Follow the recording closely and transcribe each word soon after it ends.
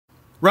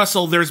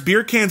Russell, there's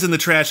beer cans in the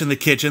trash in the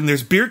kitchen.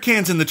 There's beer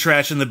cans in the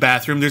trash in the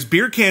bathroom. There's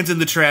beer cans in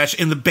the trash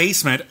in the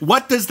basement.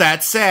 What does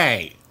that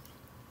say?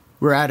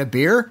 We're out of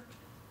beer?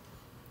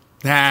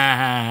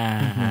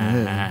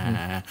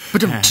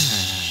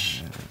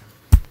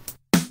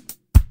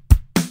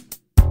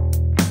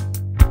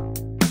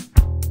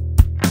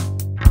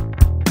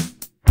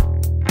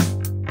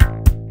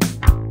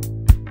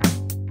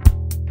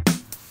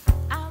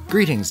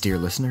 Greetings, dear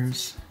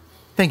listeners.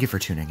 Thank you for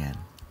tuning in.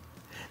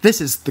 This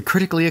is the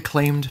Critically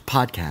Acclaimed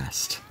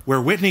podcast.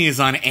 Where Witney is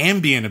on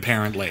Ambien,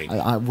 apparently.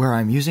 Where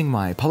I'm using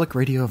my public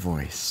radio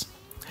voice.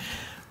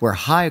 Where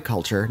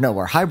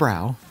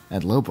highbrow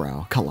and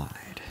lowbrow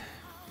collide.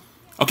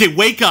 Okay,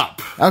 wake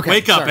up. Okay,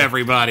 wake up, sorry.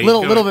 everybody.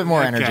 Little bit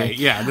more energy.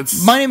 Yeah,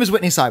 that's... My name is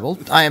Witney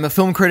Seibold. I am a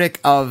film critic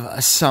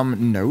of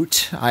some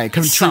note. I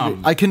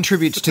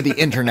contribute to the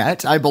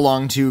internet. I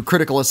belong to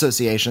critical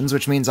associations,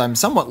 which means I'm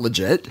somewhat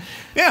legit.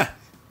 Yeah.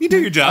 You do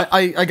your job.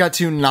 I got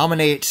to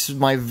nominate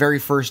my very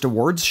first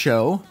awards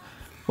show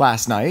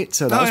last night,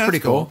 so that was pretty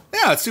cool.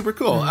 Yeah, it's super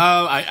cool.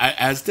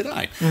 As did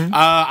I.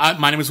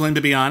 My name is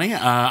Bibbiani.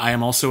 I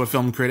am also a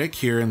film critic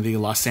here in the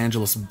Los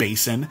Angeles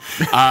basin.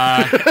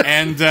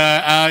 And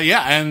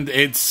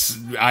it's...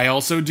 I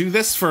also do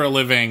this for a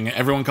living.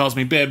 Everyone calls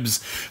me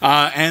Bibbs.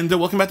 And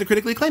welcome back to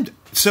Critically Acclaimed.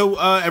 So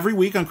every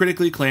week on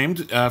Critically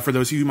Acclaimed, for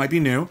those of you who might be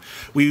new,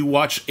 we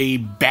watch a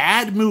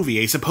bad movie,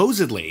 a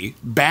supposedly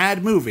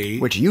bad movie.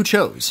 Which you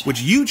chose.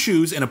 Which you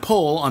choose in a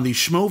poll on the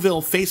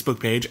Schmoville Facebook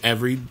page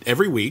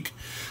every week.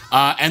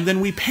 And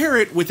then we pair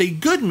it with a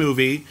good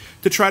movie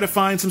to try to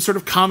find some sort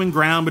of common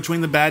ground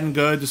between the bad and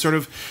good, to sort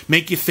of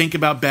make you think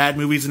about bad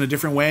movies in a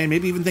different way,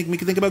 maybe even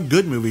make you think about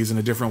good movies in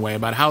a different way,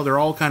 about how they're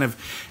all kind of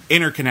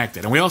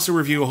interconnected. And we also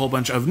review a whole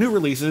bunch of new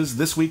releases.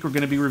 This week we're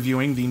going to be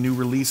reviewing the new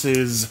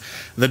releases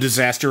The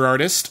Disaster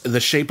Artist,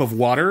 The Shape of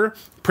Water,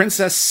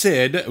 Princess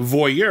Sid,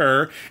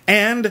 Voyeur,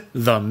 and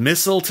The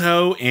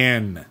Mistletoe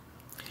Inn.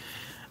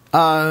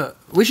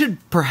 We should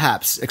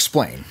perhaps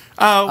explain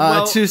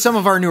to some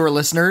of our newer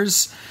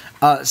listeners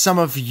some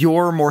of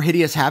your more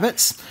hideous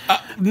habits.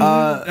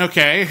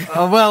 Okay.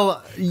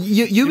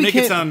 You make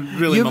it sound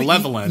really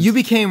malevolent. You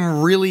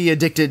became really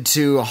addicted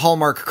to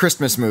Hallmark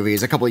Christmas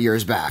movies a couple of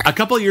years back. A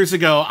couple of years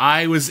ago,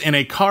 I was in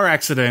a car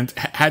accident,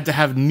 had to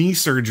have knee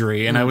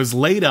surgery, and I was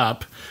laid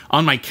up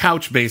on my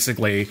couch,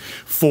 basically,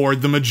 for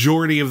the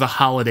majority of the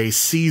holiday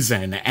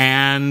season.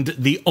 And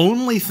the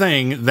only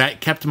thing that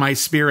kept my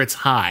spirits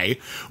high,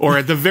 or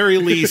at the very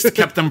least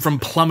kept them from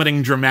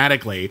plummeting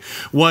dramatically,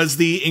 was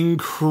the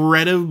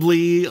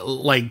incredibly,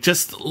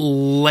 just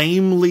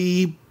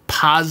lamely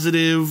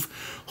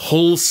positive,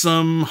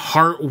 wholesome,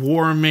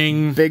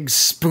 heartwarming, big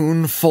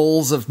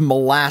spoonfuls of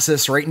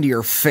molasses right into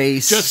your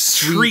face. Just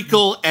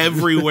treacle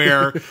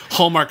everywhere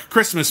Hallmark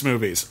Christmas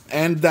movies.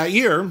 And that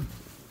year,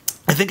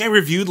 I think I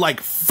reviewed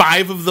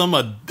 5 of them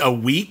a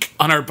week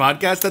on our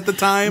podcast at the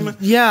time.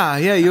 Yeah,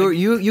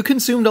 you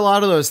consumed a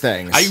lot of those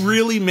things. I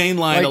really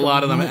mainlined a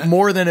lot of them.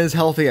 More than is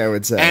healthy, I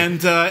would say.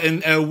 And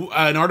in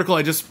an article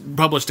I just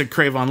published at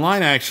Crave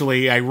Online,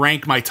 actually, I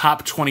rank my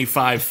top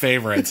 25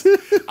 favorites.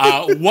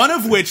 One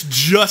of which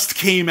just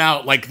came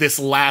out this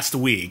last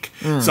week.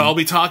 So I'll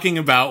be talking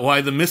about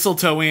why The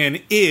Mistletoe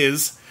Inn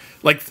is,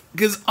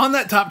 because on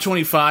that top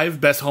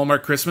 25 best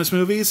Hallmark Christmas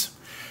movies,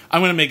 I'm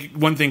going to make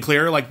one thing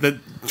clear, the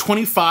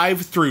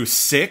 25 through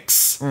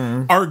 6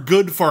 are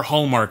good for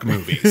Hallmark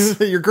movies.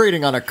 You're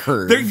grading on a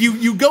curve.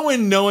 You go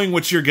in knowing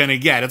what you're going to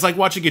get. It's like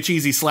watching a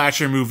cheesy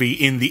slasher movie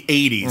in the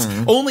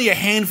 80s. Only a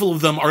handful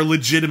of them are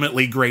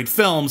legitimately great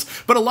films,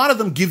 but a lot of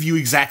them give you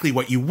exactly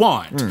what you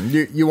want.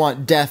 You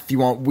want death, you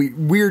want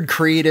weird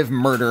creative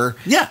murder.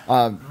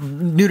 Yeah.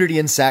 Nudity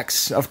and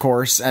sex, of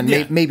course,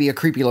 and maybe a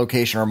creepy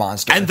location or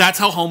monster. And that's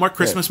how Hallmark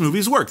Christmas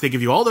movies work. They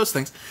give you all those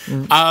things.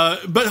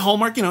 But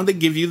Hallmark, they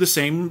give you the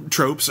same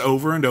tropes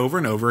over and over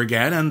and over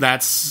again, and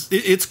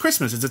it's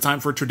Christmas. It's a time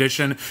for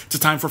tradition, it's a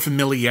time for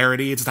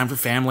familiarity, it's a time for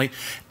family,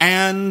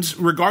 and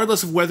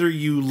regardless of whether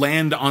you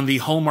land on the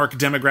Hallmark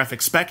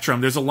demographic spectrum,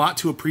 there's a lot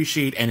to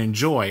appreciate and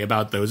enjoy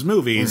about those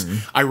movies,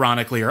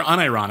 ironically or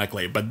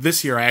unironically. But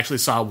this year I actually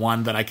saw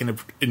one that I can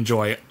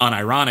enjoy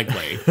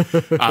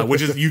unironically,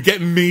 which is you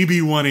get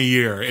maybe one a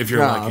year if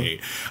you're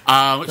lucky.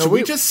 Should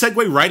we just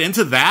segue right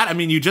into that? I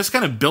mean, you just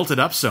kind of built it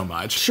up so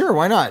much. Sure,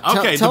 why not?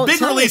 Okay, the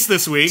big release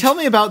this week. Tell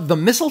me about The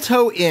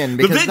Mistletoe Inn,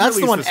 because that's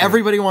the one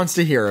everybody wants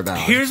to hear about.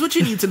 Here's what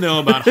you need to know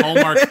about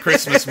Hallmark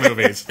Christmas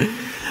movies.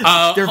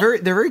 They're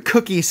very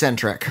cookie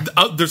centric.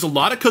 There's a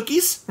lot of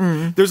cookies.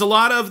 There's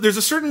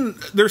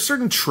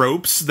certain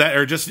tropes that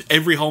are just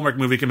every Hallmark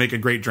movie can make a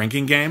great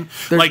drinking game.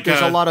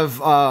 There's a lot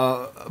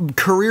of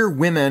career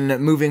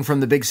women moving from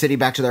the big city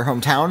back to their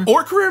hometown,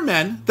 or career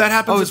men. That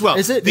happens as well.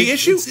 Is it the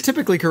issue? It's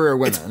typically career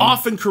women. It's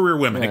often career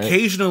women. Right.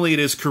 Occasionally, it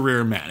is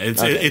career men.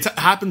 It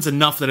happens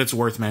enough that it's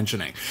worth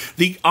mentioning.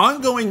 The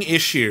ongoing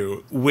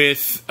issue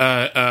with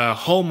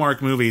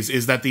Hallmark movies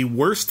is that the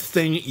worst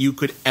thing you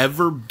could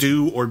ever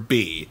do or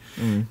be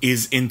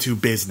is into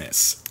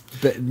business.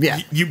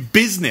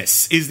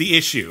 Business is the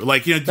issue.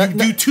 Like, you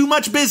do too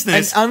much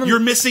business, you're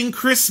missing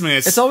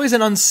Christmas. It's always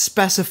an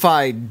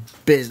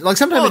unspecified business. Like,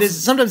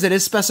 sometimes it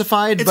is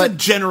specified, it's but a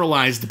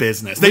generalized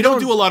business. They don't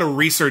do a lot of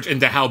research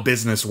into how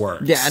business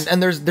works. Yeah,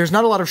 and there's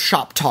not a lot of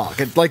shop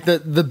talk. Like,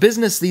 the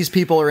business these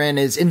people are in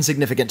is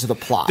insignificant to the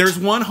plot. There's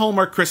one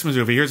Hallmark Christmas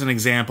movie, here's an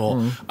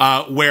example,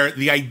 where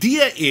the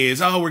idea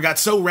is, we got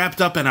so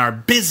wrapped up in our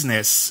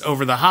business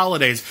over the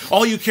holidays,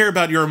 all you care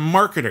about, you're a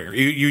marketer.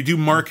 You do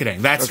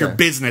marketing. That's your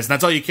business.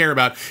 That's all you care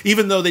about.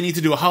 Even though they need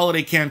to do a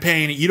holiday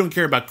campaign, you don't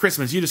care about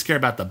Christmas. You just care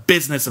about the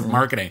business of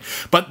marketing.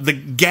 But the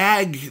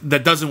gag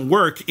that doesn't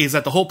work is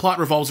that the whole plot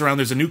revolves around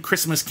there's a new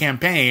Christmas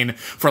campaign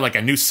for like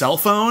a new cell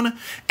phone,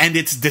 and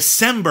it's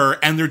December,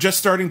 and they're just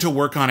starting to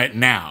work on it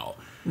now.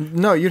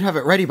 No, you'd have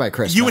it ready by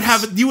Christmas. You would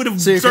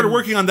have started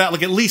working on that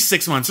like at least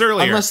 6 months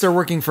earlier. Unless they're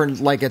working for,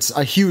 like, it's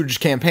a huge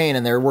campaign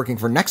and they're working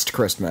for next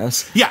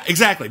Christmas. Yeah,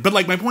 exactly. But,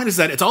 like, my point is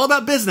that it's all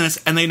about business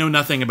and they know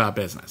nothing about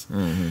business.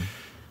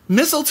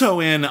 Mistletoe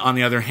Inn, on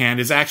the other hand,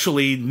 is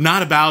actually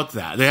not about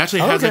that. They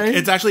actually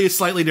it's actually a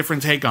slightly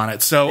different take on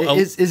it. So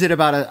is it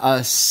about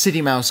a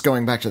city mouse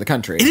going back to the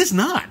country? It is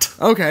not.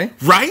 Okay.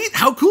 Right?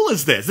 How cool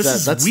is this?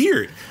 That's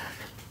weird.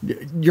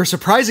 You're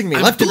surprising me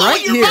left and right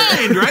here. Your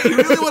mind, right? You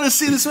really want to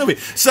see this movie.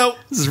 So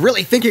this is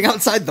really thinking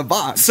outside the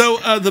box. So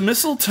the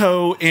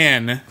Mistletoe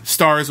Inn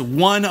stars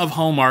one of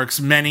Hallmark's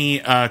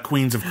many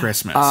queens of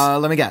Christmas.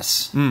 Let me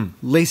guess.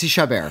 Lacey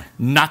Chabert.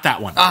 Not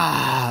that one.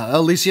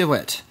 Alicia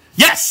Witt.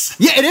 Yes!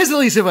 Yeah, it is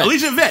Alicia Witt.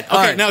 Alicia Witt. Okay,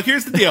 right. Now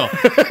here's the deal.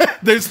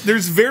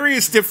 There's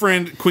various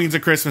different Queens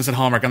of Christmas at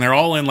Hallmark, and they're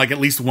all in like at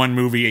least one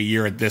movie a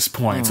year at this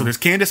point. So there's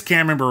Candace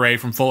Cameron Bure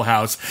from Full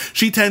House.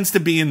 She tends to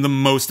be in the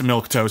most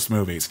milquetoast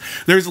movies.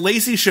 There's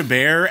Lacey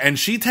Chabert, and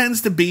she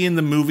tends to be in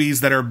the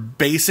movies that are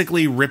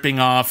basically ripping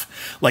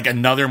off like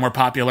another more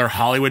popular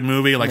Hollywood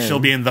movie. Like she'll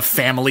be in The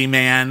Family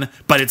Man,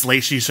 but it's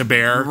Lacey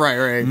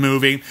Chabert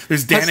movie.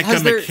 There's Danica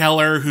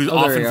McKellar, who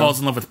often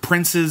falls in love with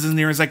princes, as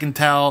near as I can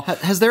tell.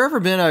 Has there ever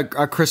been a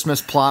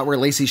Christmas plot where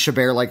Lacey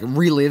Chabert like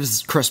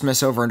relives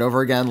Christmas over and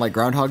over again, like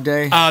Groundhog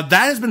Day? That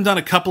has been done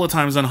a couple of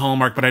times on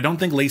Hallmark, but I don't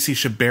think Lacey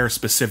Chabert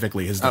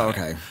specifically has done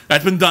it.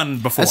 That's been done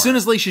before. As soon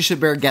as Lacey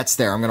Chabert gets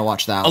there, I'm going to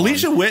watch that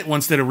Alicia Witt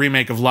once did a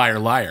remake of Liar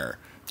Liar.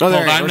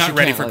 I'm not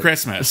ready for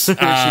Christmas. She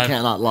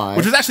cannot lie.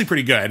 Which is actually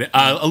pretty good.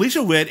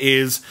 Alicia Witt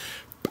is...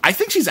 I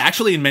think she's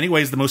actually in many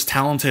ways the most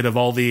talented of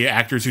all the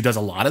actors who does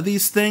a lot of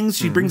these things.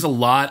 She brings a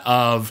lot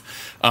of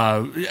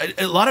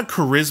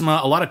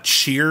charisma, a lot of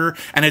cheer,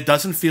 and it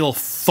doesn't feel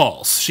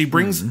false. She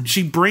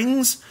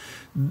brings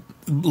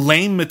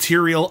lame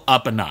material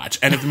up a notch,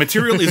 and if the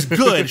material is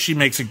good, she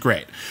makes it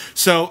great.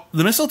 So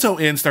the Mistletoe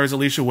Inn stars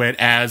Alicia Witt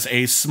as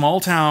a small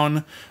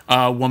town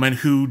woman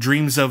who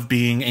dreams of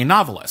being a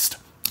novelist.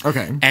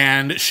 Okay.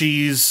 And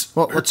she's...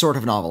 What sort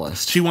of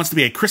novelist? She wants to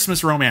be a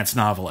Christmas romance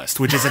novelist,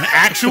 which is an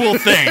actual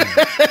thing.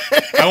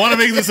 I want to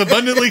make this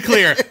abundantly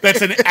clear.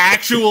 That's an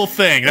actual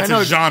thing. That's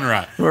a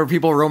genre. Where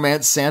people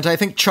romance Santa. I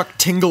think Chuck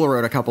Tingle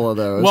wrote a couple of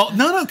those. Well,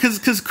 no,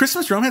 because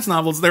Christmas romance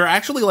novels, they're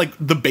actually like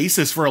the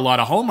basis for a lot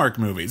of Hallmark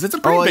movies. It's a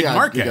pretty big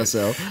market. I guess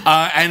so.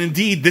 And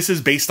indeed, this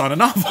is based on a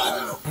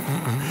novel.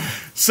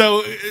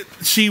 So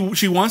she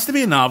wants to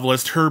be a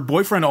novelist. Her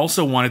boyfriend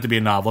also wanted to be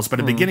a novelist, but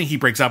at the beginning he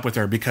breaks up with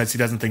her because he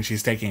doesn't think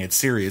she's taking it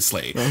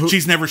seriously.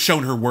 She's never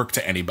shown her work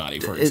to anybody,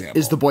 for example.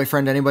 Is the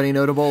boyfriend anybody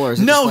notable? Or is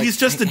it he's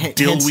just a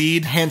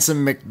dillweed.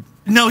 Handsome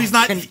No, he's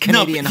not.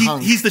 Canadian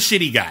hunk. He's the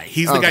shitty guy.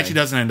 He's the guy she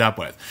doesn't end up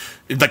with.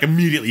 Like,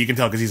 immediately you can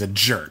tell because he's a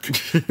jerk.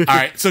 All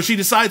right, so she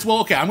decides,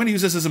 well, okay, I'm going to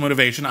use this as a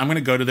motivation. I'm going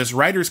to go to this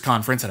writers'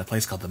 conference at a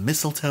place called the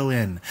Mistletoe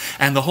Inn.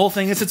 And the whole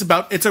thing is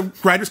it's a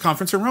writers'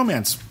 conference for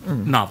romance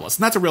novelists.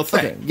 And that's a real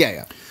thing. Okay.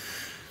 Yeah.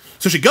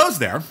 So she goes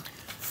there.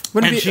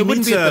 It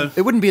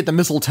wouldn't be at the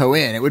Mistletoe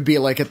Inn. It would be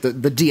like at the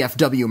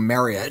DFW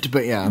Marriott,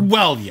 but yeah.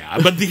 Well, yeah,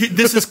 but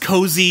this is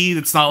cozy.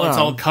 It's not. It's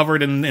all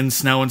covered in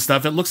snow and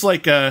stuff. It looks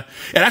like it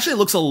actually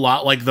looks a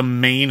lot like the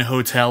main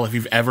hotel if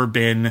you've ever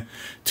been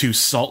to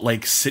Salt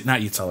Lake City.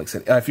 Not Salt Lake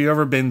City. If you've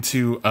ever been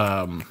to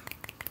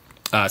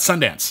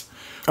Sundance.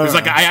 It was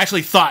like I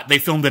actually thought they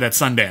filmed it at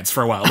Sundance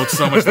for a while. It looked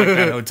so much like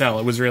that hotel.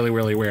 It was really,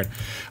 really weird.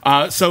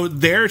 So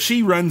there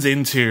she runs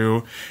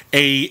into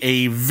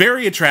a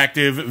very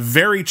attractive,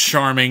 very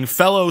charming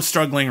fellow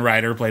struggling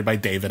writer played by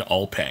David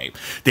Alpay.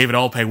 David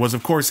Alpay was,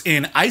 of course,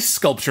 in Ice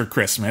Sculpture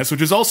Christmas,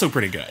 which is also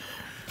pretty good.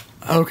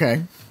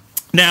 Okay.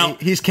 Now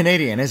he's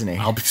Canadian, isn't he?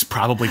 He's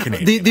probably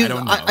Canadian. I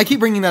don't know. I keep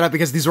bringing that up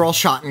because these are all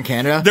shot in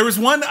Canada. There was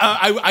one.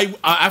 I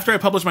after I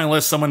published my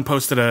list, someone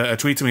posted a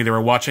tweet to me. They were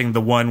watching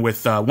the one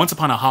with Once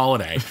Upon a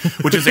Holiday,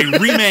 which is a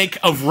remake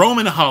of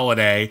Roman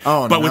Holiday, with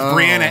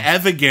Brianna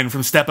Evigan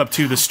from Step Up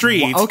to the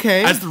Street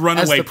as the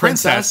runaway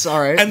princess.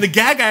 All right. And the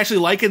gag I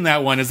actually like in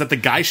that one is that the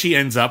guy she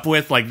ends up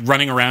with, like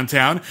running around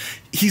town,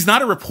 he's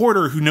not a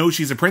reporter who knows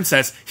she's a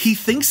princess. He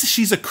thinks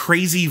she's a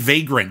crazy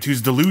vagrant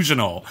who's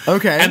delusional.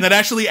 Okay. And that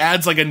actually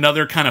adds like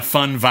another kind of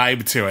fun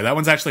vibe to it. That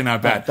one's actually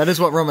not bad. That is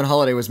what Roman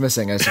Holiday was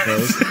missing, I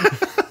suppose.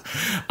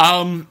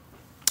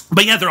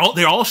 But yeah, they're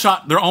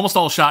almost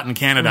all shot in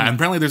Canada. And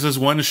apparently there's this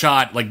one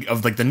shot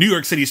of the New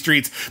York City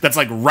streets that's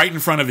like right in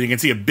front of you. You can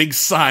see a big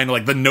sign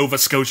like the Nova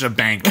Scotia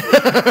Bank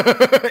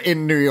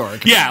in New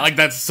York. Yeah, like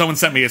that's someone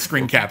sent me a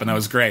screen cap and that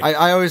was great.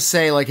 I always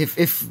say like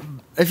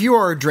if you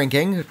are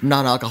drinking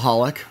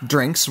non-alcoholic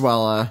drinks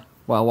while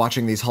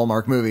watching these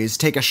Hallmark movies,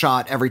 take a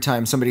shot every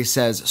time somebody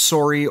says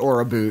sorry or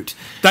a boot.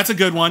 That's a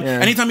good one. Yeah.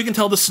 Anytime you can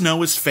tell the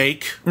snow is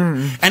fake.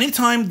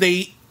 Anytime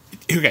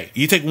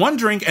you take one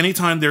drink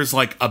anytime there's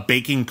like a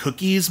baking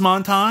cookies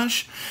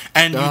montage,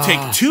 and you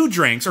take two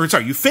drinks,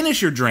 you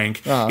finish your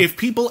drink if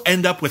people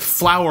end up with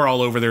flour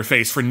all over their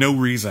face for no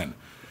reason.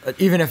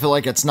 Even if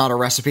it's not a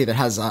recipe that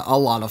has a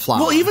lot of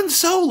flour. Well, even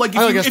so, like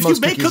if you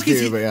bake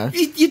cookies,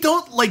 you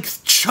don't like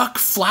chuck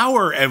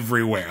flour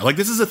everywhere. Like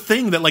this is a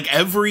thing that like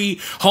every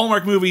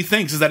Hallmark movie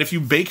thinks is that if you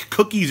bake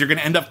cookies, you're going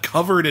to end up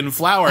covered in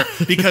flour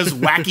because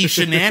wacky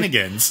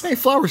shenanigans. Hey,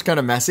 flour's kind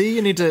of messy.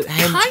 You need to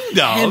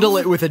handle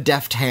it with a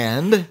deft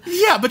hand.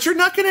 Yeah, but you're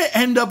not going to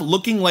end up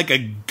looking like a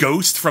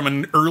ghost from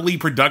an early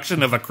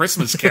production of A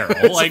Christmas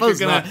Carol. Like you're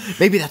gonna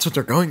maybe that's what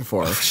they're going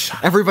for.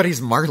 Everybody's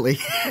Marley.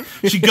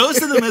 She goes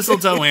to the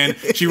mistletoe.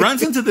 She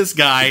runs into this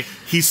guy.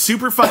 He's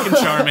super fucking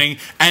charming,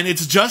 and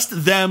it's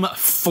just them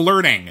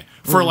flirting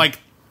for like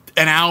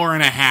an hour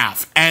and a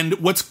half. And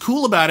what's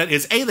cool about it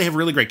is A, they have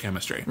really great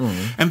chemistry,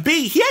 and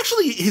B,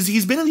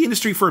 he's been in the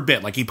industry for a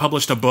bit. Like he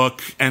published a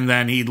book and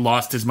then he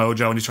lost his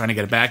mojo and he's trying to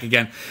get it back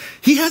again.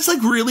 He has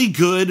like really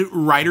good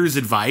writer's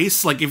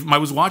advice. Like if I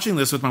was watching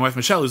this with my wife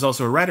Michelle, who's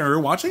also a writer, we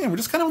were watching and we're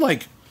just kind of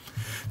like,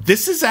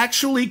 this is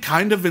actually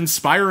kind of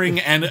inspiring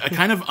and a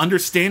kind of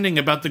understanding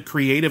about the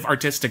creative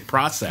artistic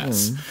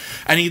process.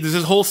 And there's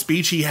this whole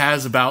speech he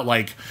has about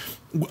like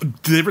the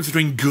difference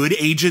between good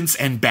agents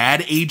and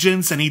bad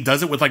agents, and he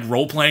does it with like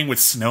role playing with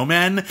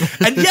snowmen.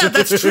 And yeah,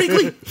 that's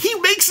strictly he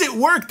makes it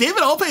work.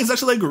 David Alpay is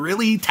actually like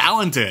really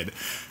talented.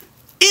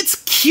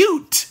 It's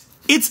cute.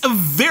 It's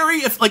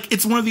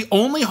it's one of the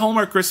only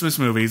Hallmark Christmas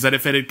movies that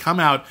if it had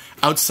come out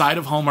outside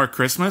of Hallmark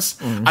Christmas,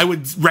 I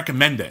would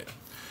recommend it.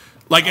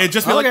 Like, it'd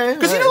just be like,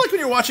 because you know, like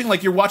when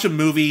you watch a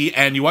movie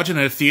and you watch it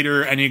in a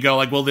theater and you go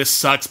like, well, this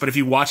sucks. But if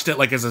you watched it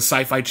like as a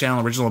Sci-Fi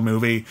Channel original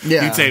movie,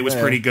 you'd say it was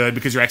pretty good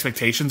because your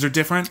expectations are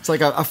different. It's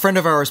like a friend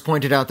of ours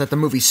pointed out that the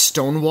movie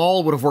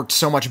Stonewall would have worked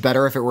so much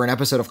better if it were an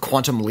episode of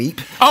Quantum Leap.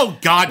 Oh,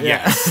 God,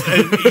 yes.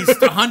 He's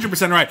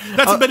 100% right.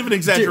 That's a bit of an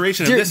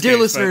exaggeration in this case. Dear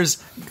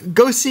listeners,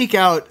 go seek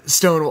out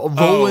Stonewall.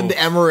 Roland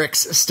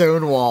Emmerich's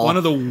Stonewall. One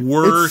of the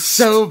worst. It's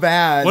so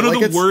bad. One of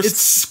the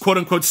worst,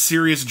 quote-unquote,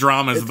 serious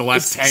dramas of the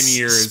last 10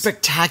 years.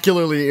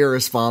 Spectacularly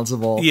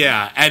irresponsible.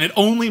 Yeah, and it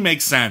only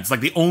makes sense.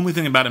 Like, the only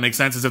thing about it makes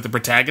sense is if the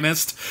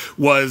protagonist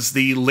was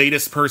the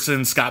latest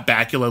person Scott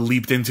Bakula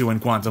leaped into in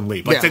Quantum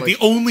Leap. Like, the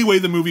only way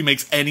the movie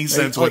makes any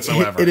sense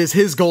whatsoever. It is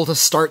his goal to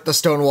start the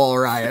Stonewall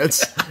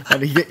riots,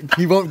 and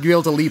he won't be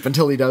able to leap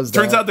until he does that.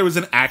 Turns out there was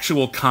an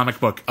actual comic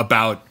book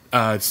about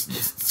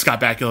Scott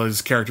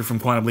Bakula's character from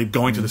Quantum Leap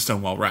going to the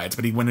Stonewall riots,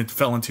 but he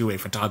fell into a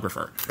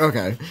photographer.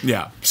 Okay.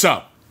 Yeah,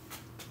 so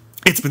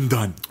it's been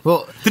done.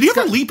 Well, did he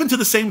ever leap into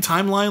the same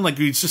timeline? Like,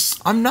 he's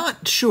just... I'm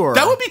not sure.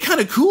 That would be kind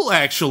of cool,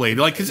 actually.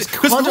 Like, because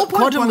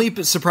Quantum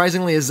Leap,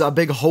 surprisingly, is a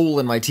big hole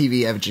in my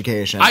TV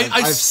education.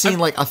 I've seen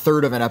like a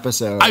third of an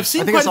episode. I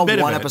think I saw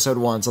one episode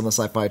once on the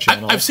Sci-Fi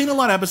Channel. I've seen a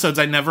lot of episodes.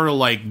 I never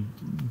like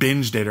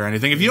binged it or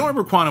anything. If you don't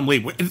remember Quantum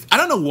Leap, I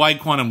don't know why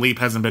Quantum Leap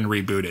hasn't been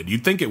rebooted.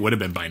 You'd think it would have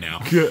been by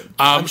now.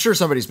 I'm sure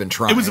somebody's been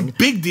trying. It was a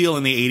big deal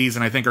in the 80s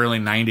and I think early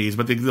 90s,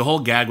 but the whole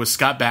gag was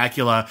Scott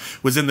Bakula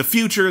was in the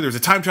future, there was a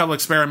time travel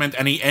experiment,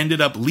 and he ended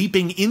up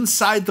leaping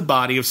inside the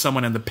body of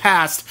someone in the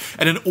past,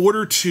 and in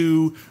order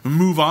to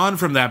move on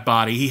from that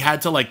body, he had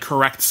to like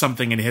correct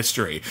something in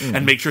history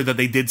and make sure that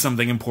they did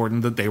something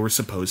important that they were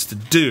supposed to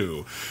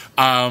do.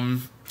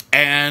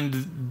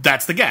 And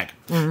that's the gag.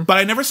 But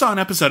I never saw an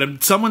episode,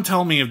 and someone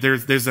tell me if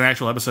there's an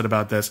actual episode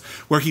about this,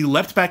 where he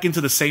leapt back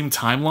into the same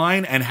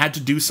timeline and had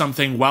to do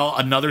something while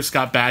another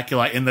Scott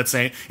Bakula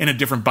in a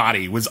different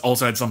body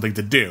also had something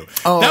to do.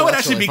 That would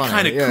actually be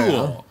kind of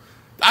cool.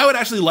 I would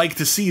actually like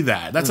to see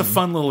that. That's a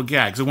fun little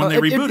gag. So when they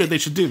reboot it, they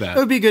should do that. It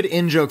would be a good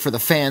in-joke for the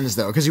fans,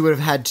 though, because you would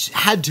have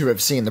had to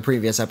have seen the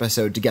previous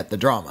episode to get the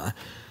drama.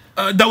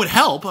 That would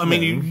help. I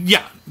mean,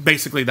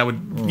 basically that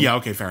would... Yeah,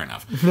 okay, fair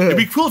enough. It'd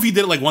be cool if you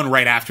did it like one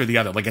right after the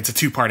other. Like it's a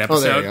two-part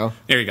episode. There you go.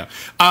 There you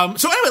go.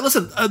 So anyway,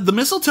 listen, the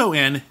Mistletoe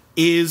Inn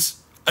is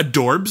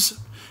adorbs.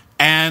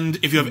 And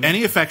if you have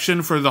any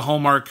affection for the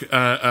Hallmark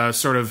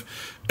sort of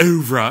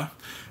oeuvre,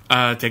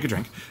 take a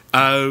drink.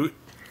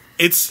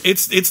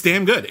 It's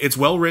damn good. It's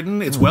well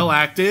written. It's well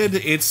acted.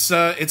 It's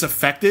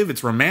effective.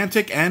 It's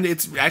romantic, and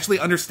it actually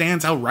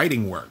understands how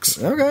writing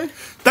works. Okay,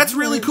 that's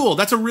really cool.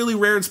 That's a really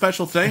rare and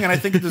special thing, and I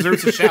think it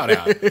deserves a shout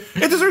out.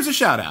 It deserves a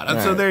shout out. And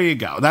so there you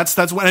go. That's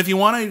what. If you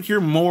want to hear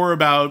more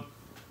about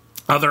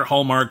other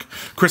Hallmark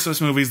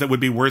Christmas movies that would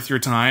be worth your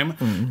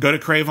time, go to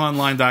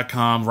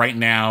craveonline.com right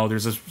now.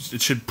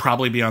 It should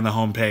probably be on the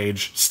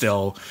homepage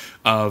still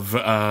of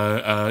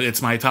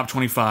it's my top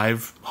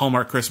 25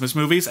 Hallmark Christmas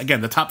movies.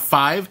 Again, the top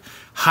 5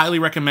 highly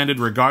recommended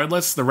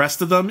regardless. The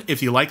rest of them,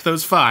 if you like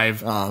those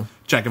 5,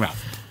 check them out.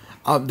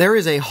 There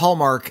is a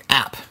Hallmark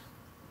app.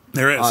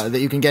 There is. That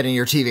you can get in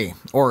your TV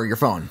or your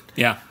phone.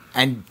 Yeah.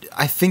 And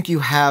I think you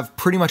have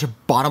pretty much a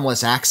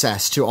bottomless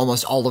access to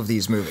almost all of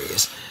these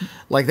movies.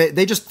 Like,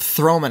 they just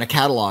throw them in a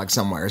catalog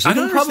somewhere. So you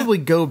can probably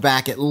go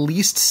back at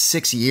least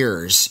 6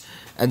 years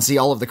and see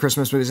all of the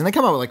Christmas movies. And they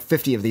come out with like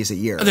 50 of these a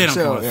year. They don't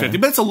come out with 50,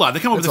 but it's a lot. They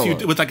come up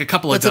with like a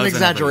couple of dozen. It's an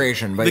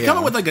exaggeration, but they come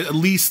out with like at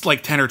least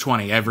like 10 or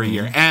 20 every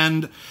year.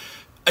 And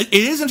it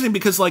is interesting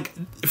because, like,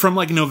 from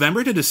like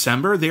November to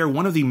December, they are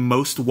one of the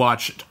most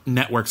watched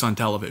networks on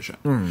television.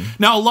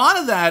 Now, a lot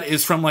of that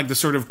is from like the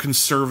sort of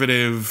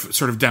conservative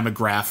sort of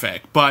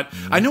demographic, but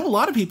I know a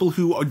lot of people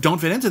who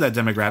don't fit into that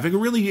demographic who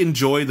really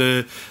enjoy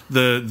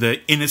the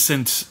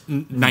innocent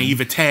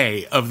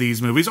naivete of these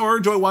movies or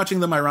enjoy watching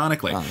them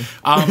ironically.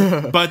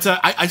 But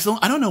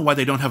I don't know why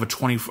they don't have a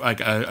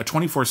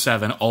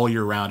 24/7 all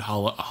year round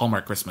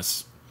Hallmark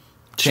Christmas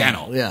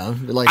channel. Yeah,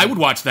 like, I would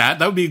watch that.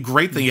 That would be a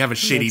great thing. You have a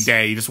shitty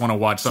day, you just want to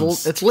watch something.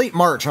 It's late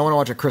March. I want to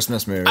watch a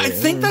Christmas movie. I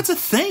think that's a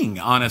thing,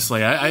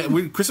 honestly.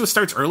 Christmas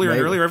starts earlier and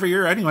earlier every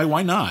year anyway.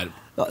 Why not?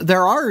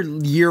 There are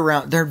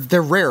year-round...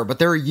 They're rare, but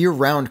there are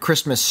year-round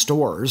Christmas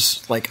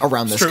stores, like,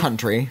 around this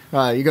country.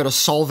 You go to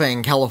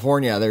Solvang,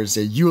 California, there's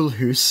a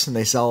Julehus, and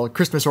they sell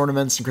Christmas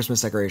ornaments and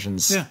Christmas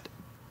decorations. Yeah.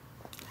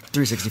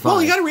 365.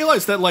 Well, you got to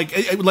realize that,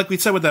 like we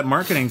said with that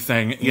marketing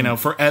thing, you know,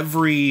 for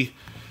every...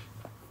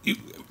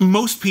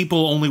 Most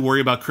people only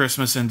worry about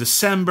Christmas in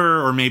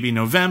December or maybe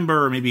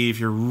November, or maybe if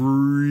you're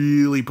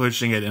really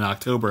pushing it in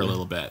October a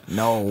little bit.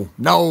 No.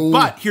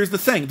 But here's the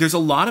thing. There's a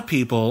lot of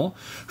people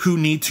who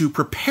need to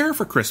prepare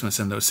for Christmas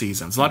in those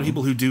seasons. A lot of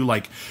people who do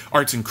like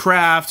arts and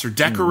crafts or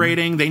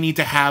decorating, they need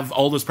to have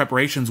all those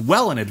preparations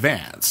well in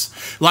advance.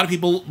 A lot of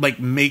people like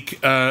make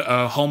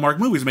Hallmark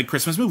movies, make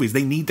Christmas movies.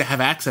 They need to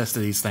have access to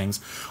these things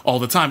all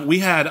the time. We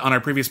had on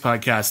our previous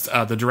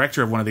podcast the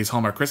director of one of these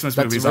Hallmark Christmas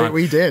movies on.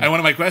 We did. And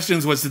one of my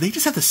questions was, did they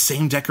just have the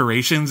same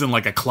decorations in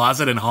like a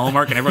closet in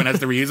Hallmark and everyone has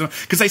to reuse them?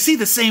 Because I see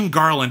the same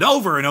garland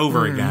over and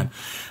over again.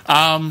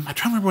 I'm trying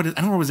to remember I don't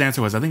remember what his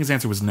answer was. I think his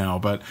answer was no,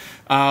 but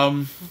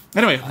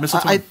anyway,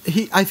 Mistletoe.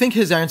 I think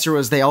his answer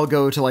was they all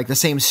go to like the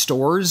same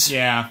stores.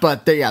 Yeah,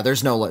 but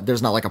there's not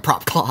like a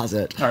prop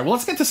closet. All right, well,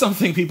 let's get to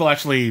something people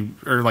actually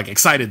are like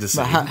excited to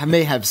see.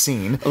 May have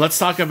seen. Let's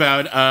talk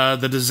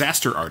about The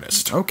Disaster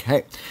Artist.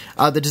 Okay,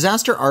 The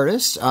Disaster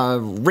Artist,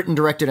 written,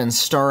 directed, and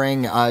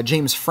starring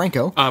James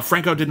Franco.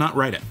 Franco did not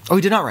write it. Oh,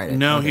 he did not write it.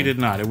 No, he did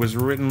not. It was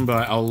written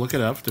by. I'll look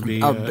it up to be.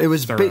 It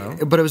was, but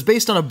it was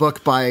based on a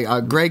book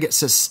by Greg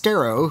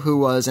Sestero, who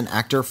was an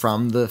actor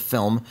from the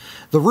film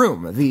The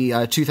Room,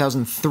 the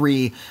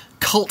 2003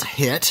 cult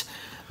hit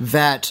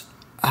that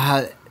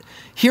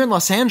here in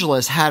Los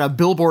Angeles had a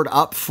billboard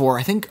up for,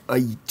 I think,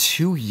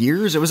 2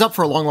 years. It was up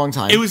for a long, long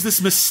time. It was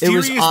this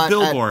mysterious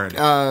billboard.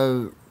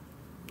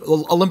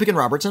 Olympic and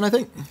Robertson, I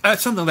think.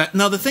 Something like that.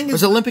 No, the thing is... It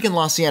was Olympic and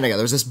La Cienega.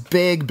 There was this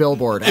big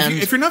billboard.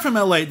 If you're not from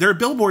LA, there are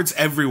billboards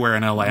everywhere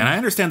in LA, and I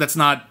understand that's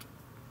not...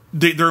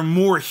 There are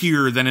more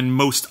here than in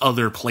most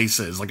other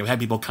places. Like, I've had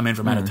people come in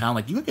from out of town,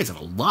 like, you guys have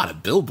a lot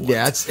of billboards.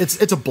 Yeah,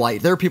 it's a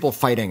blight. There are people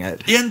fighting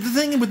it. And the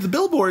thing with the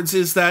billboards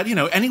is that, you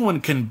know, anyone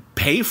can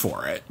pay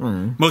for it.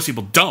 Most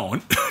people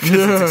don't, because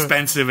it's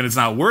expensive and it's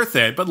not worth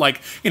it. But,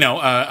 like, you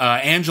know,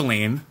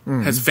 Angeline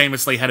has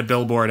famously had a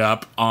billboard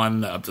up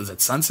on, is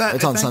it Sunset?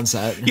 It's on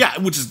Sunset. Yeah,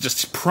 which is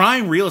just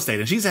prime real estate.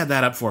 And she's had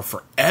that up for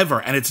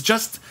forever. And it's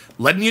just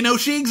letting you know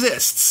she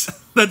exists.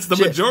 That's the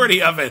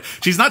majority of it.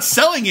 She's not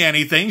selling you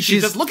anything.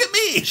 She's just, look at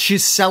me.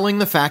 She's selling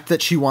the fact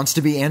that she wants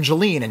to be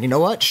Angeline, and you know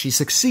what? She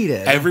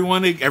succeeded.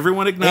 Everyone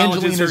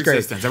acknowledges her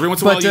existence. Every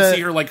once in a while, you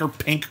see her like her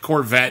pink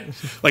Corvette,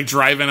 like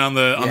driving on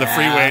the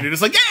freeway, and you're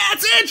just like, yeah,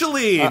 it's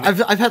Angeline.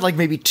 I've had like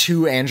maybe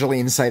 2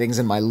 Angeline sightings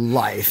in my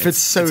life. It's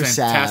so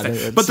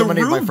sad. But the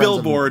Room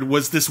billboard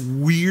was this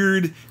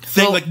weird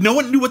thing. Like, no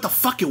one knew what the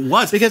fuck it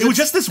was. Because it was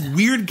just this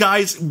weird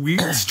guy's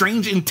weird,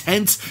 strange,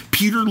 intense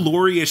Peter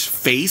Lorre-ish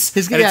face.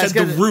 And it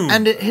said The Room.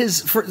 And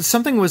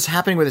something was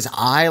happening with his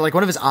eye. Like,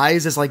 one of his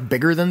eyes is like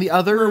bigger than the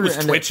other. Or it was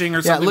twitching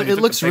or something. Yeah, it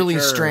looks really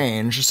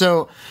strange.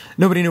 So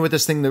nobody knew what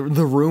this thing, the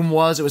Room,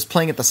 was. It was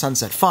playing at the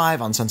Sunset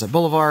 5 on Sunset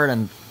Boulevard,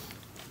 and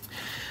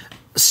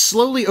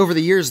slowly over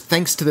the years,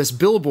 thanks to this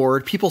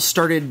billboard, people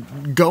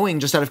started going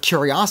just out of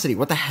curiosity.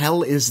 What the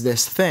hell is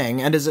this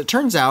thing? And as it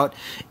turns out,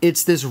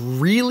 it's this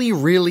really,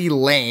 really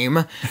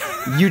lame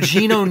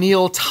Eugene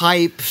O'Neill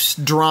type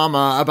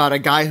drama about a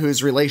guy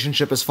whose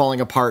relationship is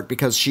falling apart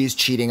because she's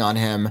cheating on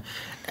him.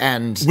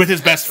 And with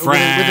his best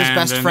friend. With his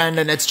best friend,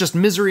 and it's just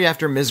misery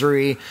after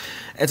misery.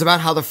 It's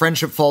about how the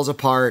friendship falls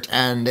apart,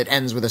 and it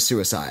ends with a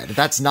suicide.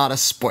 That's not a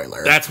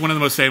spoiler. That's one of the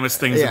most famous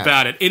things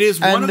about it. It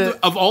is one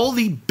of all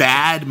the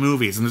bad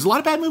movies, and there's a lot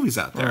of bad movies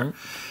out there.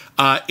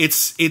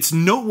 It's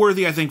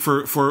noteworthy, I think,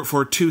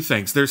 for two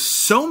things. There's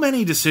so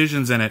many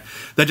decisions in it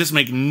that just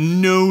make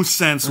no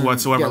sense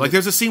whatsoever. Like,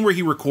 there's a scene where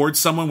he records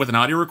someone with an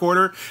audio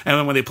recorder, and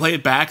then when they play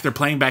it back, they're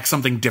playing back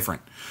something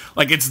different.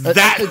 Like, it's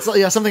that...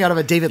 It's something out of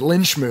a David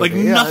Lynch movie. Like,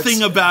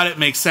 nothing about it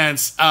makes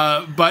sense.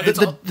 But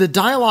the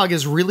dialogue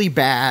is really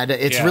bad.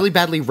 It's really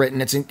badly written.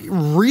 It's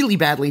really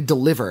badly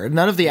delivered.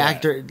 None of the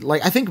actor...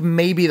 Like, I think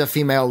maybe the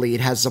female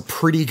lead has a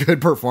pretty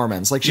good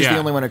performance. Like, she's the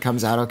only one who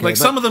comes out okay. Like,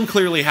 some of them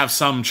clearly have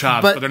some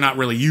chops, but they're not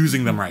really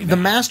using them right now.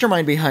 The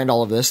mastermind behind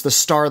all of this, the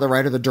star, the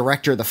writer, the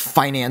director, the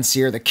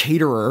financier, the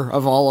caterer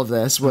of all of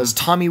this was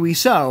Tommy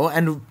Wiseau,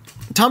 and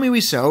Tommy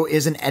Wiseau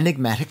is an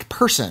enigmatic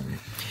person.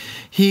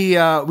 We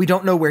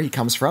don't know where he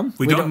comes from.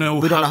 We don't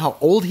know how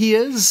old he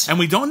is. And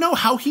we don't know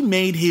how he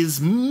made his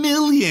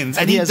millions.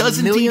 And he does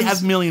indeed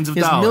have millions of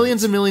dollars. He has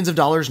millions and millions of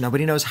dollars.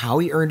 Nobody knows how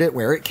he earned it,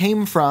 where it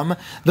came from.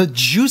 The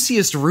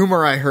juiciest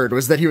rumor I heard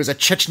was that he was a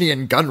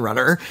Chechnyan gun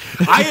runner.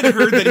 I had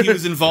heard that he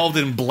was involved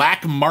in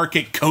black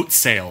market coat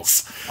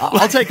sales.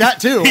 I'll take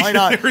that too. Why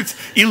not? There's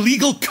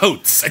illegal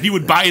coats, and he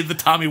would buy the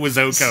Tommy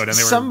Wiseau coat. And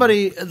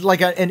somebody, like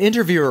an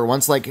interviewer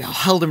once, like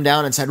held him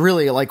down and said,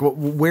 "Really, like,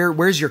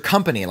 where's your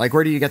company? Like,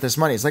 where do you get this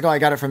money?" He's like, "Oh, I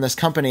got it from this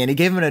company," and he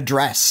gave him an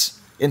address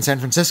in San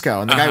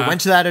Francisco, and the guy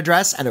went to that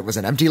address, and it was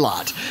an empty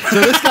lot.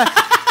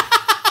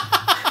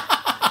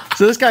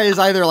 So this guy is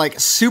either like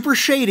super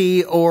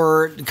shady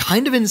or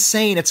kind of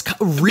insane. It's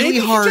really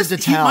hard to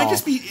tell. He might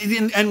just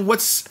be, and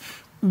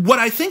what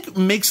I think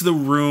makes The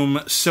Room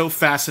so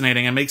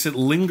fascinating and makes it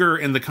linger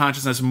in the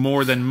consciousness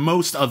more than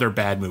most other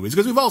bad movies,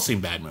 because we've all seen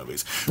bad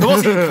movies. We've all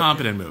seen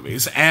incompetent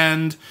movies.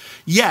 And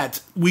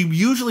yet, we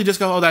usually just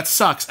go, oh, that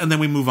sucks, and then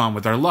we move on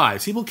with our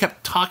lives. People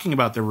kept talking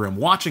about The Room,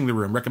 watching The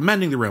Room,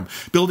 recommending The Room,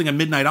 building a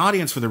midnight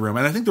audience for The Room.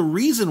 And I think the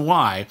reason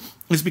why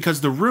is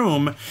because The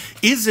Room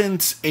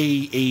isn't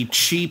a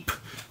cheap...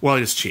 Well,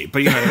 it is cheap,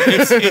 but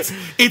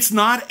it's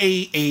not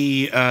a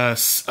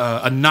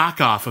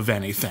knockoff of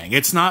anything.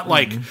 It's not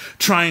like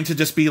trying to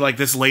just be like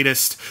this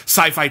latest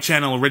Sci-Fi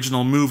Channel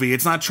original movie.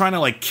 It's not trying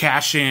to like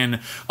cash in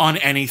on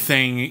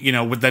anything,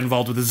 that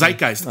involved with the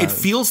zeitgeist. It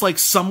feels like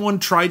someone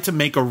tried to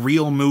make a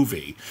real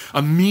movie,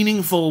 a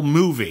meaningful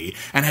movie,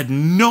 and had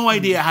no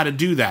idea how to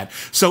do that.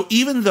 So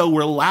even though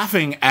we're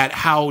laughing at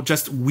how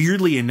just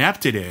weirdly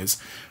inept it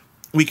is,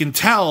 we can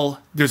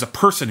tell there's a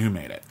person who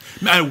made it.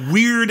 A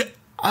weird,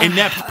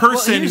 inept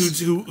person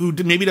who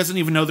maybe doesn't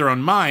even know their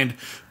own mind,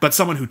 but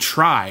someone who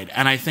tried.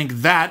 And I think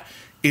that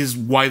is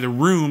why The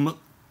Room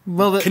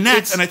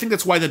connects, and I think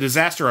that's why The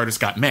Disaster Artist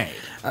got made.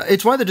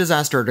 It's why The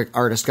Disaster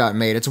Artist got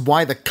made. It's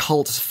why the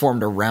cult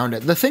formed around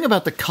it. The thing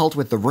about the cult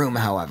with The Room,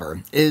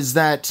 however, is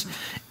that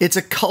it's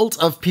a cult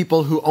of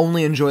people who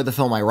only enjoy the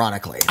film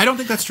ironically. I don't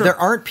think that's true. There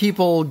aren't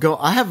people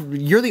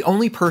you're the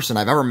only person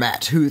I've ever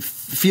met who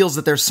feels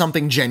that there's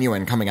something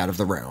genuine coming out of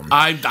The Room.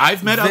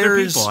 I've met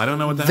other people. I don't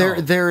know what the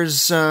hell.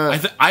 There's...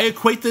 I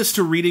equate this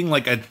to reading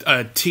like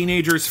a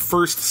teenager's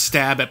first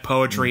stab at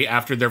poetry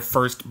after their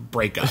first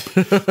breakup.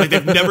 Like,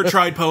 they've never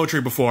tried poetry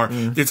before.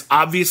 It's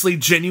obviously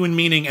genuine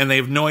meaning, and they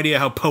have no idea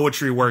how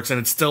poetry works, and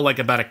it's still like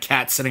about a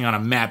cat sitting on a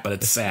mat, but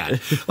it's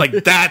sad. Like,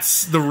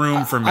 that's The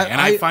Room for me, and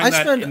I find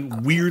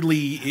that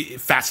weirdly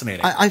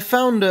fascinating. I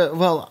found,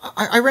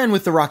 I ran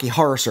with the Rocky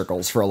Horror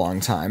circles for a long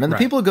time, and the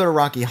people who go to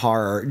Rocky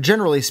Horror,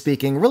 generally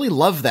speaking, really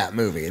love that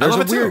movie.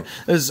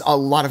 There's a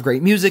lot of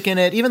great music in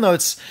it, even though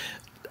it's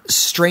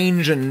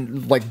strange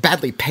and like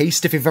badly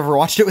paced if you've ever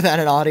watched it without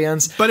an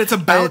audience. But it's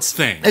about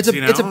things.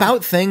 It's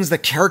about things. The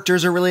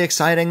characters are really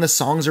exciting. The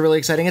songs are really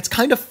exciting. It's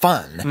kind of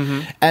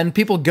fun. And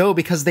people go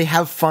because they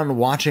have fun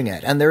watching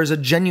it. And there's a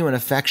genuine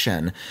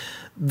affection.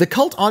 The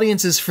cult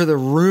audiences for The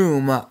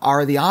Room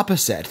are the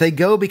opposite. They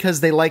go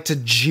because they like to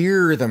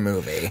jeer the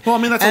movie. Well, I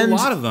mean, that's a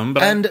lot of them.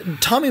 And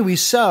Tommy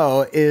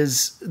Wiseau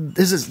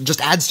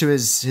just adds to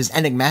his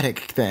enigmatic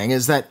thing,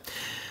 is that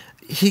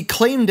he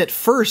claimed at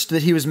first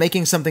that he was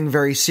making something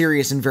very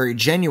serious and very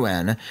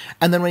genuine,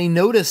 and then when he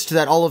noticed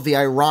that all of the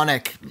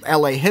ironic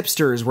LA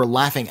hipsters were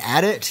laughing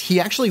at it, he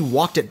actually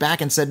walked it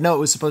back and said, no, it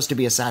was supposed to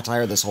be a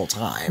satire this whole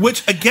time.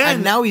 Which, again...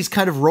 And now he's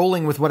kind of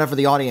rolling with whatever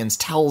the audience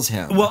tells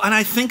him. Well, and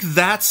I think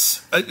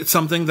that's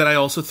something that I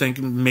also think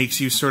makes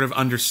you sort of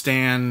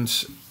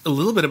understand a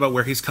little bit about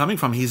where he's coming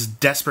from. He's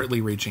desperately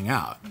reaching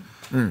out.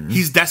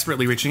 He's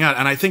desperately reaching out,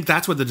 and I think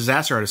that's what The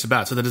Disaster Artist is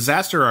about. So The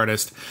Disaster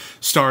Artist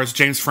stars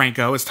James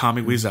Franco as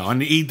Tommy Wiseau,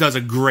 and he does a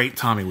great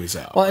Tommy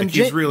Wiseau. Well, and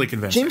he's really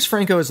convincing. James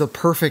Franco is the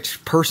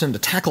perfect person to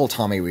tackle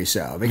Tommy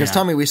Wiseau, because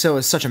Tommy Wiseau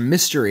is such a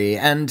mystery,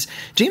 and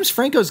James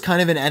Franco is kind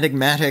of an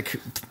enigmatic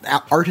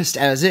artist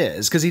as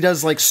is, because he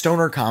does like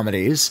stoner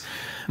comedies,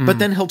 but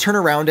then he'll turn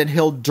around and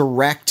he'll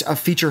direct a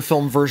feature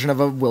film version of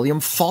a William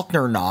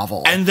Faulkner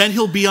novel. And then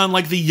he'll be on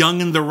like The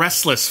Young and the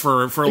Restless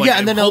for like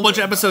a whole bunch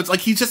of episodes.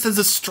 Like, he just has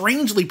a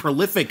strangely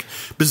prolific,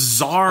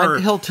 bizarre...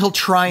 And he'll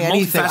try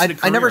anything.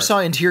 I never saw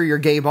Interior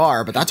Gay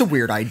Bar, but that's a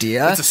weird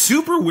idea. It's a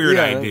super weird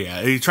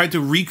idea. He tried to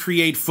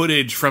recreate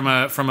footage from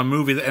a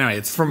movie. Anyway,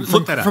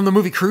 look that up. From the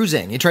movie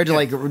Cruising. He tried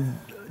to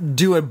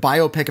do a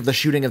biopic of the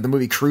shooting of the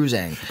movie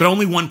Cruising. But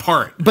only one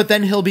part. But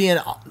then he'll be in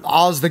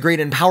Oz the Great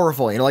and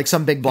Powerful, like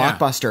some big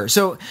blockbuster. Yeah.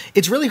 So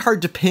it's really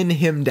hard to pin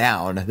him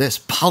down, this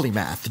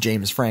polymath,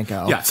 James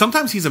Franco. Yeah,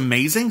 sometimes he's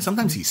amazing,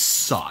 sometimes he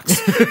sucks.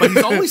 But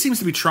he always seems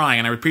to be trying,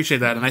 and I appreciate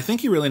that. And I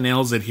think he really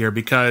nails it here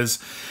because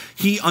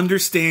he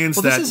understands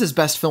that... Well, this is his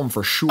best film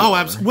for sure. Oh,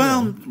 absolutely.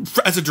 Well,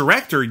 as a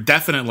director,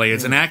 definitely.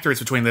 As an actor, it's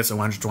between this and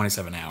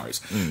 127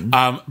 hours.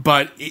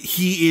 But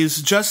he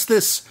is just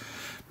this...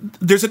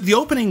 There's the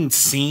opening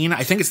scene,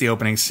 I think it's the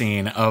opening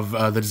scene of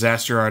The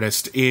Disaster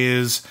Artist,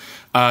 is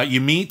you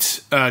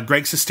meet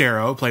Greg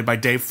Sestero, played by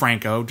Dave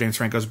Franco, James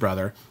Franco's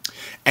brother,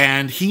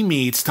 and he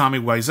meets Tommy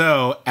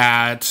Wiseau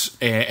at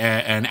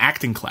an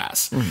acting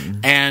class.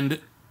 And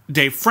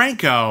Dave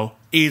Franco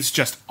is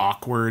just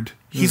awkward.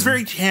 He's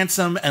very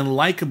handsome and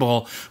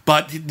likable,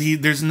 but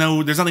there's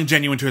nothing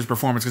genuine to his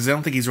performance because I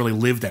don't think he's really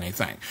lived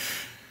anything.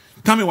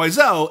 Tommy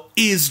Wiseau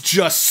is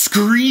just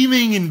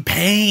screaming in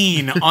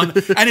pain and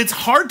it's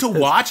hard to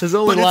watch. His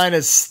only line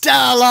is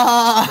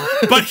Stella,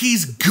 but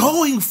he's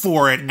going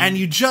for it, and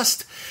you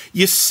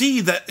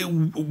see that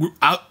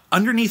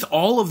underneath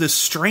all of this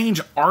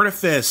strange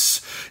artifice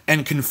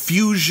and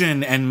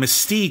confusion and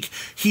mystique,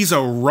 he's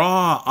a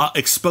raw,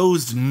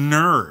 exposed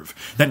nerve.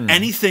 That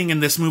anything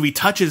in this movie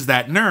touches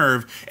that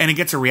nerve, and it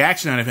gets a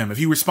reaction out of him. If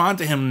you respond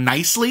to him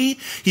nicely,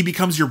 he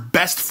becomes your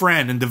best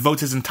friend and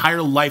devotes his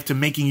entire life to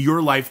making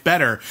your life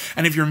better.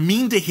 And if you're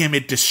mean to him,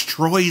 it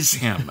destroys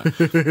him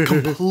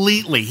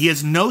completely. He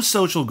has no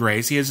social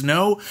grace. He has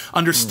no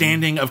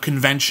understanding of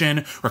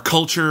convention or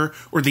culture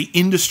or the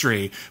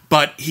industry,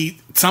 but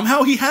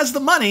somehow he has the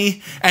money,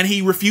 and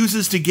he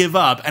refuses to give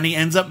up, and he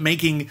ends up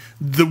making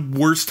the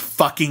worst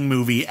fucking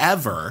movie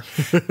ever.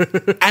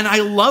 And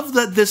I love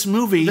that this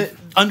movie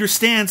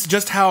understands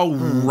just how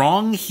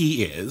wrong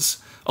he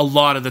is a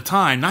lot of the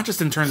time, not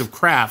just in terms of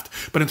craft,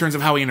 but in terms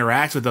of how he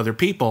interacts with other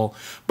people.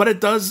 But it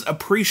does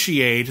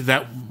appreciate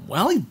that,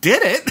 well, he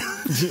did it.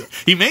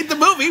 He made the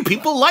movie.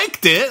 People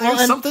liked it.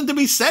 There's something to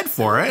be said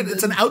for it.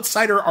 It's an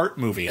outsider art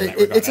movie in that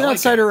regard. It's an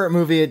outsider art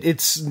movie.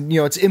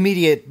 It's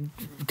immediate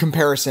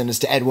comparison is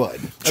to Ed Wood,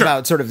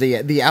 about sort of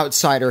the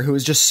outsider who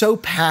was just so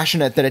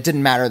passionate that it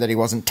didn't matter that he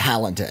wasn't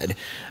talented.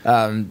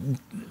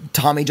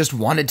 Tommy just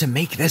wanted to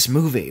make this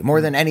movie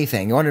more than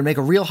anything. He wanted to make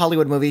a real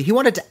Hollywood movie. He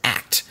wanted to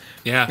act.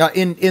 Yeah,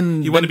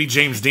 you want to be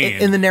James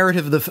Dean in the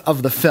narrative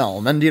of the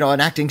film, and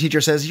an acting teacher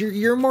says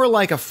you're more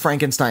like a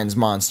Frankenstein's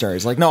monster.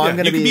 He's like, no, I'm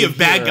going to be. You can be a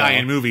bad guy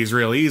in movies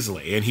real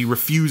easily, and he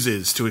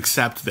refuses to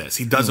accept this.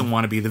 He doesn't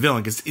want to be the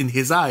villain because in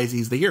his eyes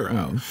he's the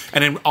hero,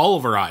 and in all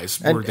of our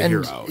eyes we're the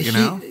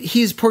hero.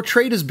 He's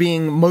portrayed as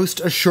being most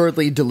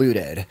assuredly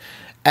deluded.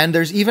 And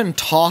there's even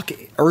talk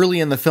early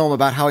in the film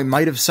about how he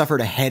might have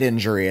suffered a head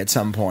injury at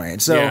some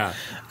point. So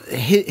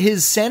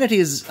his sanity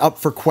is up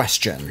for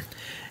question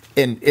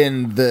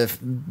in the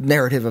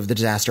narrative of The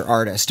Disaster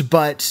Artist.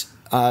 But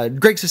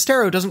Greg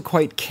Sestero doesn't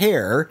quite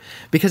care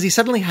because he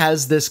suddenly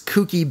has this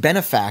kooky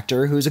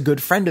benefactor who's a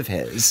good friend of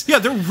his. Yeah,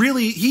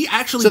 he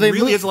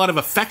actually has a lot of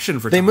affection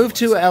for Tommy. They moved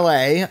to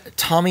LA.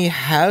 Tommy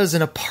has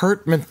an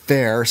apartment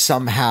there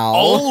somehow.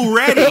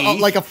 Already.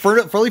 Like a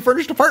fully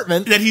furnished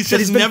apartment. That he's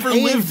just never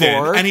lived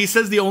in. And he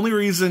says the only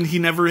reason he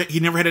never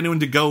had anyone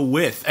to go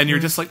with. And you're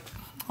just like,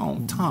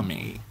 oh,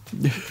 Tommy.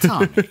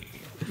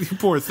 You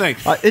poor thing.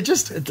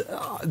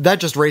 That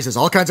just raises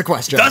all kinds of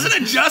questions.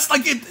 Doesn't it just?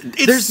 Like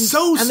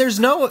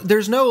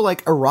there's no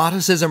like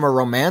eroticism or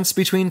romance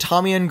between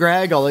Tommy and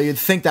Greg, although you'd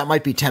think that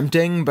might be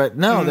tempting, but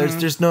no,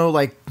 there's no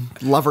like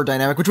lover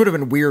dynamic, which would have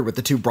been weird with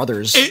the two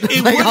brothers it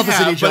like would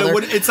opposite have, each but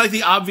other. It's like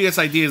the obvious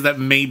idea is that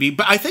maybe,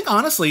 but I think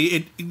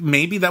honestly,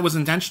 maybe that was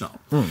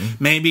intentional.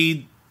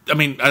 Maybe. I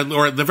mean,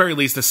 or at the very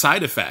least, a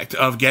side effect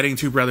of getting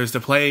two brothers to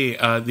play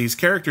these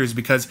characters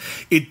because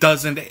it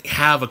doesn't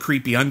have a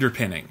creepy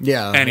underpinning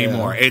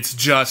anymore. Yeah. It's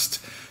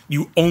just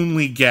you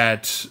only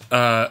get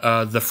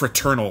the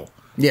fraternal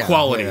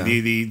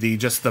quality, the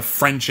just the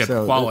friendship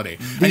quality,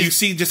 and you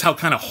see just how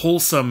kind of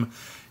wholesome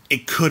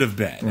it could have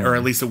been, or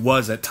at least it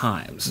was at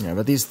times. Yeah,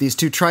 but these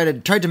two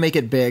tried to make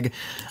it big.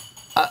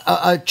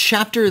 A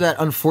chapter that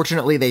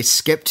unfortunately they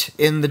skipped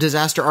in The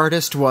Disaster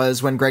Artist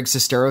was when Greg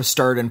Sestero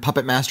starred in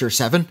Puppet Master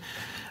 7.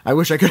 I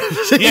wish I could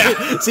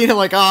have seen him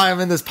like, I'm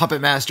in this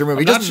Puppet Master movie.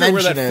 I'm not sure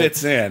where that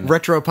fits in.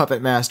 Retro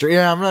Puppet Master.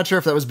 Yeah, I'm not sure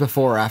if that was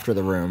before or after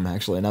The Room,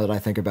 actually, now that I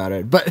think about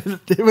it. But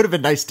it would have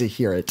been nice to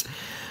hear it.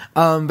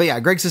 But yeah,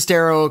 Greg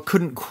Sestero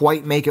couldn't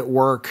quite make it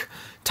work.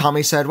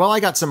 Tommy said, well, I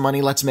got some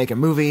money, let's make a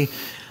movie.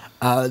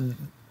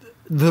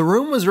 The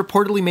Room was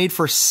reportedly made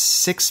for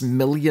 $6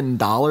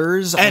 million.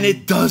 And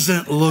it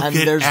doesn't look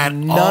it there's at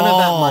none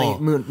all. of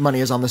that money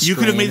is on the screen. You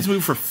could have made this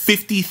movie for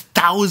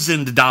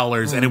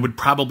 $50,000 and it would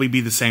probably be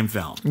the same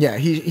film. Yeah,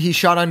 he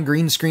shot on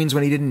green screens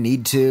when he didn't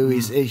need to.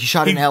 He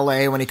shot in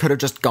LA when he could have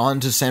just gone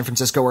to San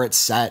Francisco where it's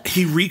set.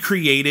 He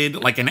recreated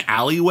like an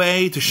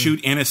alleyway to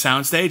shoot in a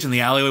soundstage, and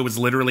the alleyway was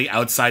literally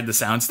outside the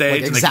soundstage.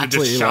 Like, exactly, and they could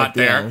just shot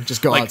there.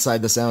 Just go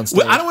outside the soundstage.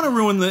 Well, I don't want to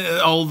ruin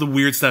all the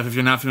weird stuff if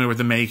you're not familiar with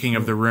the making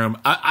of The Room.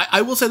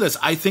 I will say this.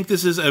 I think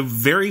this is a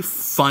very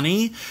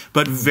funny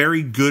but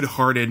very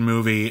good-hearted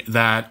movie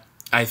that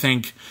I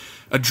think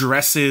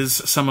addresses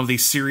some of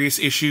these serious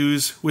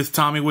issues with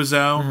Tommy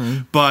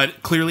Wiseau,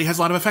 but clearly has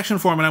a lot of affection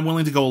for him, and I'm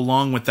willing to go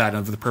along with that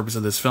for the purpose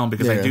of this film,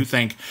 because I do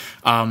think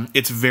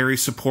it's very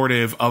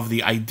supportive of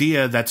the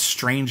idea that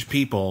strange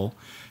people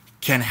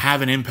can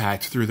have an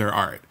impact through their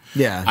art.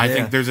 I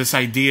think there's this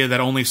idea that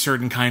only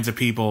certain kinds of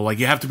people, like,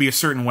 you have to be a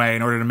certain way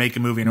in order to make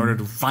a movie, in order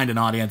to find an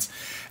audience.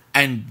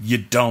 And you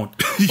don't.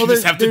 You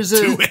just have to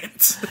do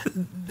it.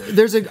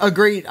 There's a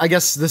great, I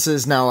guess this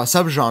is now a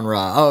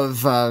subgenre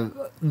of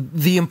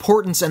the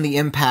importance and the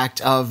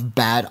impact of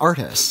bad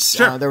artists.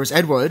 Sure. There was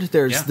Ed Wood.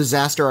 There's the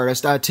disaster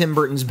artist. Tim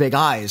Burton's Big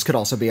Eyes could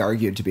also be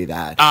argued to be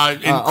that.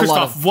 And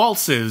Christoph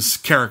Waltz's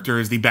character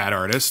is the bad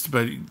artist,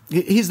 but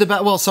he's the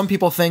bad. Well, some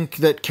people think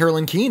that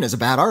Carolyn Keene is a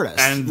bad artist,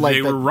 and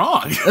they were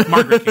wrong.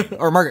 Margaret Keane.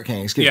 Or Margaret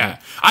Keane, excuse me.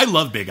 I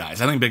love Big Eyes.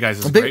 I think Big Eyes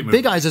is a great movie.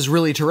 Big Eyes is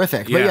really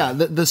terrific.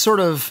 But the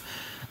sort of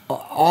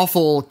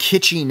awful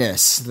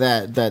kitschiness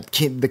that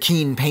the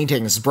Keane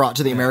paintings brought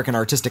to the American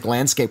artistic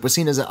landscape was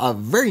seen as a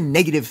very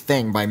negative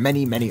thing by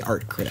many, many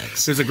art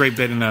critics. There's a great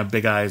bit in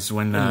Big Eyes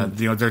when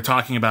they're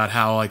talking about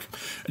how, like,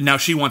 now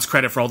she wants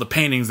credit for all the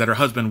paintings that her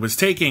husband was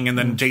taking, and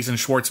then Jason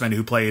Schwartzman,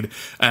 who played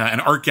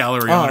an art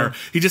gallery owner,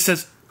 he just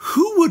says,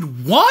 who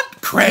would want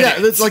credit?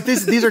 Yeah, it's like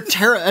these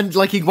are and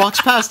like he walks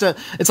past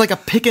it's like a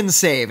Pick and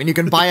Save, and you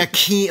can buy a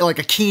Keane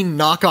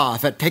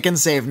knockoff at Pick and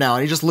Save now,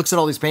 and he just looks at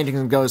all these paintings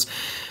and goes,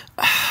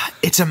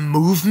 it's a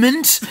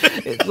movement.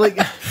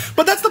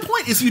 But that's the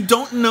point, is you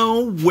don't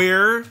know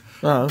where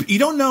you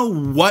don't know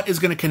what is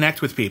going to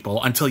connect with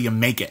people until you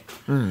make it,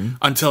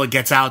 until it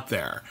gets out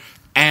there.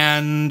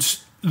 And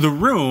The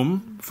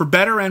Room, for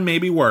better and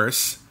maybe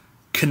worse,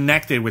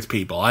 connected with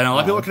people. I know a lot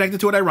of people are connected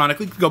to it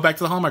ironically. Go back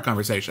to the Hallmark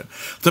conversation.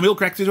 Some people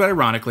connected to it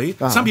ironically.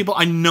 Some people,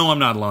 I know I'm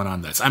not alone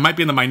on this. I might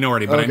be in the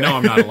minority, but I know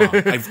I'm not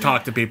alone. I've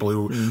talked to people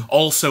who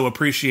also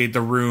appreciate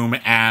The Room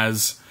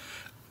as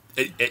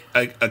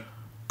a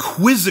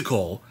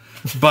quizzical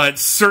but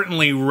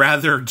certainly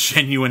rather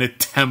genuine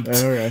attempt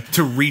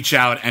to reach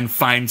out and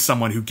find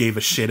someone who gave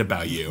a shit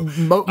about you.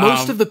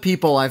 Most of the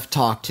people I've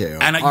talked to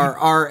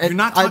are you're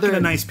not talking to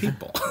nice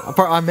people.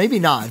 Maybe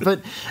not,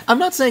 but I'm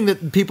not saying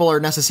that people are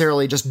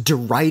necessarily just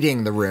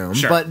deriding The Room,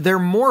 but they're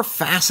more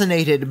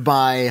fascinated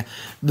by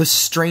the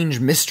strange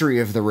mystery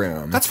of The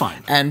Room. That's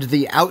fine. And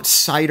the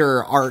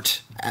outsider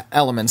art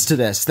elements to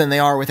this than they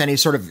are with any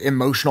sort of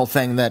emotional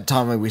thing that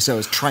Tommy Wiseau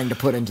is trying to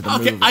put into the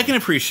movie. I can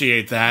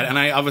appreciate that, and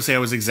I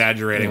was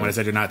exaggerating when I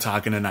said you're not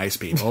talking to nice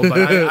people,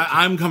 but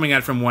I'm coming at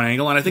it from one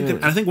angle, and I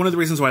think one of the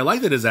reasons why I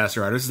like the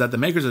Disaster Artist is that the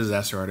makers of the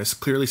Disaster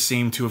Artist clearly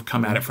seem to have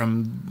come at it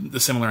from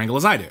the similar angle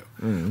as I do,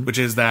 which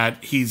is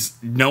that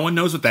no one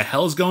knows what the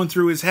hell's going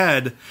through his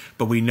head,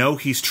 but we know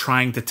he's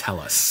trying to tell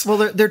us. Well,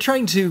 they're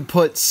trying to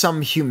put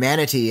some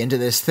humanity into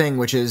this thing,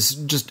 which is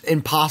just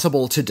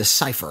impossible to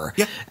decipher.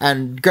 Yeah.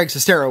 And Greg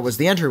Sestero was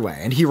the entryway,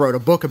 and he wrote a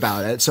book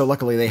about it, so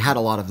luckily they had a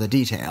lot of the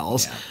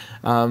details.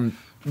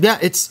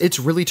 It's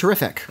really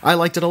terrific. I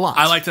liked it a lot.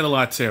 I liked it a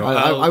lot too.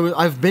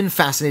 I've been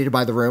fascinated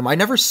by The Room. I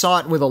never saw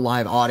it with a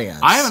live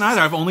audience. I haven't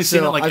either. I've only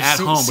seen it at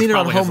home. I've seen it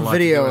on home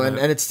video, and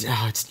it's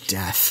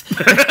death.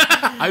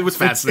 I was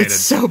fascinated.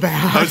 It's so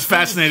bad. I was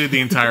fascinated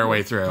the entire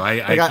way through.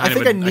 I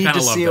think I need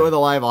to see it with a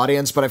live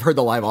audience, but I've heard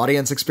the live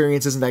audience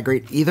experience isn't that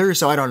great either,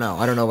 so I don't know.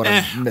 I don't know what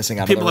I'm missing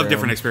out. People have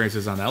different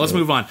experiences on that. Let's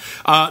move on.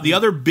 The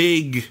other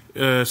big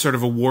sort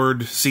of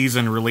award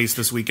season release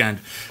this weekend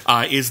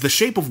is The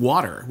Shape of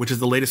Water, which is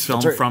the latest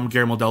film from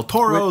Guillermo del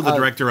Toro, the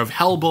director of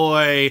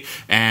Hellboy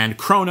and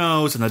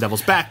Kronos and The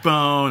Devil's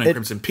Backbone and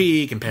Crimson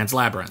Peak and Pan's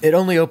Labyrinth. It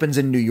only opens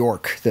in New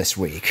York this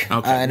week.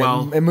 Okay,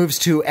 it moves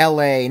to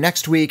L.A.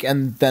 next week,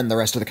 and then the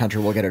rest of the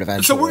country will get it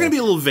eventually. So we're going to be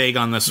a little vague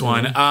on this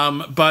one,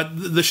 but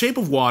The Shape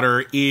of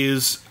Water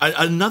is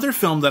another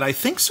film that I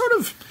think sort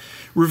of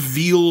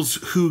reveals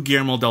who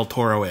Guillermo del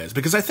Toro is,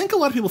 because I think a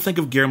lot of people think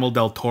of Guillermo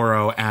del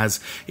Toro as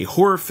a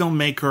horror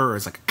filmmaker or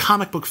as like a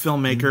comic book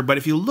filmmaker, but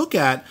if you look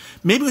at,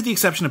 maybe with the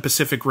exception of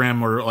Pacific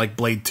Rim or like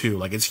Blade 2,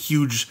 like it's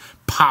huge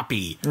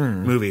poppy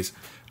movies,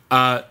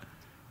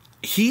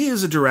 he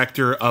is a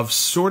director of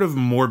sort of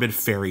morbid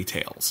fairy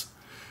tales.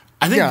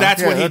 I think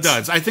that's what he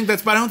does.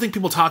 But I don't think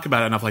people talk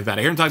about it enough like that.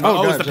 I hear him talking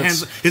about,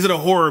 is it a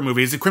horror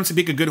movie? Is it Crimson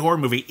Peak a good horror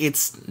movie?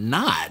 It's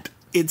not.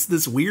 It's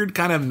this weird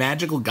kind of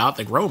magical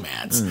gothic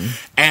romance,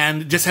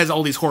 and just has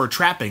all these horror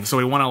trappings. So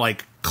we want to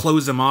like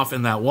close them off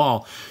in that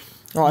wall.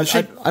 Oh, I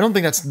don't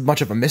think that's much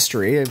of a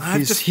mystery.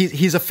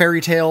 He's a fairy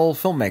tale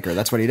filmmaker.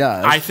 That's what he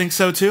does. I think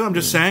so too. I'm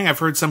just saying. I've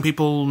heard some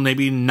people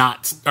maybe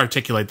not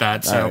articulate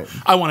that, so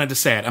I wanted to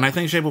say it. And I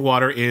think Shape of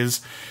Water is,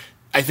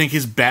 I think,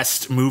 his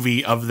best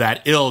movie of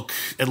that ilk,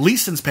 at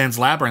least since Pan's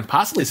Labyrinth,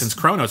 possibly since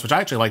Kronos, which I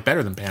actually like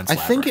better than Pan's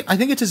Labyrinth. I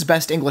think it's his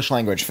best English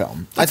language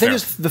film. I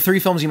think the three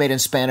films he made in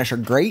Spanish are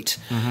great.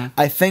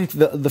 I think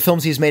the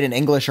films he's made in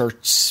English are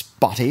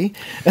spotty.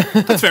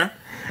 That's fair.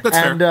 That's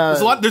fair.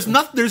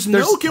 There's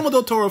no Guillermo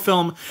del Toro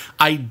film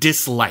I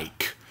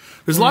dislike.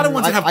 There's a lot of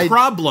ones that have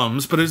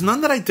problems, but there's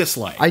none that I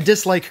dislike. I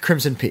dislike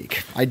Crimson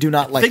Peak. I do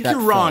not like that I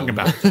think you're wrong film.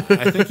 about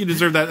that. I think you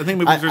deserve that. I think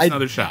maybe deserves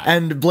another shot.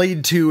 And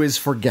Blade 2 is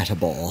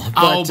forgettable.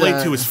 But,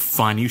 Blade 2 is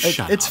fun. You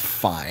shut up. It's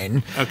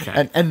fine.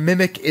 Okay. And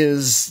Mimic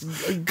is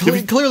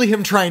clearly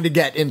him trying to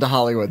get into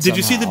Hollywood Did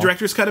you see somehow. the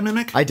director's cut of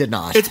Mimic? I did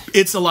not.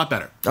 It's a lot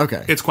better.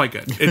 Okay. It's quite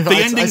good. The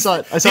ending is still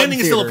a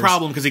theaters.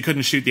 problem because he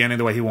couldn't shoot the ending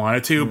the way he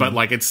wanted to, but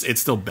like it's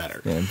still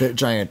better. Yeah, the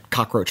giant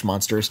cockroach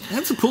monsters.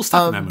 That's some cool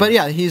stuff in that movie. But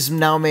yeah, he's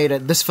now made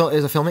this film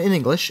is a film in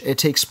English. It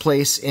takes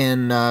place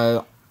in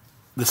the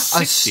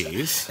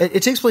 60s.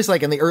 It takes place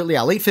like in the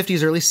late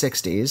 50s, early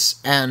 60s,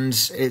 and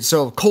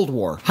so Cold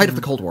War, height of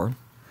the Cold War.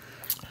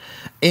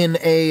 In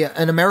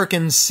an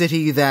American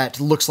city that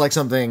looks like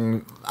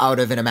something out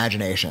of an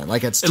imagination,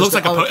 like it looks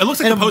like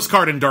a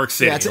postcard in Dark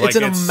City. Yeah, it's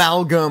an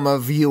amalgam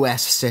of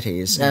U.S.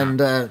 cities,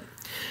 and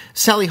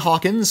Sally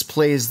Hawkins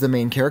plays the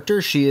main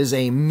character. She is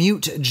a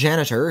mute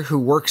janitor who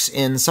works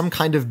in some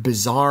kind of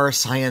bizarre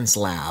science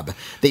lab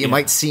that you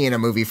might see in a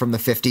movie from the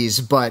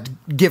 50s, but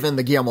given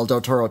the Guillermo del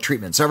Toro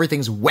treatment, so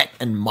everything's wet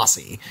and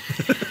mossy,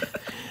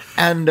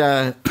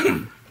 and.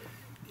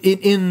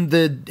 In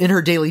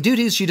her daily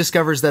duties, she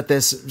discovers that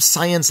this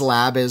science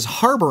lab is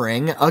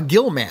harboring a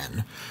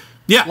gillman.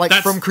 Yeah, like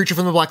from Creature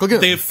from the Black Lagoon.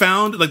 They've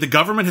found, like the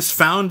government has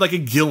found like a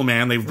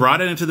gillman. They've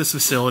brought it into this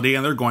facility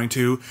and they're going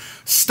to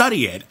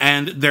study it.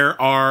 And there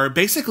are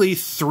basically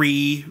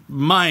three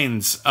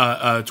minds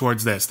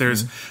towards this.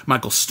 There's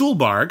Michael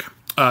Stuhlbarg,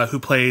 who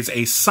plays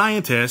a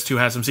scientist who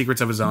has some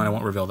secrets of his own. I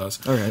won't reveal those.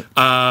 Okay.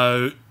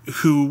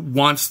 Who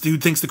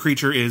thinks the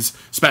creature is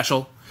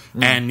special.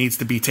 And needs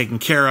to be taken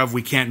care of.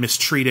 We can't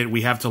mistreat it.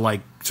 We have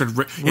to sort of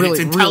it's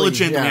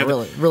intelligent.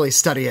 Really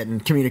study it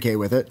and communicate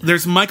with it.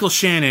 There's Michael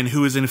Shannon,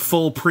 who is in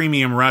full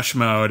premium rush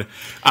mode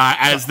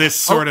as this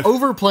sort of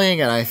overplaying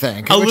it. I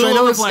think, which I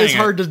know is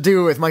hard to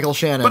do with Michael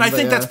Shannon. But I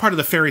think that's part of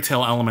the fairy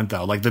tale element,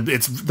 though. Like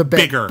it's the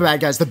bigger bad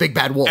guys, the big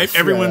bad wolf.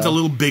 Everyone's a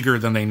little bigger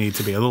than they need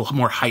to be, a little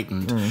more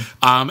heightened.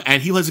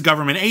 And he was a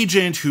government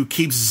agent who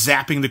keeps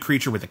zapping the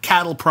creature with a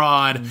cattle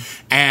prod,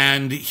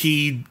 and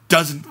he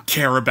doesn't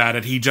care about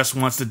it. He just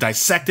wants to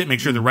dissect it, make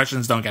sure the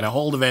Russians don't get a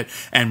hold of it,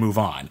 and move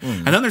on.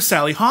 And then there's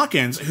Sally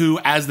Hawkins, who,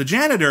 as the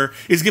janitor,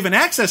 is given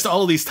access to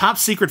all of these top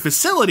secret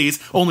facilities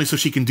only so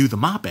she can do the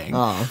mopping.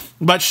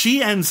 But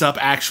she ends up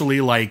actually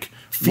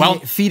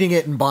feeding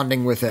it and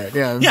bonding with it.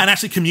 Yeah, and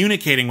actually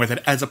communicating with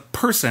it as a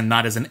person,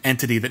 not as an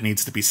entity that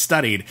needs to be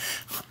studied.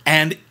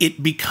 And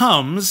it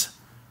becomes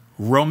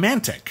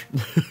romantic.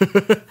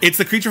 It's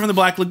the Creature from the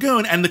Black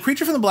Lagoon, and the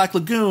Creature from the Black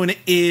Lagoon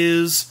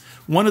is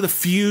one of the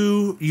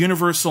few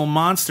Universal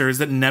monsters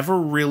that never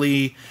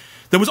really...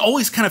 That was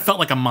always kind of felt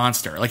like a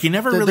monster. Like, he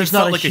never really there's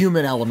felt not like a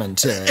human element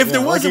to it. If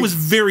there was, it was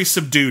very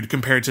subdued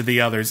compared to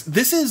the others.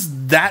 This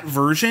is that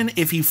version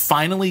if he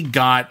finally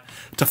got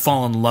to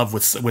fall in love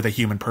with a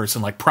human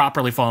person, like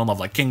properly fall in love,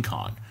 like King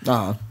Kong.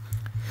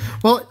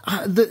 Well,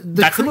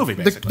 that's the movie,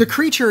 basically. The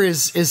creature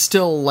is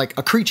still like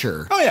a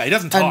creature. Oh yeah, he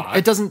doesn't talk. And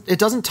it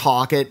doesn't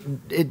talk.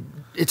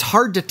 It's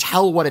hard to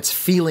tell what it's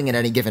feeling at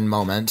any given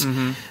moment.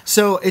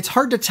 So it's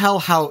hard to tell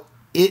how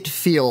it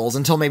feels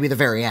until maybe the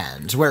very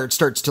end, where it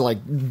starts to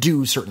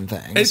do certain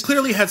things. It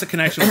clearly has a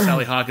connection with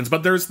Sally Hawkins,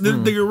 but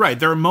you're right.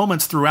 There are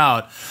moments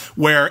throughout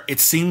where it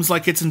seems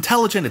like it's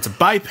intelligent. It's a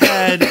biped.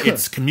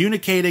 It's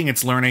communicating.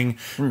 It's learning,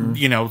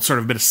 sort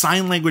of a bit of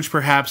sign language,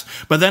 perhaps.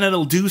 But then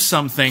it'll do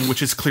something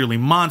which is clearly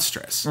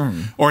monstrous,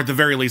 or at the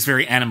very least,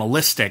 very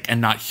animalistic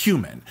and not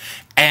human.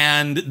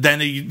 And then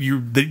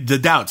the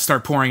doubts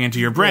start pouring into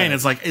your brain. Right.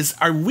 It's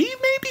like, are we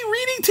maybe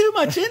reading too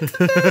much into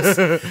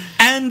this?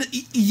 And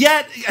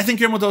yet, I think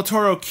Guillermo del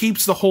Toro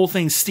keeps the whole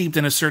thing steeped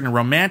in a certain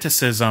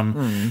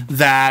romanticism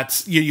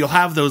that you'll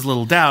have those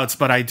little doubts.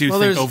 But I do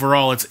think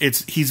overall,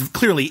 he's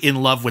clearly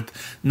in love with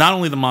not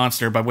only the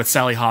monster, but with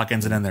Sally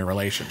Hawkins and in their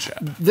relationship.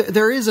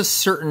 There is a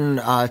certain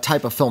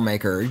type of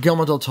filmmaker,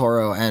 Guillermo del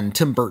Toro and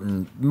Tim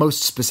Burton,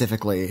 most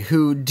specifically,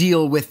 who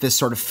deal with this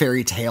sort of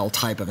fairy tale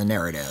type of a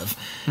narrative.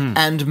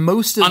 And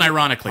most of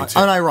unironically, too.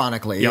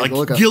 Unironically, yeah.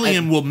 Like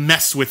Gilliam will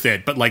mess with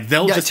it, but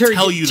they'll just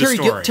tell you the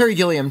story. Terry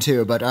Gilliam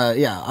too, but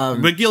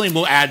but Gilliam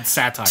will add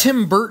satire.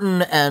 Tim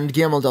Burton and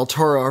Guillermo del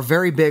Toro are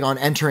very big on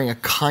entering a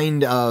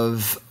kind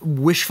of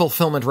wish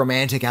fulfillment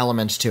romantic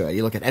element to it.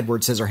 You look at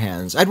Edward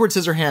Scissorhands. Edward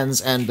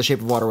Scissorhands and The Shape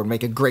of Water would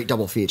make a great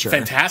double feature.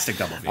 Fantastic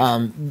double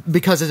feature.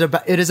 Because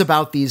it is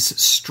about these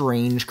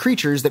strange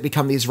creatures that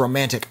become these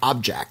romantic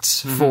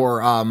objects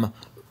for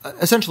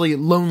essentially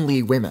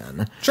lonely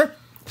women. Sure.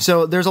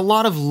 So there's a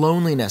lot of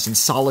loneliness and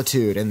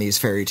solitude in these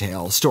fairy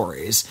tale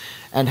stories,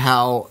 and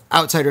how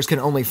outsiders can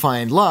only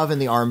find love in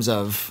the arms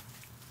of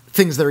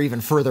things that are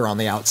even further on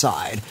the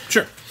outside.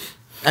 Sure.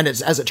 And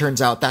as it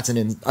turns out, that's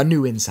a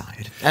new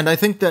inside. And I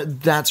think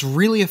that's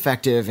really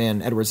effective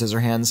in Edward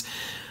Scissorhands.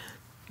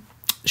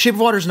 Shape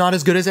of Water is not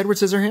as good as Edward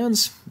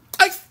Scissorhands.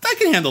 I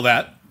can handle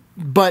that.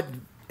 But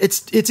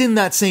it's in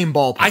that same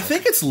ballpark. I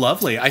think it's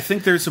lovely. I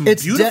think there's some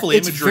beautiful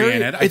imagery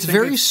in it. It's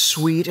very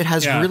sweet. It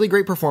has really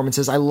great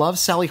performances. I love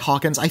Sally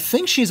Hawkins. I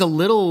think she's a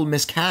little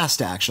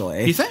miscast,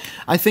 actually. You think?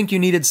 I think you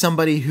needed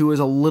somebody who is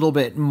a little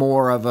bit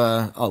more of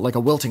like a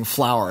wilting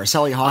flower.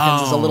 Sally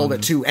Hawkins is a little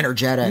bit too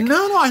energetic.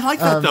 No, I like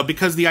that, though,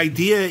 because the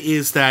idea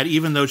is that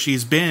even though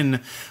she's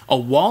been a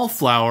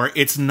wallflower,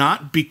 it's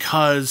not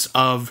because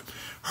of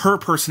her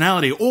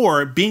personality,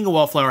 or being a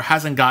wallflower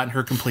hasn't gotten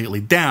her completely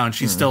down.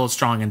 She's still a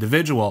strong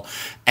individual,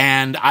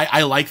 and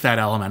I like that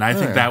element. I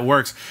think that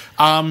works.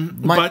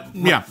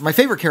 My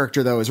favorite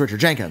character though is Richard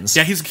Jenkins.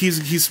 Yeah,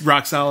 he's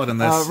rock solid in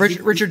this.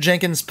 Richard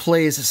Jenkins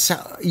plays.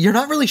 You're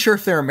not really sure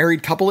if they're a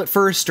married couple at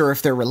first or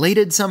if they're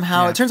related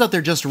somehow. It turns out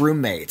they're just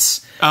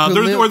roommates,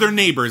 or they're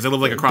neighbors. They live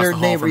like across the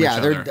hall from each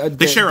other.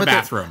 They share a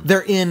bathroom.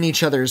 They're in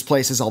each other's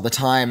places all the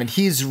time, and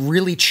he's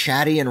really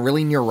chatty and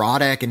really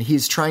neurotic, and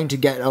he's trying to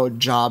get a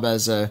job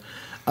as a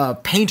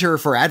painter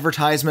for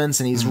advertisements,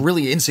 and he's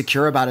really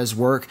insecure about his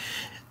work.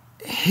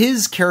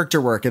 His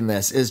character work in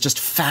this is just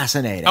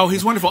fascinating. Oh,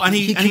 he's wonderful, and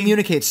he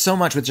communicates so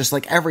much with just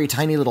like every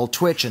tiny little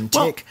twitch and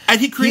tick.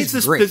 And he creates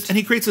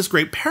this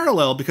great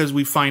parallel, because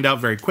we find out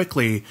very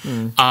quickly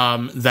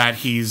that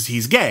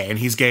he's gay, and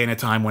he's gay in a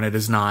time when it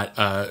is not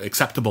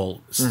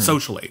acceptable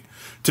socially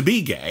to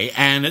be gay,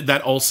 and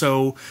that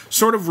also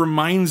sort of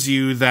reminds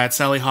you that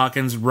Sally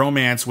Hawkins'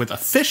 romance with a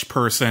fish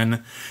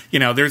person,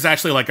 there's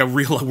actually like a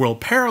real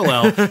world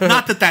parallel.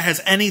 Not that has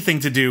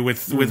anything to do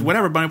with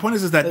whatever, but my point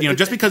is that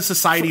just because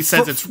society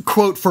says it's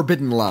quote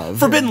forbidden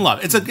love, love,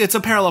 it's a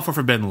parallel for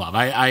forbidden love.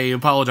 I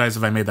apologize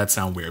if I made that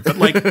sound weird, but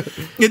like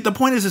the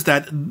point is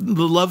that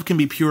the love can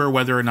be pure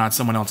whether or not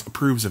someone else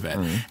approves of it,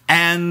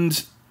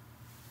 and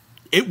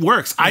it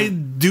works. I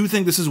do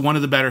think this is one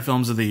of the better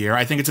films of the year.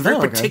 I think it's a very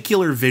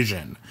particular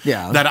vision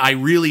that I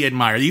really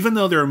admire. Even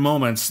though there's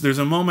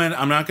a moment,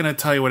 I'm not going to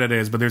tell you what it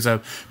is, but there's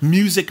a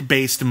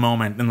music-based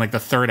moment in like the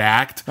third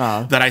act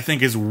that I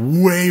think is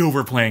way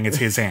overplaying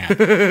his hand.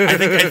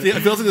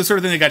 It feels like the sort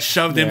of thing that got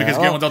shoved in because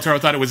Guillermo del Toro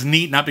thought it was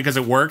neat, not because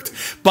it worked.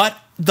 But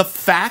the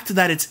fact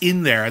that it's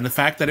in there, and the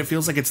fact that it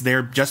feels like it's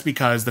there just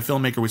because the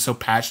filmmaker was so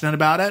passionate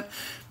about it,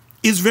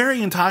 is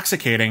very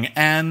intoxicating,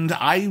 and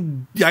I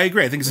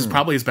agree. I think this is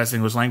probably his best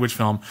English language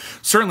film.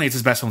 Certainly, it's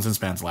his best film since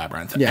Pan's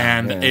Labyrinth,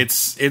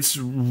 it's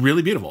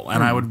really beautiful,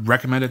 and I would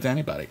recommend it to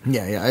anybody.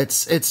 Yeah,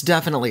 it's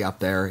definitely up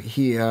there.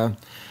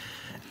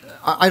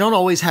 I don't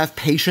always have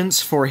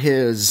patience for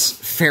his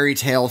fairy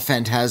tale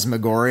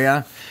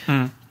phantasmagoria.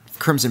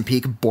 Crimson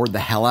Peak bored the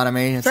hell out of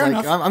me. It's I'm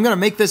going to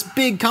make this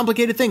big,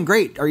 complicated thing.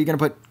 Great. Are you going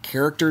to put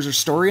characters or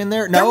story in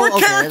there? No, there were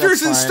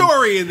characters and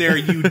story in there,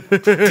 you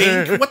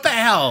dink. What the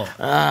hell?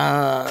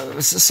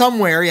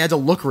 Somewhere you had to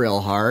look real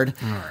hard.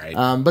 All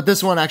right. But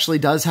this one actually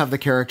does have the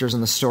characters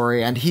and the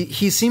story, and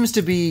he seems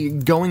to be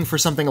going for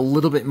something a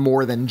little bit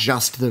more than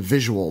just the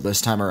visual this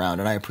time around,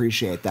 and I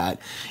appreciate that.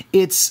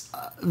 It's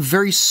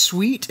very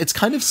sweet. It's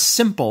kind of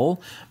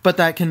simple, but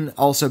that can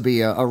also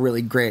be a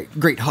really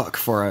great hook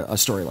for a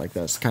story like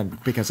this,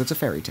 because it's a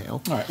fairy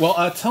tale. All right.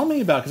 Well, tell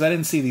me about, because I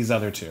didn't see these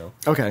other two.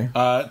 Okay.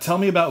 Tell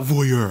me about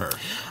Voyeur.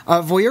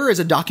 Voyeur is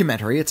a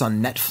documentary. It's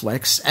on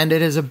Netflix, and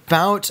it is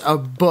about a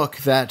book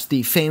that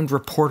the famed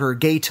reporter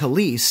Gay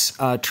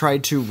Talese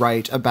tried to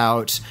write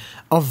about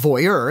a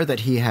voyeur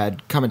that he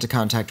had come into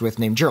contact with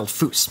named Gerald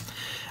Foos.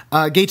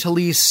 Gay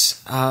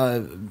Talese,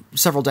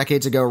 several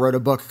decades ago, wrote a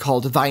book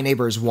called Thy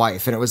Neighbor's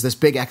Wife, and it was this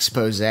big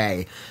expose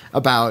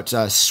about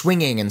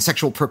swinging and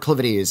sexual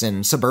proclivities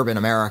in suburban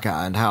America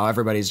and how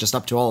everybody's just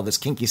up to all of this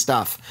kinky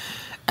stuff.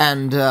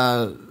 And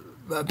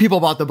people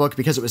bought the book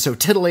because it was so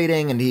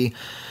titillating, and he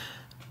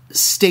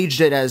staged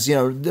it as,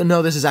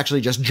 no, this is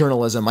actually just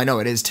journalism. I know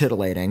it is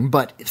titillating,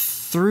 but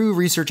through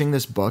researching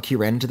this book, he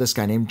ran into this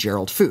guy named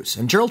Gerald Foos.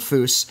 And Gerald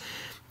Foos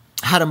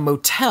had a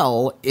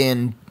motel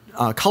in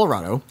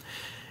Colorado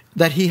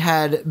that he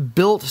had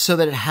built so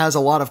that it has a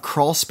lot of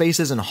crawl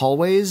spaces and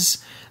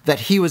hallways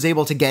that he was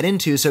able to get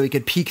into so he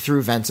could peek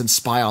through vents and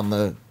spy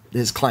on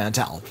his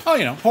clientele.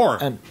 Oh,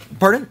 horror.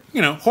 Pardon?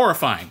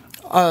 Horrifying.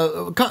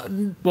 Well,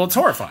 it's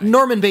horrifying.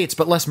 Norman Bates,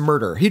 but less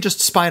murder. He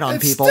just spied on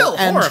people. It's still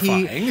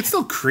horrifying. It's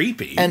still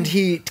creepy. And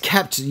he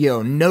kept,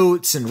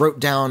 notes and wrote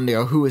down,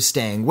 who was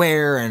staying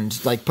where, and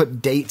put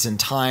dates and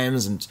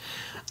times, and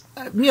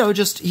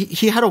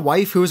he had a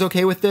wife who was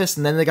okay with this,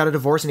 and then they got a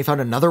divorce, and he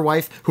found another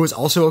wife who was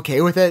also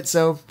okay with it.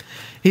 So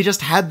he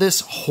just had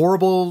this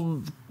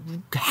horrible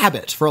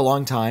habit for a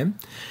long time.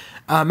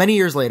 Many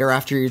years later,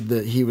 after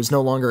he was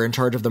no longer in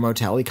charge of the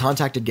motel, he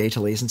contacted Gay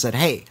Talese and said,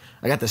 "Hey,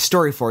 I got this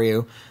story for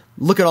you.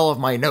 Look at all of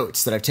my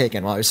notes that I've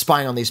taken while I was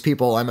spying on these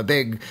people. I'm a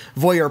big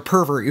voyeur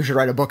pervert. You should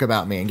write a book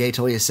about me." And Gay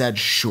Talese said,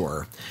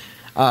 "Sure."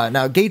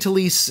 Now, Gay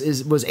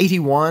Talese was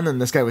 81,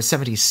 and this guy was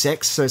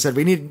 76, so I said,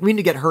 we need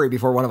to get hurry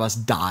before one of us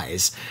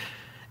dies.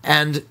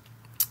 And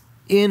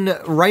in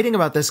writing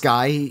about this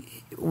guy,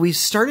 we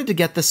started to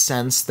get the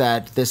sense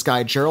that this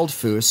guy, Gerald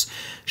Foos,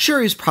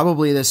 sure, he's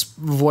probably this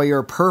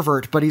voyeur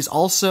pervert, but he's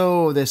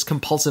also this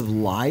compulsive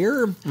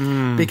liar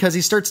because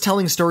he starts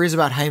telling stories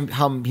about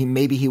how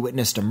he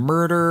witnessed a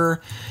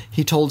murder.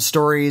 He told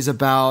stories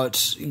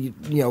about,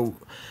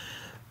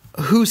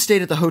 who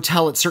stayed at the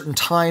hotel at certain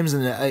times,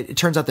 and it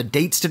turns out the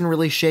dates didn't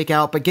really shake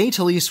out. But Gay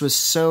Talese was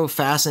so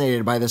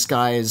fascinated by this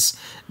guy's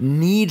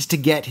need to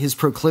get his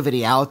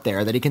proclivity out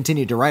there that he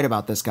continued to write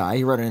about this guy.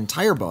 He wrote an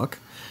entire book,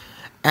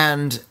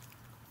 and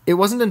it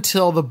wasn't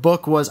until the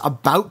book was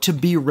about to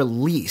be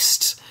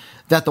released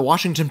that the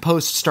Washington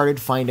Post started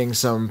finding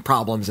some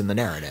problems in the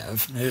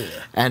narrative. Yeah.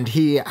 And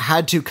he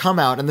had to come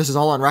out, and this is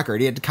all on record,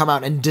 he had to come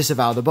out and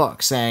disavow the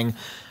book, saying,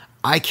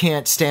 I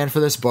can't stand for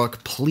this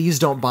book. Please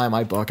don't buy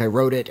my book. I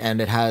wrote it,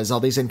 and it has all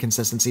these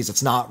inconsistencies.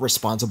 It's not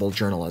responsible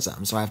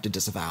journalism, so I have to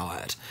disavow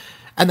it.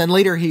 And then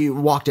later he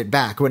walked it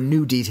back when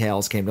new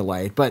details came to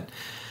light. But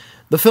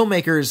the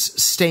filmmakers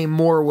stay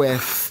more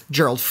with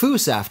Gerald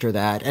Foos after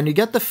that, and you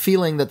get the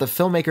feeling that the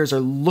filmmakers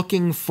are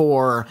looking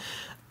for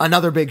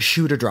another big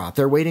shoe to drop.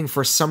 They're waiting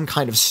for some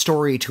kind of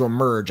story to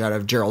emerge out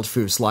of Gerald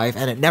Foos' life,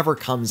 and it never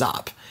comes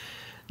up.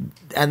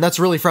 And that's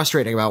really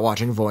frustrating about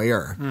watching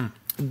Voyeur.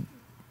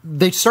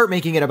 They start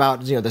making it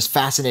about, this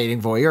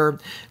fascinating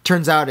voyeur.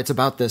 Turns out it's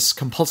about this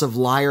compulsive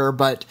liar,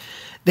 but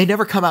they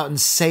never come out and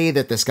say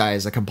that this guy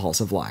is a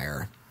compulsive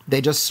liar.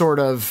 They just sort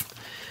of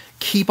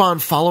keep on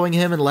following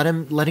him and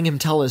letting him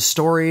tell his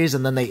stories,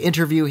 and then they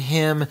interview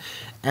him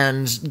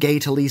and Gay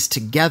Talese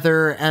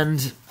together,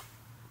 and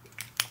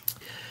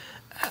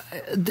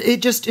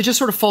it just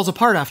sort of falls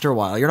apart after a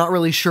while. You're not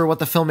really sure what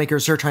the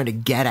filmmakers are trying to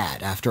get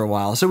at after a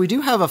while. So we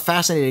do have a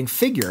fascinating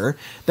figure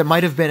that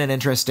might have been an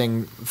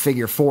interesting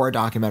figure for a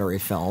documentary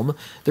film.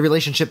 The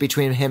relationship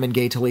between him and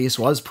Gay Talese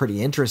was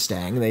pretty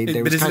interesting.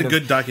 But is it a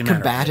good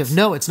documentary? Combative.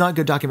 No, it's not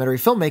good documentary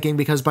filmmaking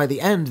because by the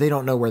end they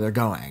don't know where they're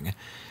going.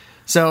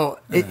 So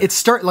it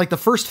like the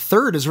first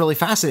third is really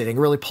fascinating,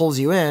 really pulls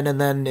you in, and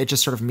then it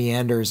just sort of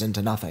meanders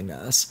into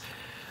nothingness.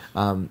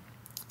 I'm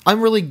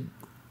really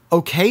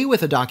okay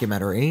with a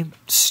documentary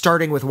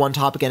starting with one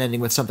topic and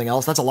ending with something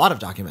else. That's a lot of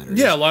documentaries.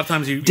 Yeah, a lot of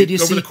times Did you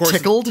see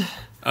Tickled?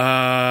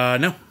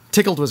 No.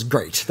 Tickled was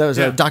great. That was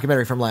a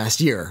documentary from last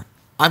year.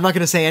 I'm not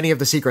going to say any of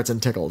the secrets in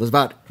Tickled. It's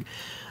about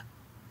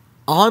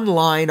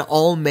online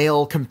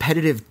all-male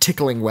competitive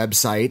tickling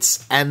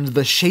websites and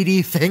the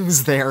shady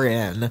things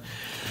therein.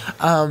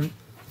 You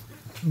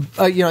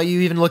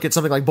even look at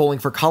something like Bowling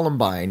for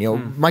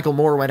Columbine. Michael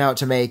Moore went out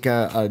to make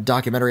a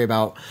documentary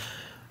about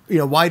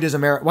why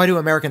do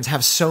Americans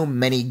have so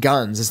many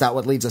guns? Is that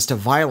what leads us to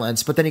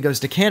violence? But then he goes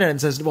to Canada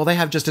and says, well, they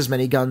have just as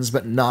many guns,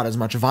 but not as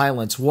much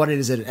violence. What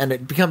is it? And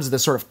it becomes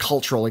this sort of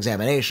cultural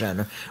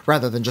examination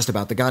rather than just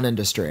about the gun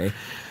industry.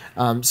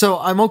 So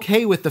I'm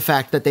okay with the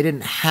fact that they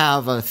didn't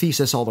have a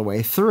thesis all the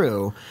way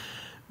through.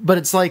 But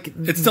it's like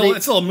it's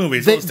still a movie.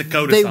 It's to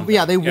go to something.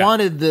 Yeah, they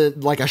wanted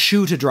a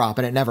shoe to drop,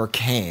 and it never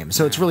came.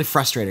 So it's really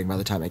frustrating by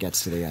the time it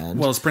gets to the end.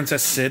 Well, is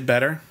Princess Sid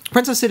better?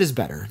 Princess Sid is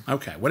better.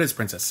 Okay, what is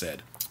Princess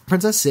Sid?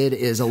 Princess Sid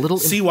is a little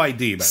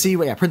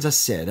CYD. Yeah, Princess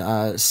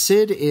Sid.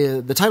 Sid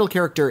is the title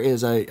character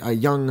is a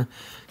young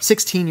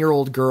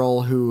 16-year-old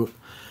girl who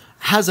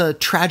has a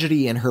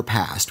tragedy in her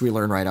past. We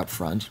learn right up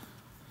front.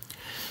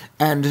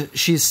 And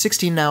she's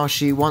 16 now.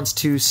 She wants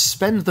to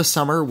spend the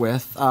summer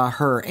with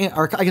her aunt,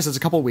 or I guess it's a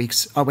couple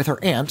weeks, with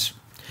her aunt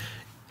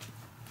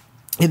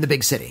in the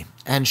big city.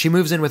 And she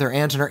moves in with her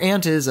aunt, and her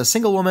aunt is a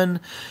single woman.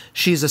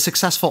 She's a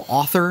successful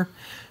author.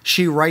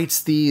 She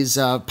writes these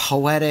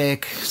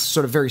poetic,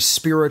 sort of very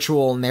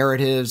spiritual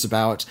narratives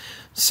about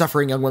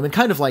suffering young women,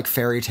 kind of like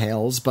fairy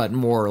tales, but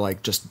more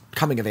like just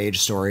coming-of-age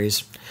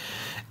stories.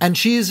 And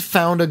she's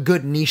found a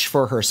good niche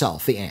for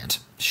herself, the aunt.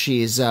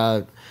 She's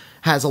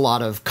has a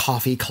lot of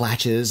coffee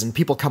clatches, and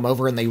people come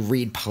over and they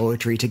read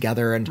poetry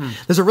together. And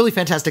there's a really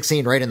fantastic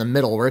scene right in the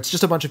middle where it's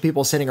just a bunch of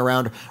people sitting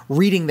around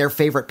reading their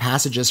favorite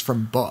passages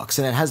from books.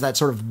 And it has that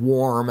sort of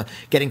warm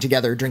getting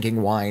together,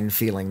 drinking wine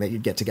feeling that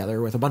you'd get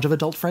together with a bunch of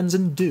adult friends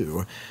and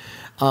do.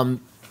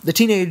 The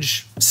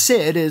teenage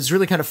Sid is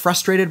really kind of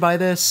frustrated by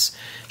this.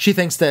 She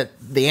thinks that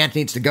the aunt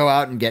needs to go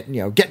out and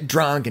get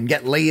drunk and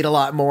get laid a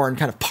lot more and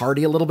kind of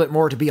party a little bit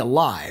more to be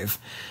alive.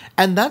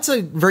 And that's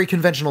a very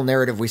conventional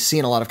narrative we see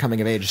in a lot of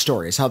coming-of-age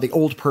stories, how the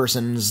old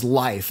person's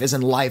life is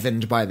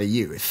enlivened by the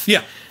youth.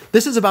 Yeah.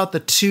 This is about the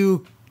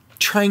two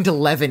trying to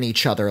leaven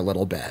each other a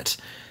little bit.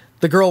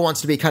 The girl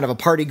wants to be kind of a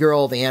party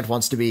girl, the aunt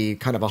wants to be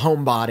kind of a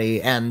homebody,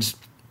 and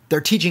they're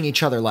teaching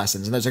each other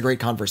lessons, and there's a great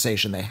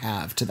conversation they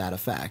have to that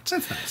effect.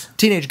 That's nice.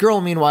 Teenage girl,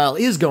 meanwhile,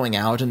 is going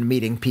out and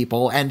meeting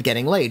people and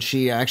getting laid.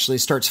 She actually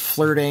starts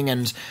flirting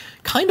and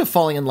kind of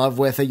falling in love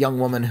with a young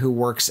woman who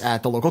works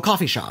at the local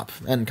coffee shop,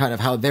 and kind of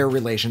how their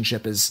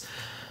relationship is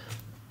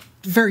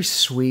very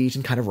sweet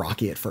and kind of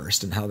rocky at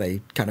first, and how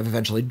they kind of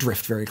eventually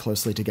drift very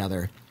closely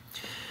together.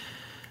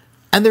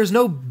 And there's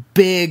no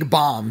big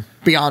bomb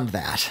beyond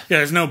that. Yeah,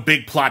 there's no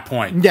big plot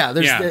point. Yeah,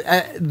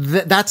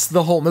 that's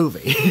the whole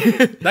movie.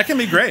 That can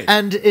be great.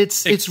 And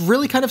it's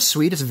really kind of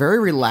sweet. It's very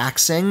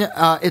relaxing.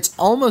 It's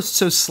almost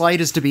so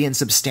slight as to be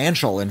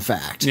insubstantial, in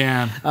fact.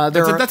 Yeah.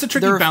 That's a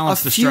tricky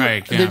balance to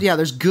strike. Yeah.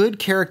 There's good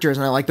characters,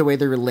 and I like the way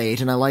they relate,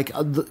 and I like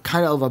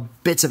kind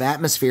of bits of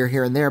atmosphere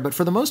here and there, but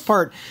for the most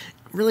part,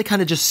 it really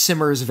kind of just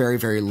simmers very,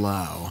 very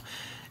low.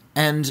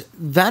 And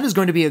that is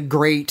going to be a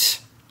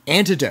great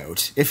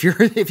antidote if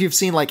you've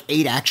seen like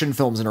 8 action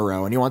films in a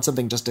row and you want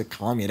something just to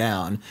calm you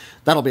down.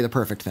 That'll be the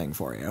perfect thing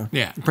for you.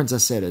 Yeah,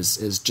 Princess Sid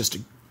is just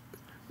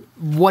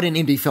what an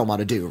indie film ought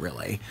to do.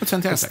 Really, that's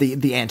fantastic.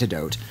 It's the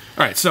antidote.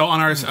 All right, so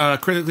on our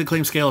critically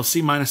acclaimed scale of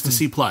C- to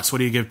C+, what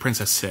do you give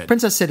Princess Sid?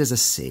 Princess Sid is a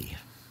C.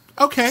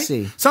 Okay.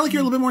 C. Sound like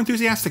you're a little bit more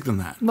enthusiastic than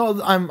that.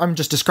 No, I'm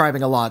just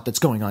describing a lot that's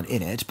going on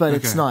in it, but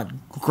it's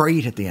not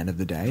great at the end of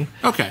the day.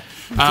 Okay.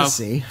 It's a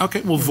C.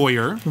 Okay, well,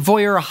 Voyeur.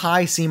 Voyeur, a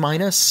high C-,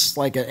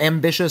 like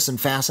ambitious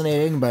and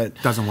fascinating, but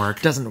doesn't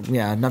work.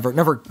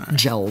 Never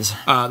gels.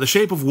 The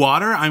Shape of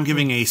Water, I'm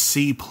giving a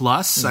C+.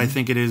 I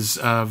think it is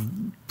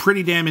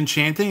pretty damn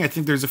enchanting. I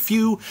think there's a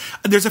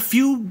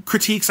few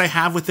critiques I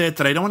have with it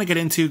that I don't want to get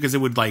into because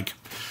it would like...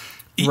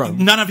 Right.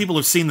 None of people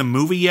have seen the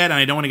movie yet, and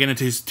I don't want to get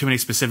into too many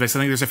specifics. I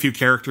think there's a few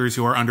characters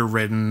who are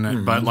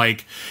underwritten, but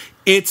like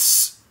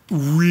it's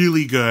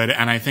really good,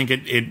 and I think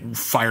it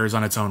fires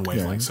on its own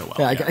wavelength so well.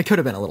 Yeah, I could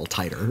have been a little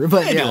tighter,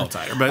 but maybe a little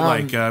tighter. But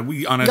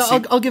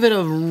I'll give it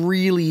a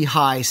really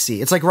high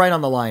C. It's like right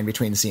on the line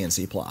between C and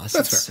C+.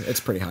 That's fair. It's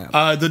pretty high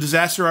up. The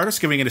Disaster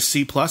Artist, giving it a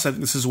C+. I think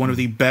this is one of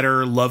the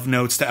better love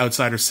notes to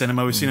outsider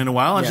cinema we've seen in a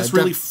while. It's just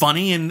really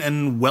funny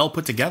and well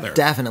put together.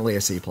 Definitely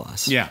a C+.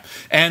 Yeah.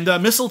 And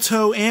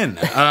Mistletoe Inn.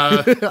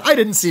 I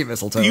didn't see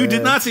Mistletoe You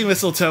did not see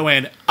Mistletoe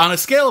Inn. On a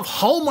scale of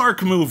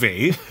Hallmark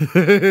movie,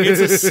 it's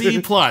a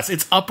C+.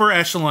 It's upper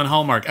echelon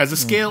Hallmark. As a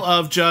scale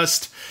of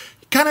just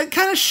kind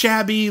of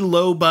shabby,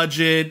 low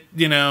budget,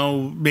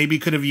 maybe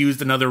could have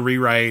used another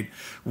rewrite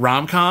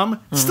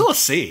rom-com, still a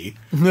C.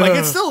 Like,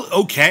 it's still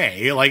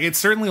okay. Like, it's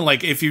certainly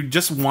like if you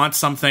just want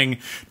something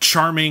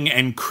charming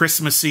and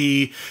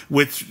Christmassy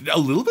with a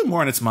little bit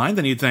more on its mind,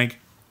 then you'd think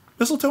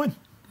Mistletoe Inn.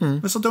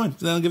 Mistletoe Inn.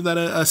 Then I'll give that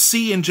a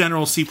C in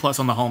general, C+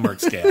 on the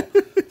Hallmark scale.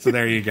 So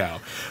there you go.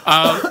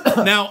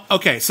 Now,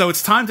 okay, so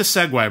it's time to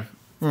segue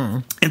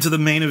into the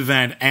main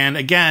event, and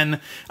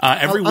again,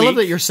 every week... I love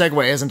that your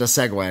segue isn't a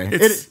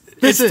segue.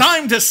 It's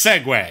time to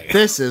segue.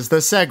 This is the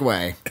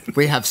segue.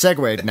 We have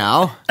segued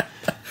now.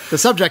 The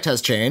subject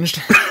has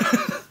changed.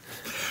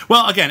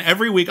 Well, again,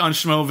 every week on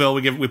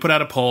Schmoville, we put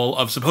out a poll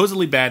of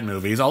supposedly bad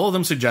movies, all of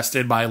them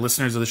suggested by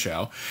listeners of the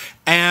show,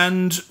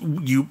 and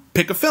you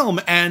pick a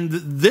film, and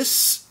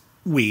this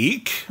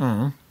week,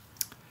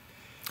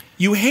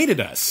 you hated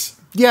us.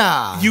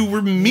 Yeah, you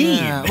were mean.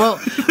 Yeah. Well,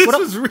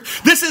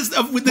 this is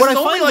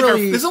only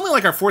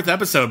like our 4th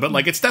episode, but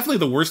like it's definitely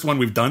the worst one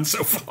we've done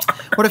so far.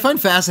 What I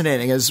find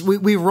fascinating is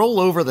we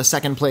roll over the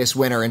second place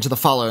winner into the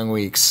following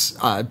week's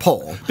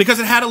poll because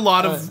it had a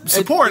lot of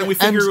support, and we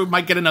figure we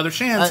might get another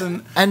chance.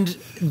 And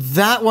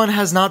that one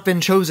has not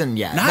been chosen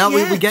yet. Not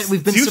yet.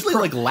 We've been usually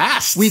like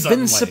last. We've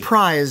been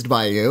surprised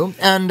by you,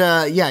 and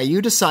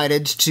you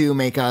decided to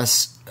make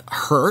us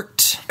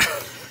hurt.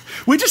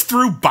 We just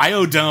threw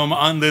Biodome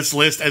on this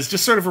list as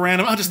just sort of a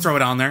random, I'll just throw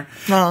it on there.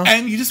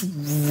 And you just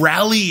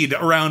rallied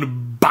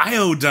around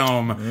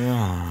Biodome.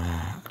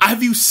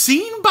 Have you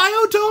seen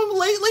Biodome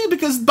lately?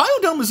 Because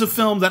Biodome is a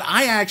film that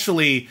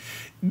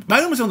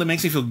Biodome is one that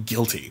makes me feel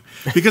guilty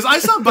because I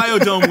saw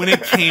Biodome when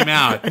it came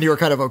out, and you were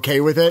kind of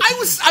okay with it.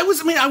 I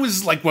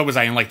was like, what was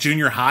I in like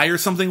junior high or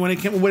something when it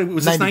came? What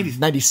was this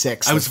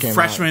 96? I was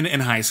freshman in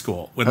high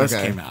school when this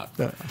came out.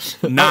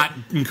 Not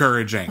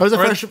encouraging.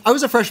 I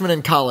was a freshman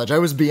in college. I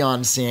was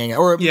beyond seeing it,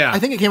 I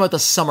think it came out the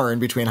summer in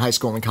between high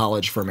school and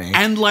college for me.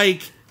 And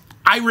like,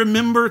 I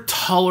remember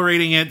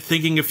tolerating it,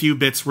 thinking a few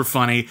bits were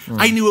funny.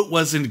 I knew it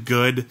wasn't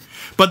good,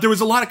 but there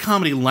was a lot of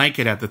comedy like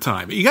it at the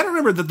time. You got to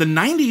remember that the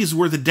 90s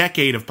were the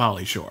decade of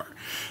Pauly Shore.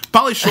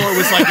 Pauly Shore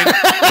was like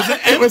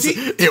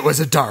it was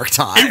a dark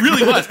time. It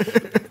really was.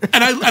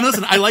 And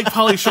listen, I like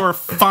Pauly Shore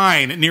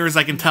fine, near as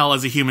I can tell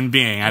as a human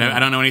being. I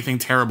don't know anything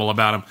terrible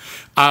about him.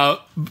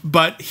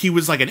 But he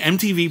was like an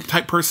MTV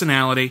type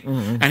personality,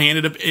 and he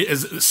ended up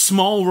as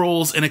small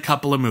roles in a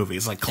couple of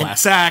movies, like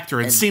Class Act or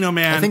Encino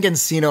Man. I think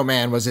Encino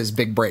Man was his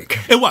big break.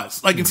 It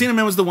was. Like, Encino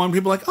Man was the one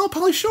people were like, oh,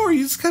 Pauly Shore,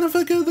 he's kind of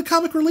like the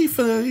comic relief.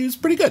 He's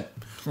pretty good.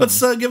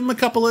 Let's give him a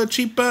couple of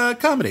cheap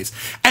comedies.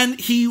 And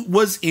he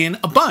was in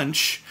a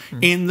bunch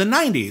in the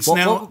 90s.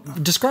 Well,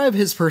 describe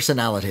his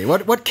personality.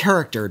 What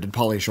character did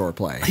Pauly Shore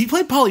play? He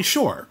played Pauly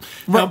Shore.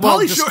 Now,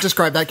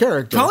 describe that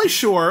character. Pauly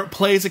Shore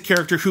plays a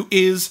character who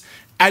is,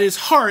 at his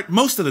heart,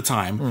 most of the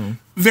time,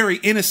 very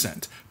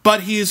innocent.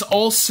 But he is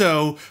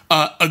also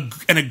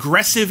an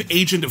aggressive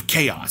agent of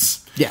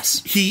chaos.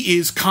 Yes. He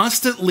is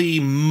constantly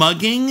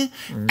mugging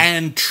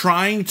and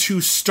trying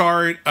to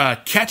start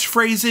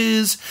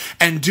catchphrases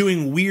and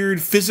doing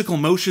weird physical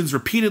motions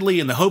repeatedly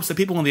in the hopes that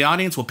people in the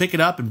audience will pick it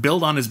up and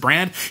build on his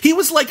brand. He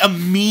was like a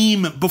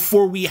meme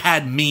before we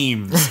had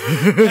memes.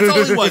 That's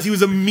all he was. He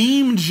was a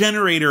meme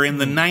generator in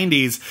the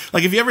 90s.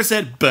 Like, if you ever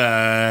said,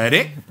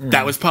 buddy,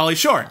 that was Pauly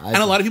Shore. And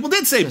a lot of people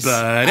did say,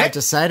 buddy. I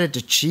decided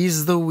to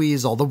cheese the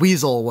weasel. The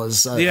weasel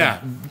was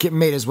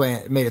made its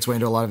way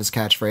into a lot of his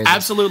catchphrases.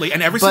 Absolutely.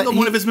 And every single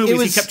one of his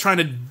movies, he kept trying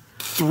to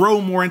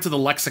throw more into the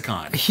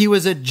lexicon. He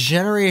was a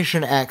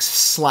Generation X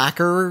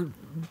slacker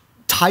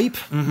type,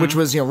 which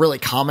was, really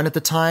common at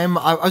the time.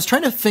 I was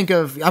trying to think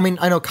of, I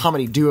know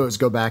comedy duos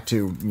go back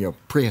to,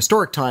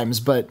 prehistoric times,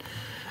 but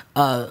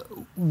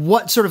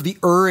what sort of the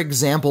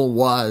example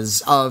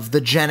was of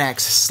the Gen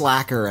X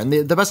slacker. And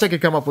the best I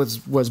could come up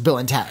with was Bill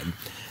and Ted.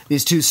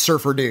 These two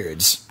surfer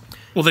dudes.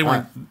 Well, they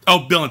weren't.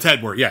 Bill and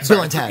Ted were. Yeah, sorry.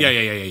 Bill and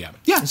Ted.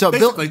 Yeah. So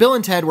Bill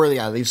and Ted were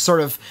these sort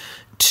of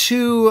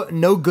two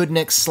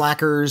no-good-nick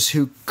slackers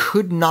who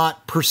could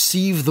not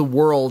perceive the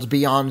world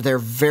beyond their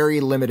very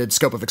limited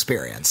scope of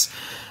experience.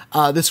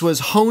 This was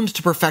honed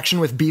to perfection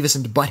with Beavis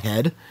and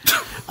Butthead.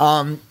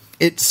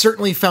 It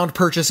certainly found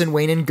purchase in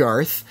Wayne and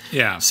Garth.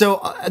 Yeah.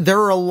 So there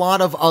are a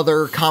lot of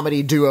other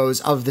comedy duos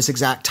of this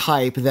exact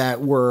type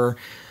that were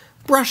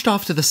brushed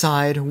off to the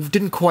side,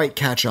 didn't quite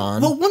catch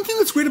on. Well, one thing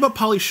that's great about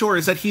Pauly Shore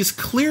is that he's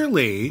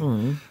clearly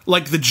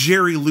like the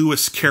Jerry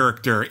Lewis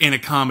character in a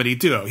comedy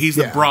duo. He's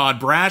the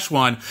broad, brash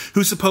one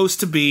who's supposed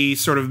to be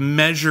sort of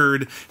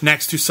measured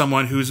next to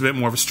someone who's a bit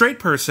more of a straight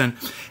person.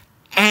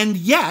 And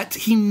yet,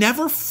 he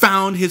never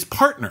found his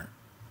partner.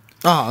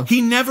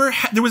 He never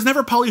there was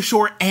never Pauly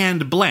Shore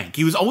and blank.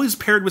 He was always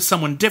paired with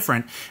someone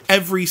different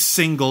every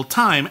single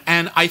time.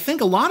 And I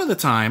think a lot of the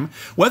time,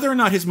 whether or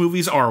not his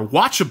movies are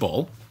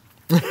watchable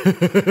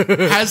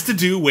has to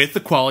do with the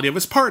quality of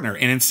his partner.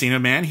 In Encino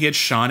Man, he had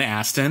Sean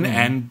Astin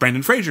and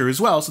Brendan Fraser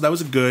as well, so that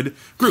was a good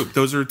group.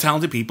 Those are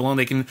talented people, and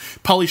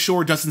Pauly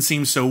Shore doesn't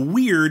seem so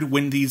weird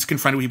when he's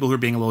confronted with people who are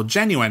being a little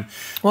genuine.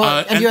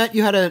 Well,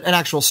 you had an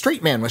actual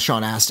straight man with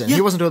Sean Astin. Yeah.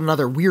 He wasn't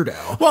another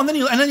weirdo. Well, and then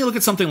you look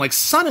at something like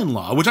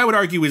Son-in-Law, which I would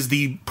argue is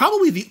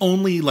probably the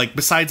only,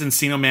 besides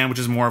Encino Man, which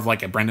is more of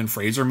like a Brendan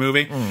Fraser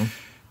movie.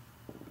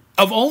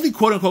 Of all the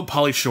quote-unquote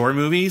Pauly Shore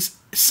movies,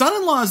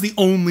 Son-in-Law is the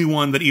only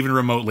one that even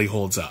remotely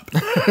holds up.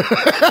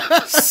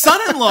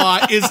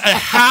 Son-in-Law is a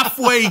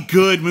halfway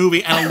good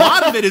movie, and a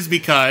lot of it is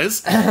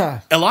because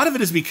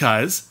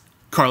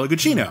Carla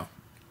Gugino.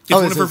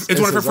 It's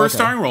one of her first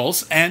starring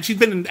roles, and she'd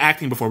been in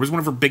acting before. It was one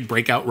of her big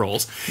breakout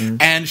roles.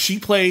 And she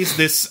plays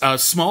this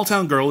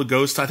small-town girl who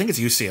goes to, I think it's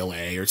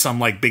UCLA, or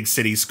some, big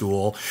city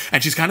school,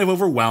 and she's kind of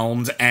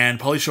overwhelmed, and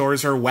Pauly Shore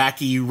is her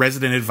wacky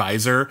resident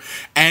advisor,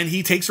 and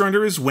he takes her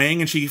under his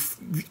wing, and she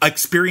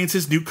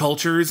experiences new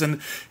cultures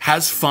and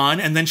has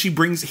fun, and then he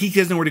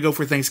has nowhere to go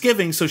for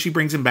Thanksgiving, so she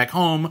brings him back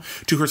home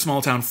to her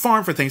small-town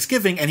farm for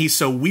Thanksgiving, and he's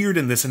so weird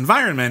in this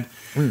environment,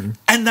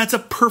 and that's a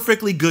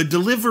perfully good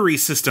delivery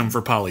system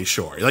for Pauly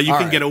Shore. You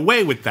can get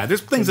away with that.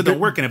 There's things that don't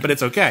work in it, but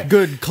it's okay.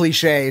 Good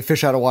cliche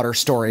fish out of water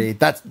story.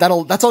 That's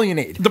all you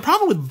need. The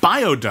problem with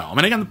Biodome,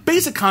 and again, the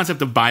basic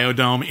concept of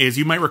Biodome is,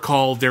 you might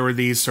recall there were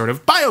these sort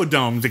of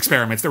Biodome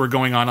experiments that were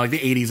going on in the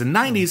 80s and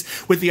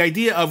 90s with the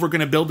idea of, we're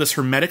going to build this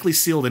hermetically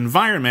sealed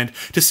environment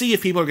to see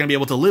if people are going to be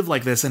able to live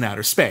like this in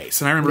outer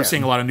space. And I remember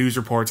seeing a lot of news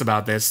reports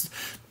about this.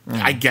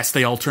 I guess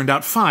they all turned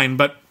out fine,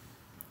 but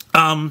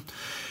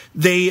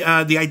the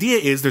idea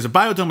is there's a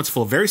biodome. It's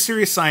full of very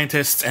serious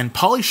scientists, and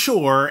Pauly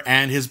Shore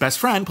and his best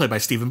friend, played by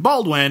Stephen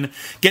Baldwin,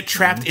 get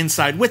trapped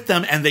inside with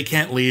them, and they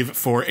can't leave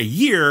for a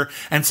year.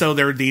 And so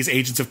there are these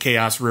agents of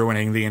chaos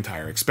ruining the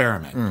entire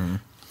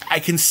experiment. I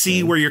can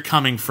see where you're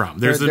coming from.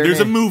 There's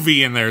a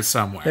movie in there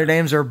somewhere. Their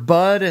names are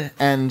Bud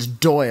and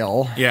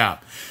Doyle. Yeah.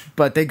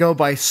 But they go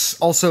by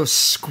also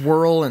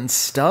Squirrel and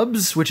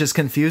Stubbs, which is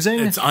confusing.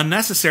 It's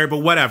unnecessary, but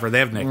whatever. They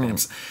have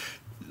nicknames.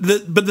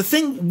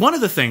 One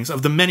of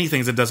the many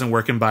things that doesn't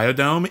work in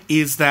Biodome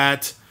is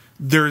that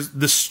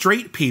the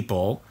straight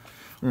people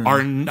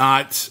are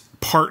not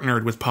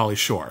partnered with Pauly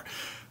Shore.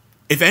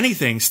 If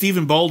anything,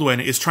 Stephen Baldwin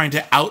is trying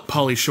to out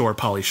Pauly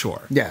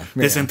Shore.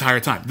 This entire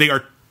time. They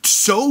are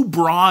so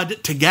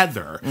broad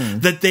together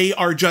that they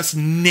are just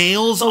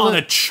nails on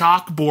a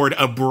chalkboard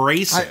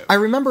abrasive. I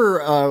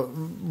remember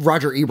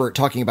Roger Ebert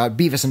talking about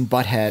Beavis and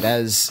Butthead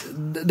as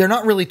they're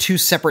not really two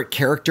separate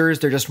characters.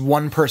 They're just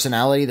one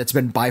personality that's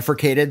been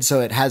bifurcated,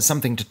 so it has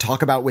something to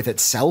talk about with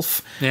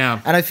itself.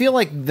 Yeah. And I feel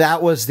like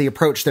that was the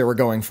approach they were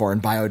going for in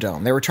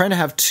Biodome. They were trying to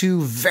have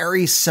two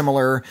very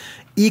similar,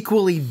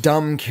 equally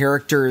dumb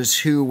characters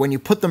who, when you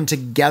put them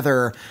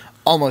together,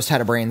 almost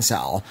had a brain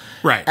cell.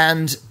 Right.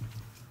 And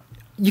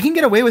you can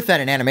get away with that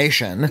in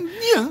animation.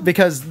 Yeah.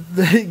 Because,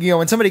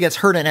 when somebody gets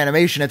hurt in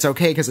animation, it's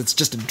okay because it's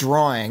just a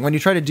drawing. When you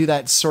try to do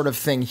that sort of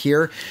thing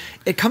here,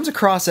 it comes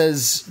across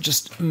as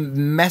just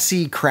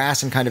messy,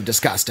 crass, and kind of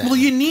disgusting. Well,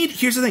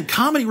 here's the thing,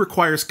 comedy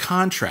requires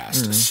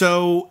contrast.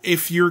 So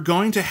if you're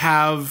going to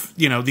have,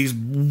 these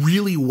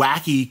really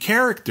wacky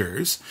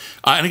characters,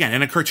 and again,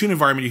 in a cartoon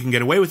environment, you can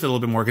get away with it a little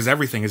bit more because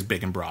everything is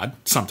big and broad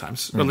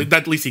sometimes.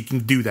 At least you can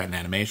do that in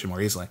animation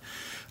more easily.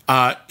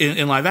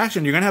 In live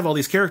action, you're going to have all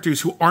these characters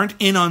who aren't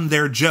in on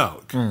their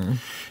joke.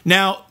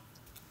 Now,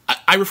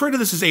 I refer to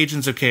this as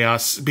Agents of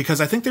Chaos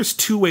because I think there's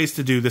two ways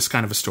to do this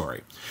kind of a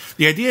story.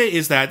 The idea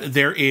is that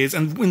there is,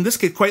 and in this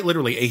case, quite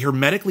literally, a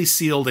hermetically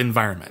sealed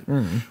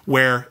environment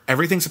where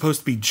everything's supposed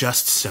to be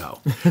just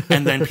so.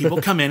 And then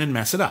people come in and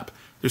mess it up.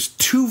 There's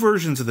two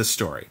versions of this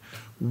story.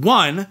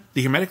 One,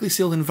 the hermetically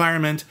sealed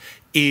environment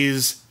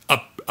is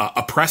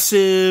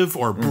oppressive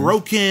or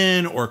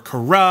broken or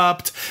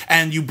corrupt,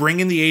 and you bring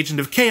in the Agent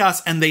of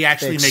Chaos and they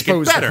actually make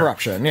it better. The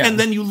corruption, yeah. And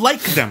then you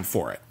like them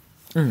for it.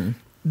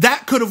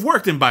 That could have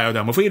worked in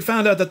Biodome. If we had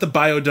found out that the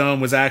Biodome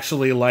was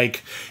actually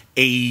like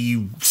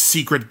a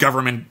secret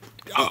government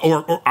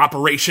or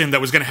operation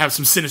that was going to have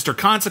some sinister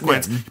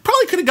consequence, you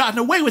probably could have gotten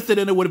away with it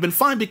and it would have been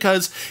fine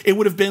because it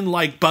would have been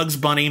like Bugs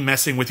Bunny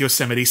messing with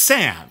Yosemite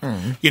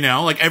Sam.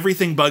 Like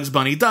everything Bugs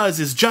Bunny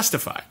does is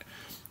justified.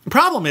 The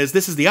problem is,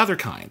 this is the other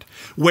kind,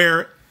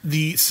 where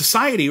the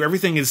society, where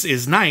everything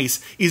is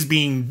nice, is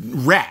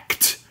being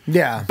wrecked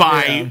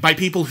by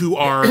people who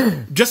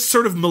are just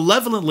sort of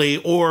malevolently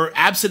or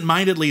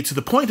absent-mindedly to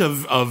the point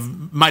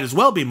of might as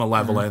well be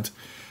malevolent,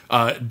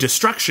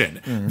 destruction.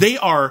 They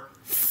are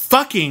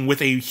fucking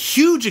with a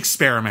huge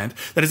experiment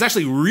that is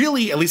actually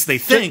really, at least they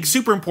think,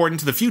 super important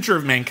to the future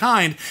of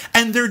mankind,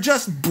 and they're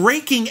just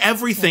breaking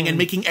everything and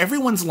making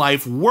everyone's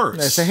life worse.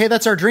 They say, hey,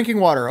 that's our drinking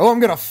water. Oh,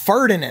 I'm going to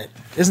fart in it.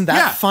 Isn't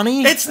that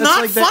funny? It's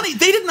not funny.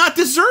 They did not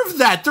deserve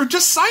that. They're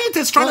just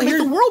scientists trying to make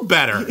the world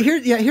better.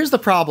 Here's the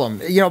problem.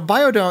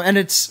 Biodome,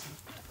 and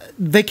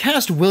they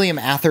cast William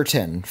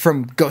Atherton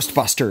from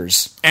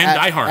Ghostbusters. And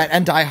Die Hard.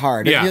 And Die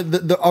Hard. Yeah.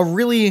 A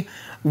really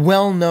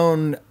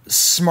well-known,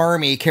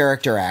 smarmy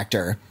character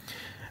actor.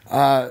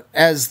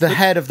 As the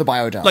head of the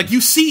Biodome. Like, you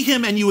see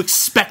him and you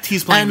expect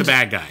he's playing the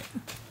bad guy.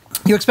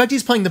 You expect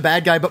he's playing the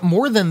bad guy, but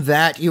more than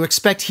that, you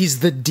expect he's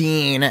the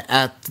dean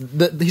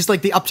he's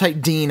like the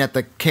uptight dean at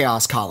the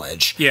Chaos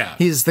College. Yeah.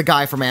 He's the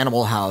guy from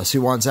Animal House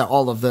who wants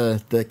all of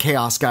the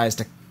Chaos guys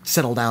to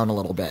settle down a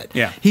little bit.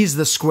 Yeah. He's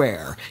the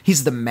square.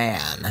 He's the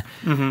man.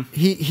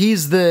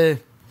 He's the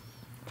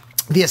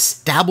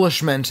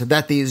establishment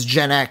that these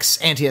Gen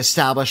X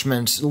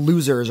anti-establishment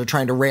losers are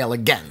trying to rail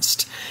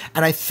against.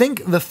 And I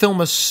think the film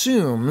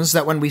assumes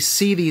that when we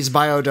see these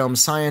Biodome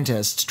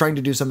scientists trying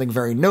to do something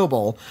very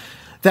noble,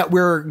 that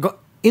we're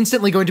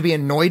instantly going to be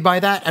annoyed by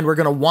that and we're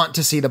going to want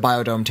to see the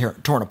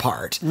Biodome torn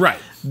apart. Right.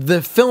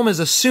 The film is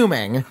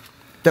assuming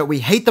that we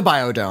hate the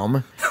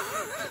Biodome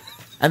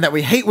and that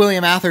we hate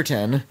William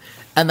Atherton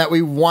and that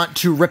we want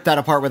to rip that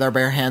apart with our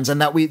bare hands,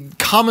 and that we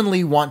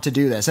commonly want to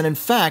do this. And in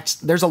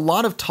fact, there's a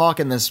lot of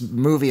talk in this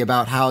movie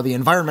about how the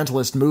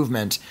environmentalist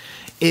movement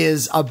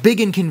is a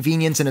big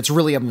inconvenience and it's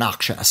really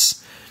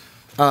obnoxious.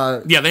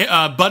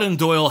 Bud and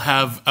Doyle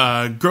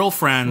have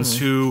girlfriends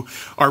who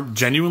are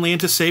genuinely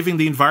into saving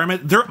the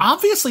environment. They're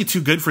obviously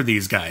too good for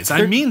these guys.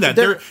 I mean that.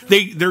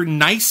 They're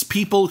nice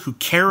people who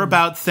care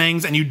about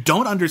things, and you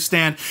don't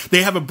understand.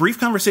 They have a brief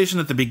conversation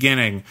at the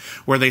beginning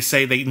where they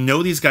say they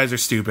know these guys are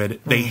stupid.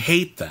 They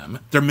hate them.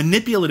 They're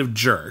manipulative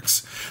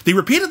jerks. They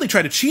repeatedly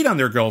try to cheat on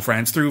their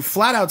girlfriends through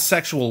flat-out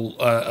sexual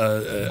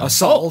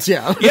assault.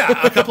 Yeah.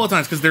 Yeah, a couple of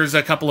times, because there's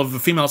a couple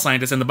of female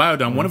scientists in the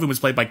Biodome. One of them was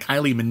played by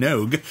Kylie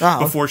Minogue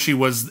before she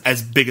was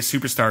as big a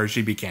superstar as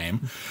she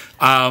became.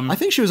 I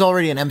think she was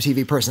already an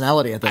MTV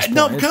personality at this point.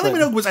 No, Kylie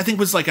Minogue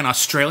was like an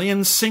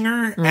Australian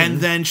singer,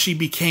 and then she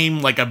became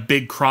like a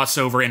big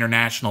crossover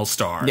international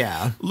star.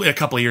 Yeah, a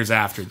couple of years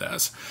after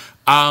this.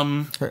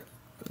 Go ahead.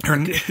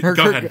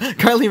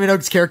 Kylie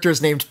Minogue's character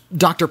is named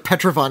Dr.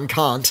 Petra von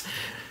Kant.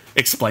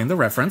 Explain the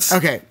reference.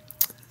 Okay.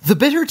 The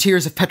Bitter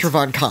Tears of Petra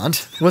von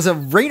Kant was a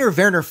Rainer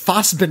Werner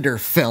Fassbinder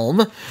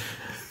film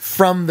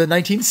from the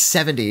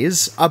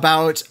 1970s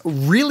about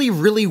really,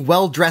 really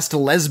well-dressed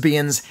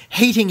lesbians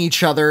hating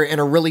each other in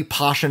a really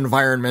posh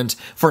environment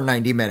for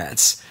 90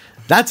 minutes.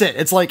 That's it.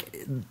 It's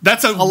like...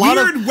 That's a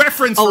weird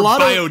reference for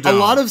Biodome. A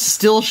lot of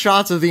still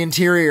shots of the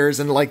interiors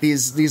and like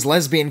these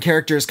lesbian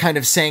characters kind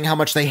of saying how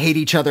much they hate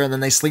each other, and then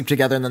they sleep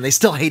together and then they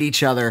still hate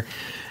each other.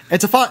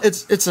 It's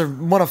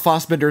one of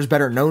Fassbinder's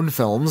better known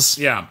films.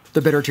 Yeah.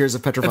 The Bitter Tears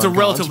of Petra von Kant. It's a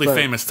relatively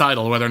famous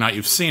title, whether or not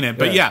you've seen it.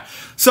 But yeah.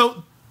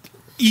 So...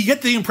 you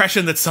get the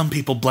impression that some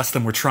people, bless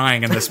them, were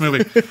trying in this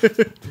movie.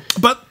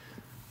 But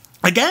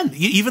again,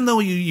 even though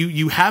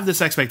you have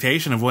this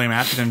expectation of William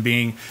Atherton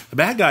being the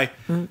bad guy,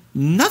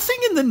 nothing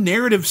in the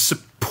narrative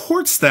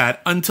supports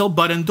that until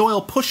Bud and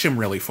Doyle push him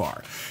really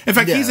far. In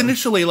fact, he's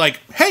initially like,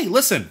 hey,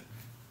 listen,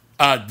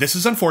 this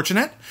is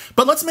unfortunate,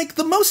 but let's make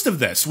the most of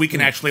this. We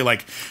can actually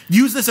like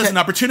use this as an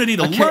opportunity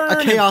to learn.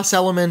 A chaos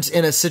element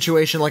in a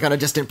situation like on a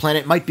distant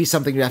planet might be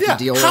something you have to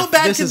deal with. How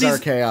bad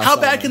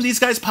can these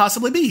guys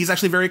possibly be? He's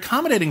actually very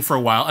accommodating for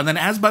a while, and then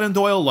as Bud and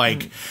Doyle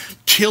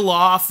kill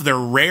off their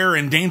rare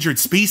endangered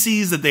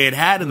species that they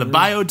had in the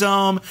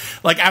biodome,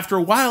 like after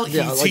a while,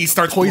 he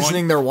starts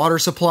poisoning their water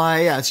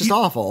supply. Yeah, it's just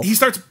awful. He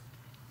starts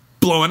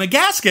blowing a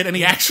gasket, and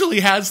he actually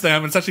has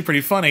them. It's actually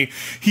pretty funny.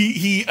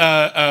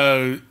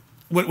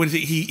 What is it?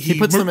 He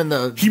puts them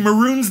in he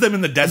maroons them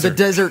in the desert. The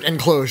desert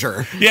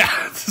enclosure.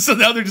 Yeah. So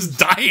now they're just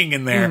dying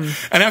in there.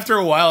 And after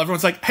a while,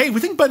 everyone's like, hey, we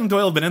think Bud and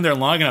Doyle have been in there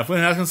long enough. And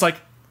everyone's like,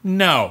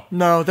 no.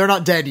 No, they're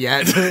not dead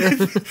yet.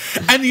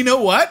 And you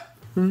know what?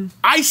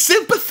 I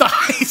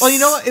sympathize. Well, you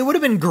know what? It would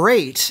have been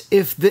great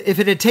if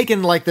it had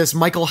taken like this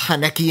Michael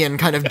Hanekian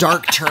kind of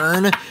dark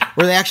turn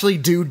where they actually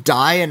do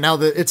die, and now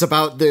it's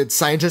about the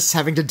scientists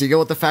having to deal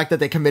with the fact that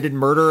they committed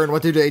murder and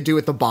what do they do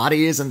with the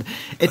bodies, and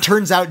it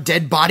turns out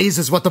dead bodies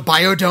is what the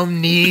biodome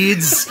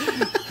needs.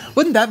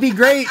 Wouldn't that be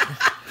great?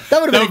 That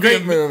would have been a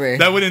good movie.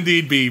 That would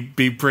indeed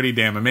be pretty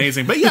damn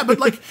amazing. But yeah, but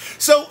like,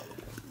 so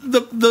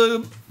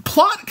the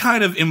plot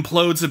kind of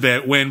implodes a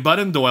bit when Bud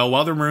and Doyle,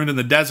 while they're marooned in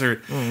the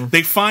desert,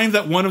 they find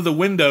that one of the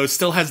windows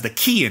still has the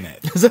key in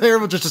it. So they're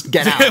able to just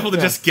get out. They're able to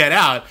just get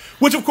out,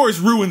 which of course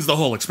ruins the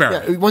whole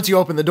experiment. Yeah, once you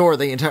open the door,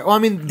 the entire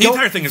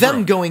thing is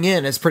ruined. Going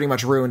in is pretty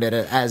much ruined it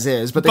as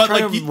is, but they try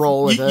to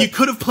roll with it. You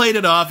could have played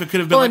it off. It could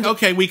have been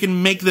okay, we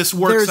can make this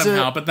work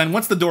somehow, but then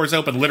once the door's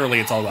open, literally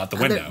it's all out the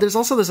window. There's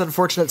also this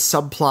unfortunate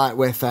subplot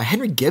with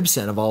Henry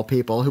Gibson, of all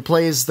people, who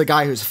plays the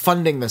guy who's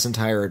funding this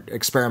entire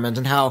experiment,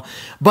 and how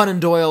Bud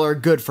and Doyle are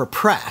good for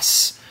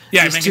press.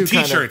 Yeah, making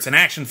T-shirts and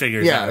action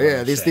figures.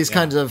 Yeah, these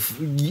kinds of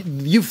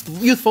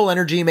youthful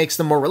energy makes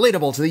them more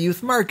relatable to the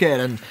youth market,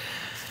 and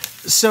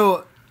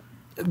so.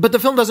 But the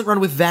film doesn't run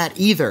with that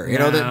either. You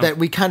know that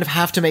we kind of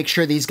have to make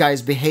sure these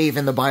guys behave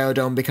in the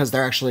biodome because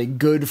they're actually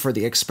good for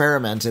the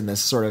experiment in this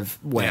sort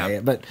of way.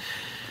 Yeah.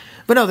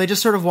 But no, they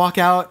just sort of walk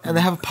out and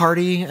they have a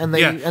party and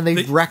they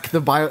wreck the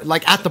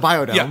at the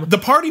biodome. Yeah, the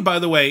party, by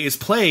the way, is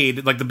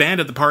played like the band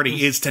at the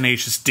party is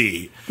Tenacious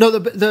D. No,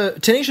 the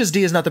Tenacious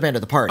D is not the band at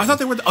the party. I thought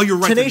they were. You're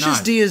right.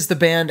 Tenacious D is the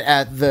band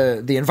at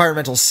the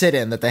environmental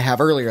sit-in that they have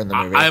earlier in the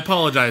movie. I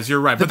apologize.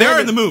 You're right, but they are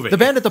in the movie. The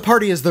band at the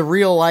party is the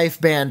real life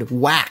band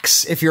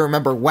Wax. If you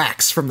remember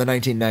Wax from the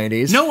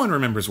 1990s. No one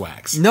remembers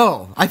Wax.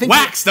 No, I think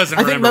Wax doesn't.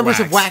 I think members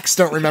of Wax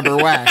don't remember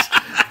Wax.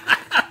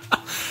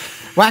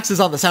 Wax is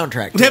on the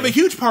soundtrack. They have a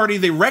huge party.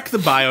 They wreck the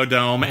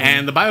biodome,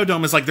 and the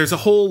biodome is like there's a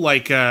whole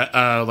like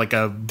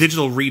a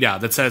digital readout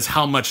that says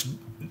how much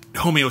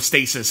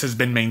homeostasis has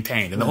been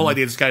maintained, and the whole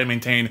idea is got to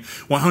maintain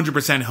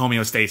 100%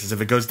 homeostasis. If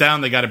it goes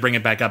down, they got to bring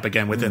it back up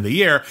again within the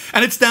year,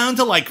 and it's down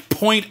to like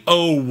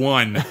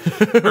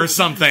 0.01 or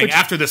something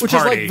after this which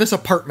party. Which is like this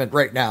apartment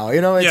right now.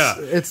 You know,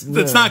 it's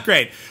not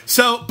great.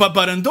 So, but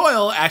Bud and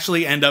Doyle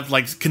actually end up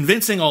like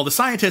convincing all the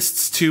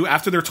scientists to,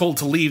 after they're told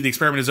to leave, the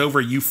experiment is over,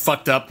 you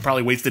fucked up,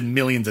 probably wasted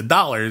millions of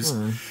dollars.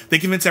 They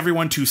convince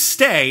everyone to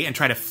stay and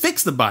try to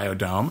fix the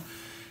biodome.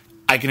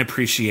 I can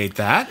appreciate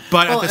that,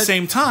 but at the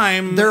same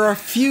time, there are a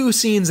few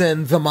scenes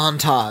in the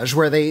montage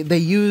where they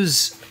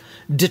use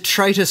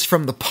detritus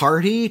from the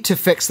party to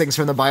fix things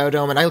from the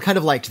biodome, and I kind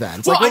of liked that.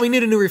 It's we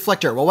need a new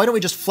reflector. Well, why don't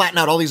we just flatten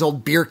out all these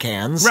old beer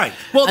cans, right?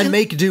 Well, and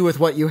make do with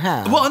what you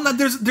have? Well, and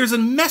there's a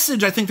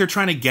message I think they're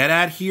trying to get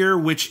at here,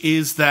 which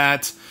is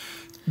that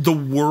the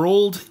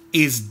world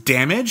is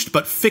damaged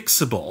but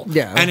fixable.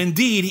 Yeah, and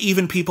indeed,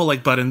 even people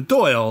like Bud and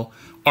Doyle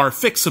are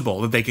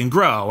fixable, that they can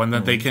grow and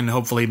that they can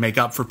hopefully make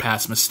up for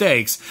past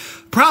mistakes.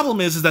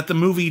 Problem is that the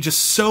movie just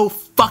so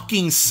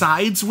fucking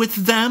sides with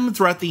them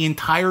throughout the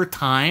entire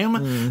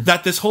time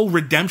that this whole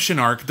redemption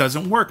arc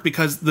doesn't work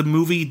because the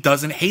movie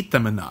doesn't hate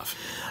them enough.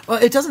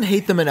 Well, it doesn't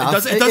hate them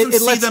enough. It doesn't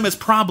see them as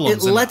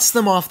problems. It lets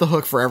them off the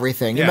hook for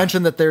everything. You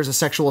mentioned that there's a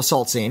sexual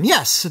assault scene.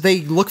 Yes,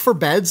 they look for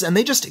beds and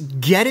they just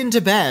get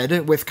into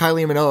bed with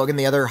Kylie Minogue and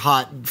the other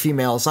hot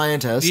female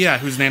scientist. Yeah,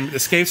 whose name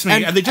escapes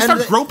me. And they just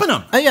start groping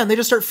them. Yeah, and they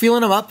just start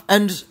feeling them up,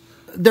 and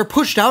they're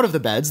pushed out of the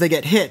beds. They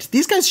get hit.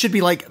 These guys should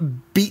be like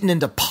beaten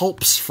into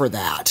pulps for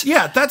that.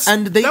 Yeah, that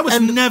was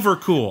never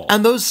cool.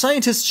 And those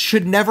scientists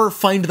should never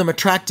find them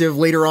attractive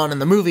later on in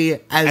the movie,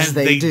 as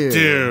they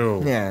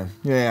do.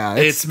 Yeah.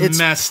 It's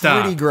messed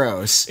up. Pretty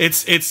gross.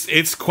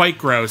 It's quite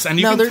gross, and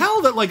you can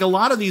tell that like a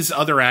lot of these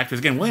other actors.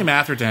 Again, William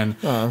Atherton.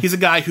 He's a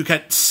guy who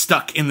got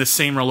stuck in the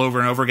same role over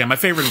and over again. My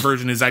favorite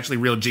version is actually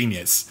Real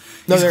Genius.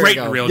 He's great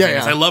in Real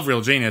Genius. I love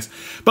Real Genius.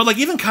 But like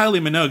even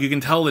Kylie Minogue, you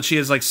can tell that she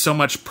has like so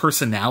much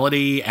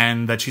personality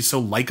and that she's so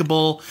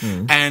likable,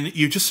 and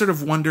you just sort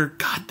of wonder,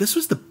 God, this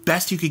was the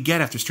best you could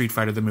get after Street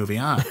Fighter the movie,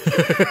 huh?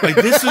 Like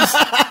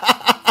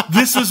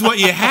this was what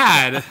you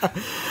had.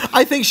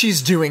 I think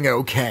she's doing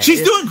okay.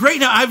 She's doing great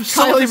now.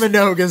 Kylie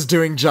Minogue is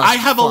doing just I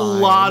have fine. A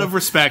lot of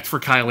respect for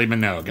Kylie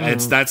Minogue.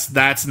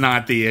 That's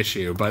not the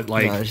issue, but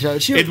like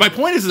my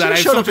point is that I have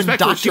showed so up in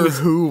Doctor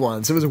Who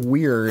once. It was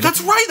weird.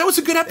 That's right. That was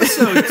a good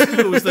episode too.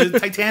 It was the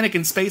Titanic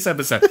in space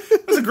episode.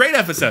 It was a great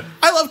episode.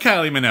 I love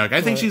Kylie Minogue.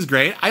 I think she's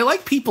great. I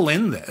like people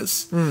in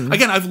this.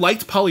 Again, I've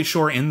liked Pauly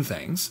Shore in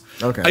things.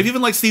 Okay. I've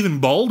even liked Stephen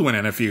Baldwin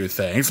in a few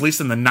things, at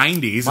least in the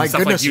 90s. My and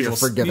stuff goodness, like you're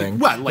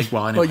forgiving.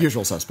 Anyway.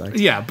 Usual suspect.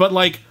 Yeah, but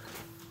like,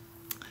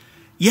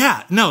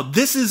 yeah, no,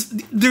 this is,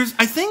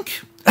 I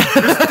think,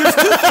 there's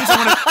two things I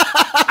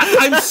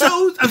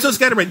want to, I'm so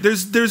scatterbrained.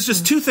 There's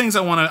just two things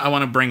I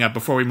want to bring up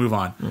before we move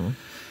on.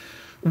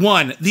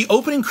 One, the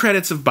opening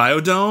credits of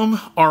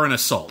Biodome are an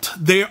assault.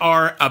 They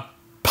are a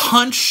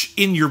punch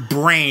in your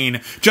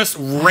brain, just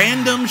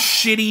random,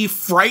 shitty,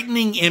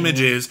 frightening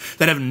images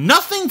that have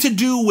nothing to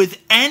do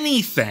with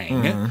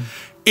anything.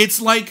 It's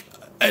like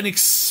an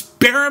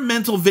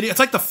experimental video. It's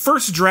like the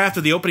first draft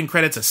of the opening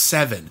credits of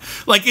Seven.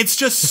 Like, it's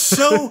just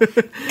so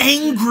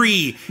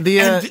angry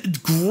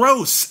and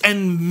gross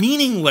and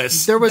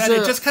meaningless that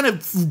it just kind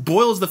of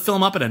boils the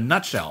film up in a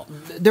nutshell.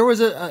 There was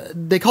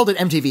they called it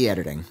MTV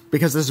editing,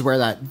 because this is where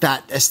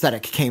that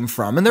aesthetic came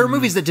from. And there are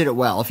movies that did it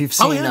well. If you've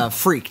seen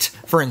Freaked,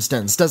 for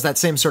instance, does that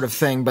same sort of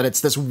thing, but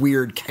it's this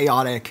weird,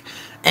 chaotic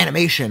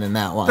animation in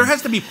that one. There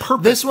has to be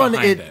purpose this one,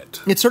 behind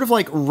it. It's sort of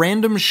like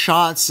random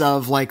shots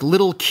of like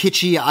little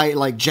kitschy,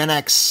 like Gen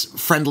X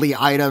friendly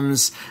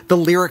items. The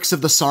lyrics of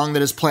the song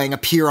that is playing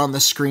appear on the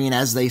screen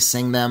as they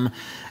sing them.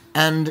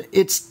 And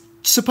it's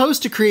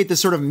supposed to create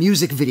this sort of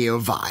music video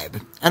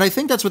vibe. And I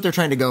think that's what they're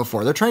trying to go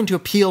for. They're trying to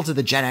appeal to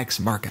the Gen X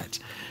market.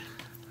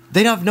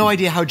 They have no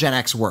idea how Gen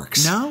X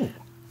works. No.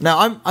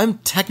 Now, I'm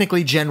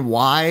technically Gen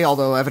Y,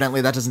 although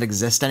evidently that doesn't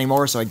exist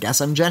anymore, so I guess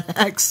I'm Gen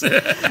X.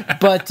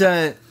 But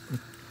I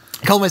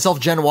called myself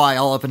Gen Y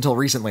all up until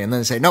recently, and then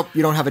they say, nope,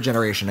 you don't have a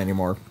generation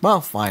anymore.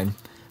 Well, fine.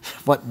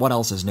 What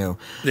else is new?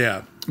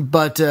 Yeah.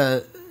 But,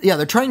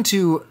 they're trying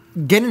to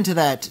get into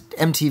that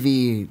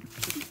MTV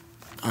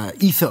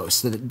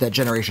ethos that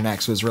Generation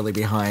X was really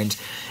behind,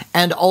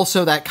 and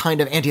also that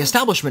kind of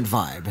anti-establishment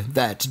vibe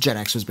that Gen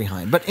X was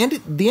behind. But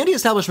the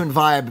anti-establishment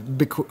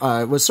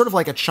vibe was sort of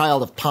like a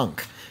child of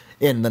punk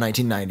in the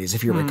 1990s,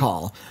 if you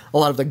recall. A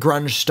lot of the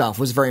grunge stuff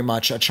was very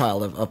much a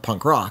child of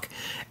punk rock.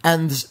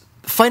 And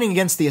fighting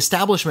against the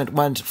establishment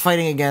meant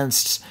fighting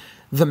against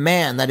the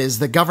man, that is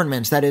the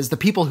government, that is the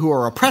people who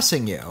are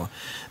oppressing you.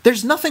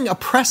 There's nothing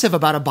oppressive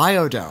about a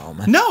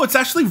biodome. No, it's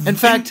actually, in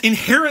fact,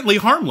 inherently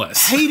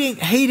harmless.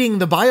 Hating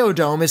the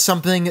biodome is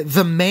something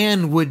the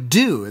man would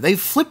do. They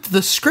flipped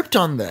the script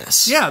on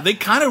this. Yeah, they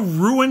kind of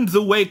ruined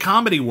the way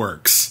comedy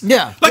works.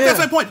 Yeah. That's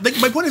my point.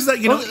 My point is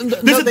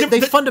that,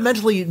 they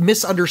fundamentally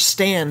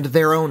misunderstand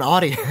their own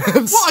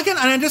audience. Well, again,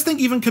 and I just think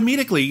even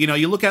comedically,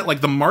 you look at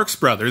like the Marx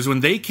Brothers,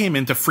 when they came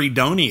into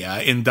Freedonia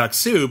in Duck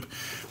Soup,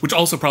 which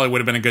also probably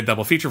would have been a good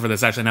double feature for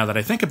this, actually, now that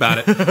I think about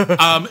it.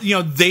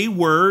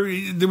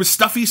 There were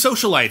stuffy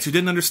socialites who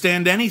didn't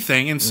understand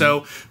anything, and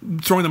so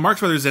throwing the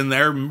Marx Brothers in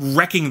there,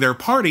 wrecking their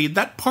party,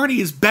 that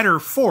party is better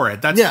for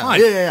it. That's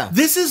fine. Yeah.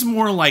 This is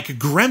more like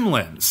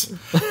Gremlins,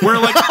 where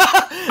like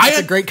That's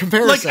a great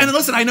comparison. And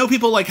listen, I know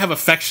people like have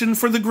affection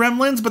for the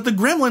Gremlins, but the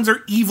Gremlins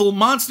are evil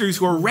monsters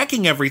who are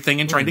wrecking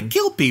everything and trying to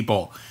kill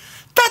people.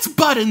 That's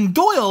Bud and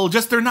Doyle,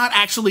 just they're not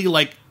actually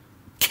like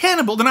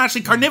cannibal. They're not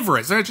actually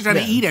carnivorous. They're actually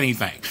trying to eat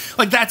anything.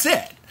 Like, that's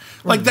it.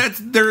 Like, that's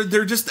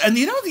they're just. And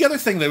the other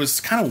thing that was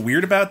kind of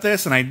weird about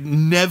this, and I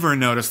never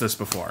noticed this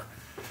before.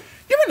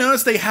 You ever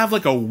notice they have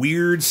like a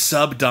weird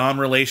sub-dom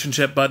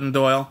relationship, Bud and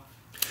Doyle?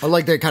 Or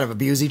like they kind of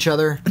abuse each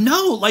other?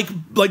 No, like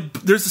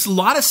there's this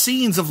lot of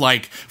scenes of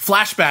like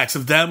flashbacks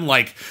of them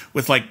like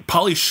with like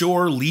Pauly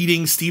Shore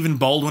leading Stephen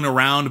Baldwin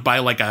around by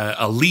like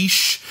a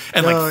leash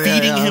and like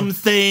feeding him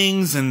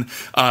things and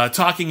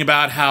talking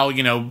about how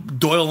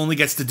Doyle only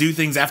gets to do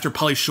things after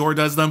Pauly Shore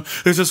does them.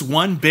 There's this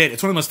one bit,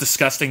 it's one of the most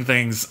disgusting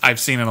things I've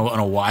seen in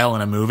a while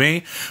in a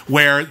movie,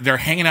 where they're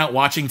hanging out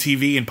watching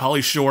TV and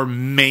Pauly Shore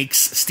makes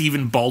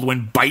Stephen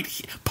Baldwin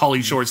bite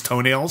Pauly Shore's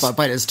toenails.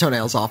 Bite his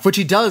toenails off, which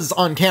he does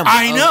on camera.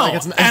 I know.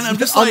 And I'm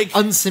just like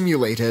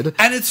unsimulated,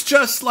 and it's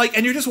just like,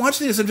 and you're just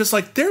watching this and just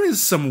like their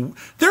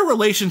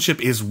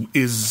relationship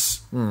is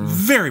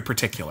very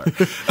particular.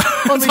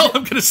 That's all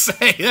I'm gonna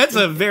say. That's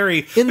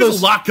there's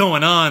a lot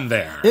going on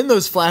there. In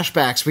those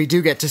flashbacks, we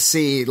do get to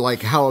see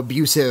like how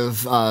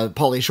abusive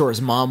Pauly Shore's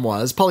mom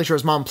was. Pauly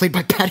Shore's mom, played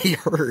by Patty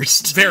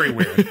Hearst. Very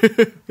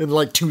weird. In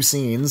like 2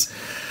 scenes.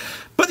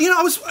 But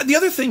the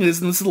other thing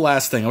is, and this is the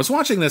last thing, I was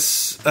watching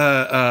this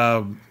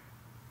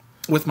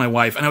with my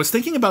wife, and I was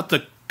thinking about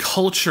the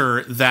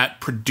culture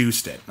that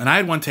produced it. And I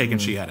had one take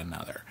and she had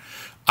another.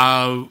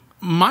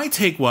 My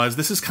take was,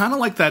 this is kind of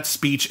like that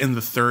speech in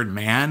The Third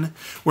Man,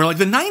 where like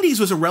the 90s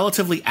was a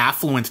relatively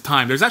affluent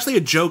time. There's actually a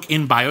joke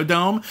in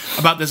Biodome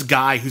about this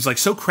guy who's like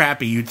so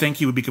crappy you'd think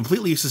he would be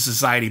completely useless to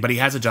society, but he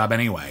has a job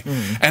anyway.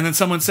 And then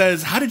someone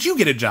says, how did you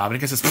get a job? And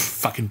he says,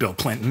 fucking Bill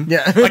Clinton.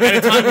 Yeah. Like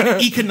at a time when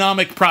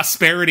economic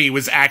prosperity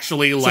was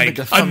actually like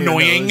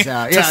annoying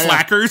to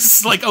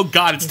slackers. Like, oh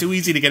God, it's too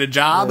easy to get a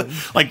job.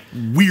 Like,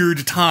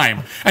 weird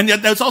time. And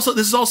yet this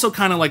is also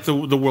kind of like the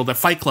world that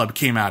Fight Club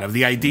came out of,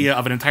 the idea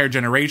of an entire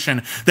generation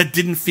that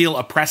didn't feel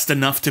oppressed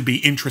enough to be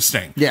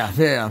interesting.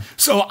 Yeah.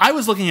 So I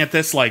was looking at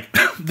this like,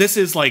 this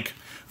is like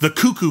the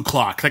cuckoo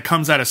clock that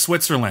comes out of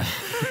Switzerland.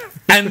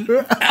 And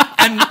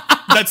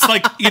the That's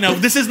like,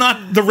 this is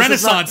not the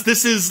Renaissance.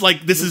 This is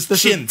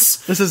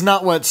chintz. This is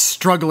not what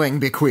struggling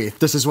bequeathed.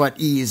 This is what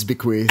ease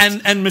bequeathed.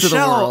 And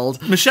Michelle,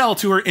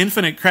 to her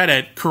infinite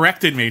credit,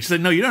 corrected me. She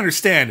said, "No, you don't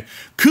understand.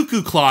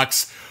 Cuckoo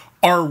clocks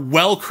are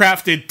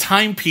well-crafted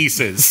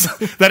timepieces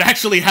that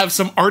actually have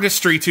some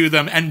artistry to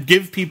them and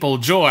give people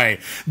joy.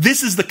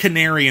 This is the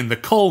canary in the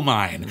coal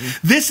mine.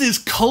 This is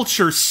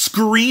culture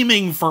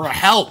screaming for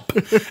help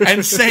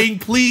and saying,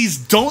 please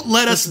don't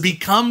let us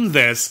become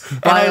this."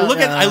 And I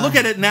look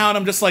at it now and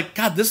I'm just like,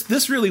 God,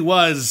 this really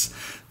was...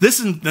 This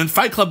and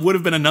Fight Club would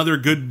have been another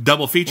good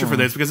double feature for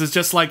this, because it's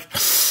just like,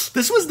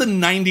 this was the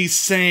 90s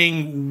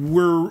saying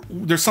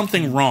there's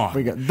something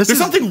wrong. There's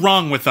something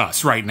wrong with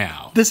us right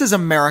now. This is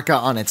America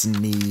on its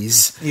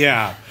knees.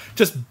 Yeah.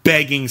 Just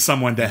begging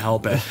someone to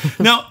help it.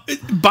 Now,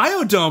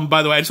 Biodome,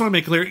 by the way, I just want to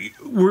make clear,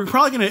 we're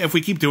probably going to, if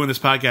we keep doing this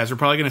podcast, we're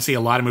probably going to see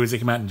a lot of movies that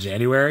come out in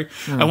January.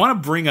 I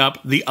want to bring up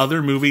the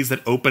other movies that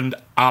opened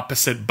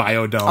opposite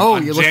Biodome. Oh,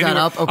 you looked that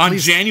up? On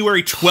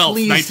January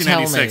 12th,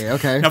 1996.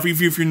 Okay. Now,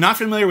 if you're not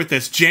familiar with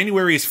this,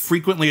 January is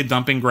frequently a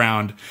dumping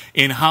ground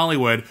in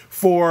Hollywood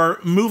for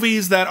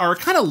movies that are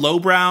kind of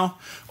lowbrow,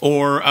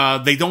 or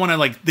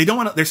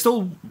they're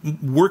still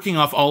working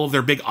off all of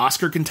their big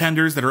Oscar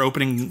contenders that are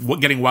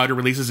getting wider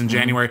releases in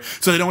January,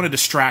 so they don't want to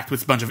distract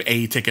with a bunch of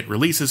A-ticket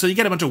releases, so you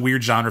get a bunch of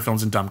weird genre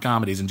films and dumb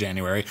comedies in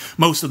January.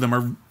 Most of them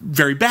are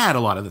very bad a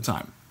lot of the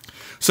time.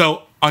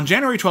 So, on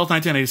January 12th,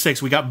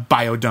 1986, we got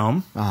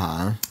Biodome.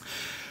 Uh-huh.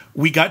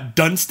 We got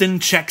Dunstan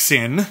Checks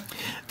In.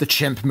 The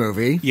chimp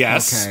movie.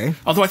 Yes. Okay.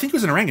 Although I think it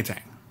was an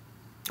orangutan.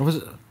 I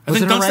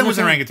think Dunstan was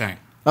an orangutan.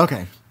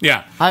 Okay.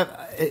 Yeah.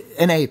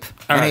 An ape.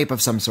 An ape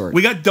of some sort.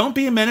 We got Don't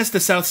Be a Menace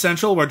to South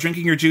Central while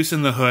drinking your juice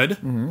in the hood.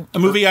 A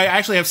movie I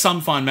actually have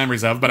some fond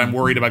memories of, but I'm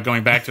worried about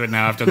going back to it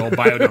now after the whole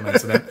Biodome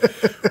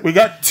incident. We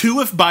got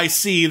Two If by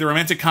Sea, the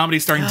romantic comedy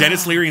starring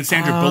Dennis Leary and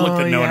Sandra Bullock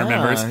that no one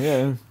remembers.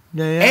 Yeah.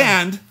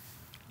 And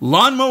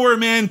Lawnmower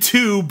Man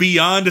 2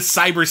 Beyond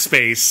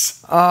Cyberspace.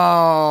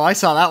 Oh, I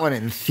saw that one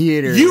in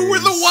theaters. You were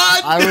the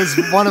one! I was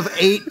one of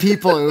 8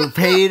 people who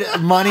paid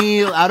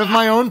money out of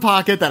my own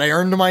pocket that I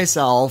earned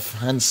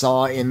myself and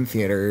saw in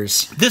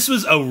theaters. This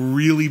was a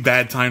really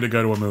bad time to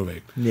go to a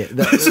movie. Yeah,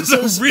 this is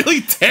a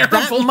really terrible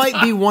That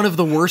might be one of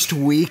the worst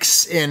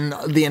weeks in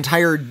the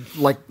entire,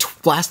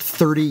 last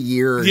 30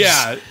 years.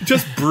 Yeah,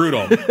 just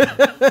brutal.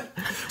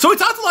 So we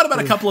talked a lot about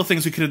a couple of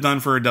things we could have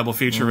done for a double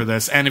feature with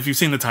this, and if you've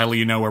seen the title,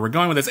 you know where we're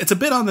going with this. It's a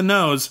bit on the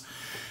nose,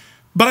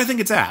 but I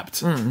think it's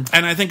apt. And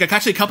I think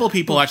actually a couple of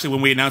people,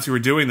 when we announced we were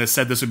doing this,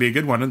 said this would be a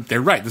good one, and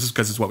they're right. This is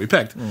because it's what we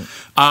picked.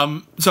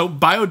 So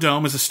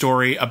Biodome is a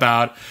story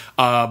about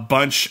a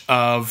bunch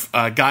of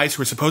guys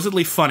who are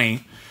supposedly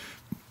funny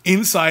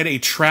inside a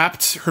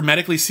trapped,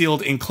 hermetically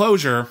sealed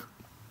enclosure.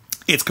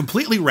 It's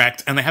completely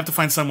wrecked, and they have to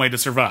find some way to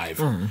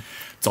survive.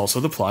 It's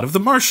also the plot of The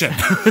Martian.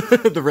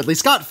 The Ridley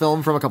Scott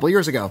film from a couple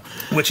years ago.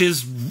 Which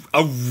is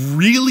a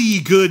really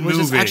good movie.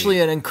 Which is actually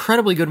an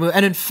incredibly good movie.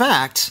 And in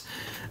fact,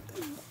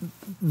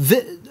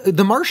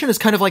 The Martian is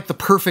kind of like the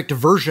perfect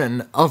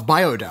version of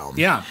Biodome.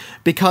 Yeah.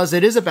 Because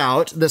it is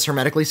about this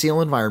hermetically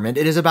sealed environment.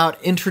 It is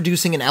about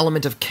introducing an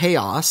element of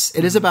chaos.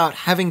 It is about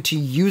having to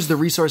use the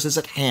resources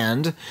at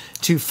hand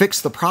to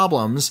fix the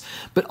problems.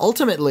 But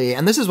ultimately,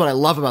 and this is what I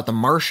love about The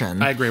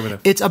Martian. I agree with it.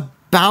 It's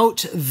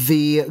about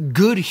the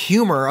good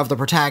humor of the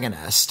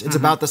protagonist. It's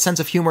about the sense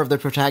of humor of the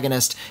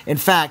protagonist, in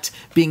fact,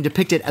 being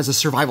depicted as a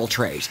survival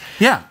trait.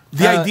 Yeah.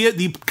 The idea,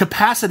 the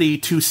capacity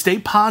to stay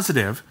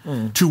positive,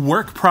 to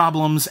work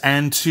problems,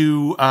 and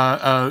to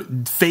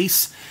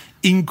face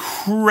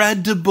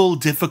incredible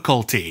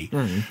difficulty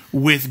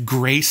with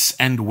grace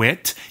and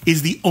wit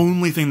is the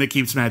only thing that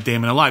keeps Matt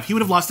Damon alive. He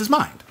would have lost his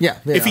mind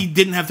if he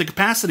didn't have the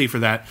capacity for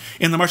that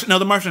in The Martian. Now,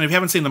 The Martian, if you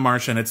haven't seen The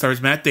Martian, it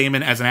stars Matt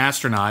Damon as an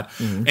astronaut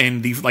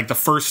in the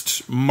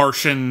first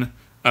Martian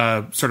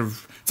sort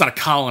of. It's not a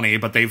colony,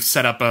 but they've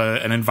set up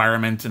an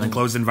environment, an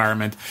enclosed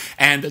environment,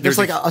 and there's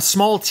a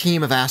small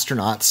team of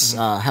astronauts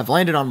have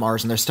landed on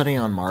Mars, and they're studying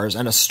on Mars,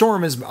 and a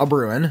storm is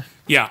a-brewing.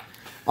 Yeah.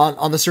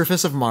 On the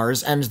surface of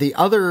Mars, and they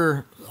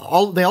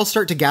all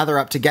start to gather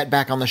up to get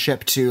back on the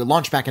ship to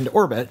launch back into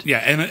orbit. Yeah,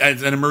 and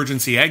as an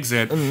emergency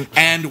exit.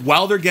 And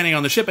while they're getting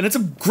on the ship, and it's a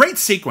great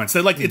sequence.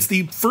 They're it's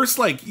the first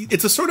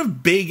it's a sort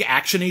of big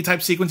action-y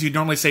type sequence you'd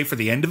normally say for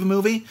the end of a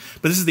movie,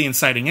 but this is the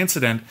inciting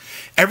incident.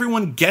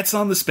 Everyone gets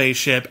on the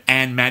spaceship,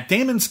 and Matt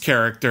Damon's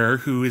character,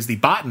 who is the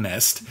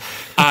botanist,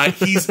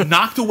 he's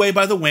knocked away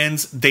by the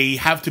winds. They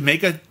have to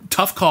make a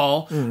tough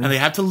call, and they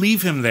have to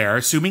leave him there,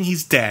 assuming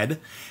he's dead.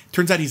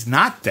 Turns out he's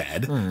not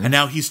dead, and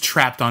now he's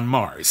trapped on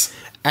Mars.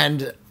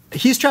 And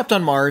he's trapped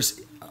on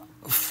Mars,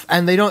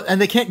 and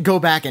they can't go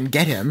back and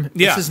get him.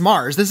 This is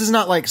Mars. This is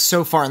not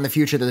so far in the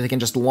future that they can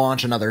just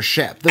launch another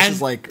ship. This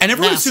is and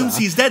everyone NASA. assumes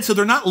he's dead, so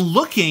they're not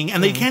looking,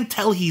 and they can't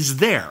tell he's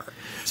there.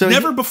 So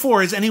never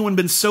before has anyone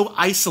been so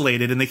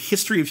isolated in the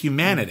history of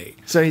humanity.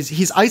 So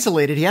he's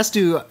isolated. He has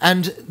to,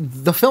 and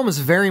the film is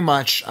very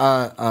much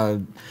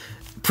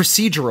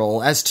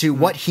procedural as to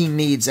what he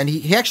needs, and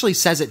he actually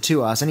says it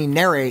to us, and he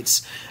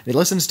narrates, he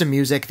listens to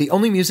music. The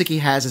only music he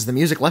has is the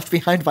music left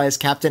behind by his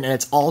captain, and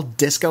it's all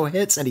disco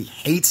hits, and he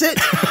hates it,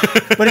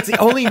 but it's the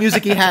only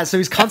music he has, so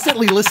he's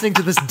constantly listening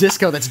to this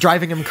disco that's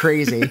driving him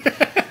crazy.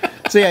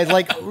 So yeah, he's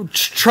like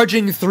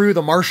trudging through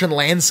the Martian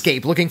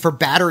landscape looking for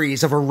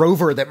batteries of a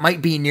rover that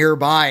might be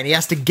nearby, and he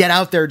has to get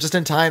out there just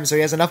in time so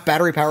he has enough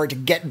battery power to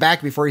get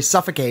back before he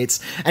suffocates,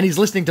 and he's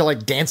listening to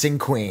like Dancing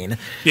Queen.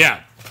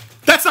 Yeah.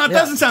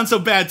 Doesn't sound so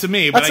bad to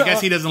me, but I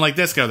guess he doesn't like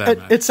disco that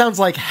much. It sounds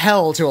like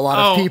hell to a lot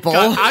of people.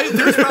 God,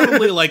 there's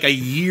probably like a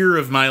year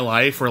of my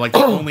life where like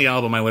the only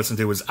album I listened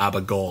to was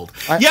ABBA Gold.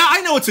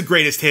 I know it's a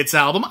greatest hits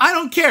album. I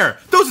don't care.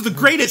 Those are the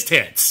greatest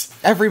hits.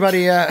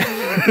 Everybody,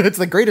 it's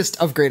the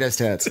greatest of greatest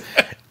hits.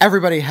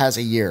 Everybody has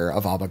a year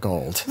of ABBA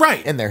Gold,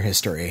 right, in their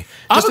history.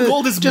 ABBA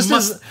Gold is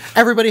as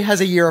everybody has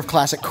a year of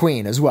classic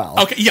Queen as well.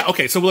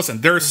 Okay. So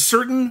listen, there are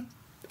certain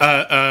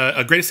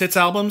greatest hits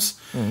albums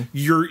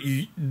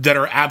that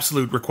are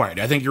absolute required.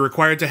 I think you're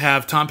required to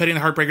have Tom Petty and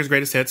the Heartbreakers'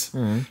 greatest hits,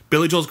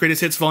 Billy Joel's greatest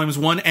hits volumes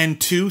 1 and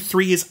 2.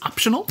 3 is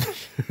optional.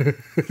 You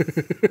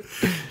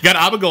got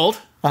ABBA Gold.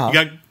 You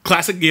got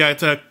classic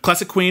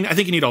Queen. I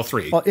think you need all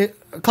 3. Well,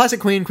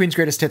 classic Queen, Queen's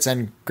greatest hits,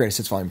 and greatest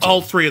hits volume 2.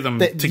 All 3 of them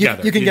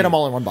together. You can get them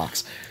all in one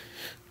box.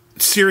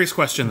 Serious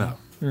question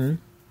though.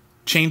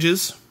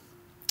 Changes.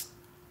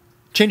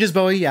 Changes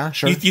Bowie, yeah,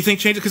 sure. You think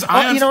changes?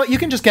 Because you know what? You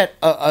can just get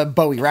a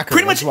Bowie record.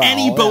 Pretty much as well.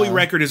 any Bowie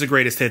record is a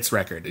greatest hits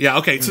record. Yeah,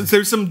 okay. So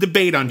there's some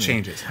debate on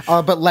changes.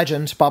 But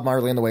Legend, Bob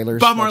Marley and the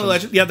Wailers. Bob Marley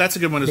Legend, yeah, that's a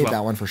good one as well. Need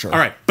that one for sure. All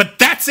right, but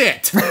that's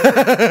it.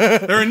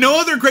 There are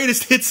no other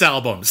greatest hits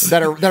albums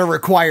that are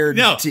required.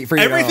 No, for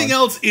you everything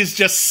else is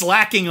just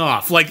slacking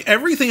off. Like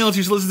everything else,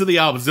 you should listen to the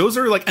albums. Those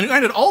are like, and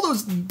granted, all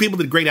those people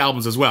did great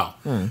albums as well.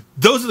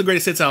 Those are the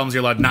greatest hits albums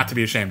you're allowed not to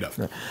be ashamed of.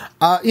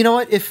 You know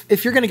what?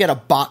 If you're going to get a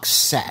box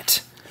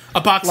set. A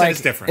box set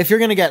is different. If you're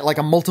going to get like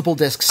a multiple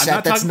disc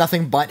set that's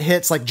nothing but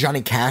hits, like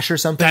Johnny Cash or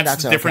something,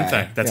 that's a different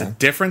thing. That's a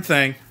different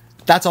thing.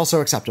 That's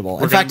also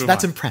acceptable. In fact,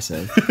 that's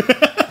impressive.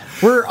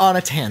 We're on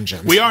a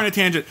tangent. We are on a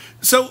tangent.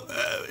 So,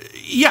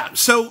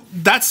 so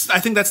I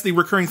think that's the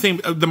recurring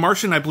theme. The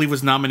Martian, I believe,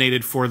 was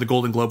nominated for the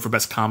Golden Globe for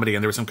Best Comedy,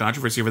 and there was some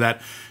controversy over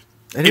that.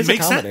 It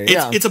makes sense.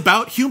 It's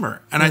about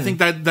humor, and I think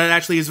that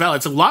actually is valid.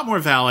 It's a lot more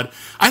valid.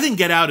 I think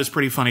Get Out is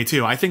pretty funny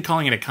too. I think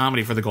calling it a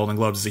comedy for the Golden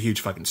Globes is a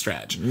huge fucking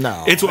stretch.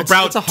 No, it's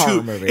a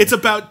horror movie. It's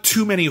about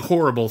too many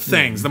horrible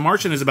things. The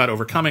Martian is about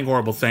overcoming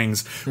horrible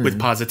things with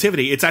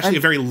positivity. It's actually a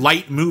very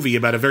light movie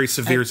about a very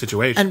severe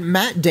situation. And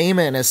Matt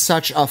Damon is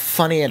such a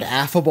funny and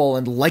affable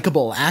and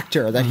likable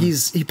actor that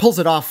he pulls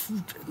it off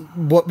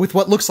with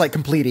what looks like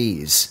complete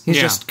ease. He's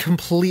just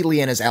completely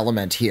in his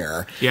element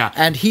here. Yeah,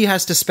 and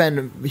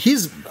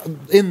he's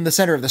in the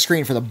center of the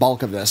screen for the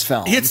bulk of this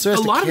film. So a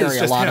lot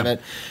of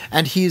it,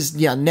 and he's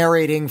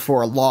narrating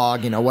for a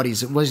log, what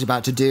he's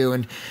about to do,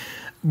 and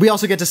we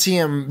also get to see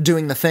him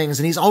doing the things,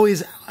 and he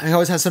always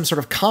has some sort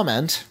of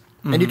comment.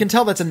 And you can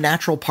tell that's a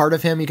natural part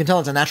of him. You can tell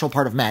it's a natural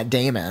part of Matt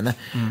Damon.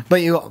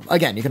 But you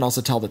can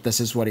also tell that this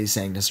is what he's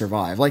saying to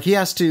survive. Like he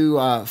has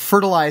to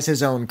fertilize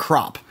his own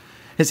crop.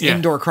 His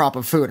indoor crop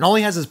of food, and all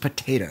he has is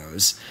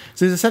potatoes.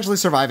 So he's essentially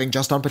surviving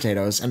just on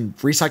potatoes and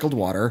recycled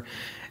water.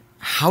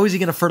 How is he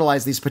going to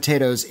fertilize these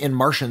potatoes in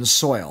Martian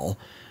soil?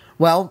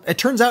 Well, it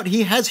turns out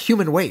he has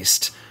human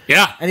waste.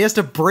 Yeah. And he has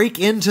to break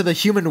into the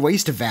human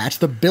waste vat,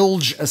 the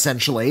bilge,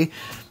 essentially,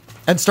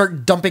 and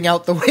start dumping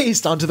out the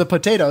waste onto the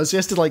potatoes. He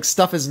has to,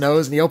 stuff his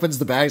nose, and he opens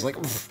the bags,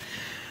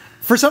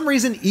 For some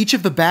reason, each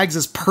of the bags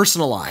is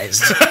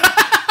personalized.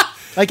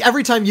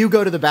 Every time you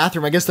go to the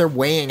bathroom, I guess they're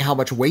weighing how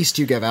much waste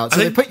you give out. So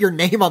they put your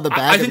name on the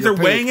bag. I think they're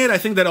weighing it. I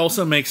think that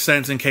also makes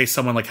sense in case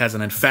someone has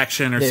an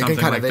infection or something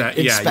like that.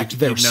 Inspect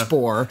their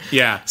spore.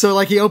 Yeah. So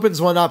he opens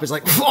one up. He's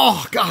like,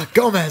 oh God,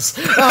 Gomez.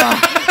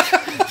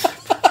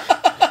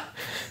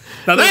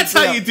 Now that's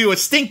how you do a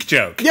stink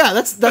joke. Yeah,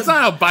 that's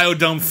not a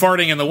biodome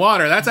farting in the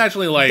water. That's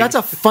actually that's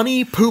a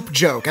funny poop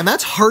joke, and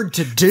that's hard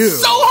to do.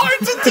 So hard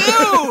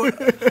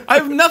to do. I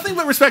have nothing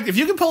but respect. If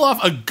you can pull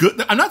off a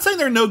good, I'm not saying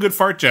there are no good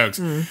fart jokes.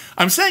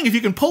 I'm saying if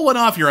you can pull one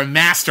off, you're a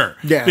master.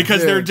 Yeah,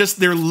 because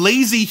they're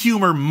lazy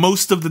humor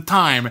most of the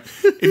time.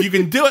 If you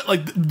can do it,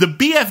 like the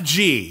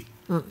BFG.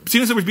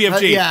 Steven Spielberg's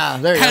BFG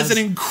has an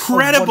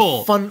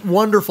incredible,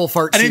 wonderful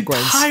fart sequence.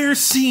 An entire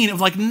scene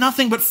of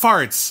nothing but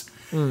farts.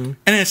 And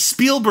in a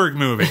Spielberg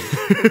movie.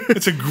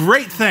 It's a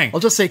great thing. I'll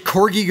just say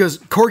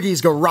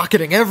corgis go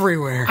rocketing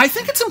everywhere. I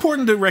think it's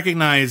important to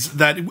recognize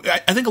that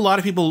I think a lot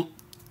of people,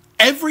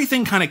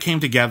 everything kind of came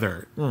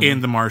together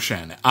in The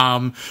Martian.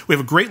 We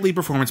have a great lead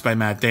performance by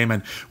Matt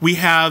Damon. We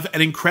have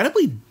an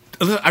incredibly,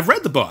 I've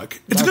read the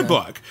book. It's a good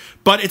book,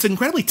 but it's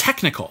incredibly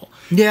technical.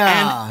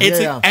 Yeah.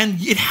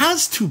 And it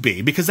has to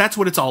be, because that's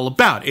what it's all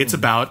about. It's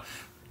about,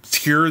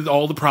 here are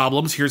all the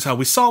problems, here's how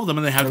we solve them,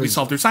 and they have to be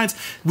solved through science.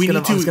 I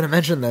was going to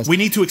mention this. We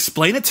need to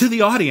explain it to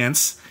the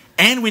audience,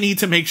 and we need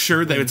to make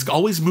sure that it's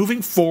always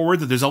moving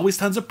forward, that there's always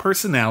tons of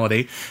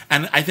personality,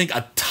 and I think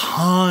a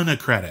ton of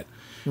credit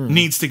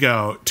needs to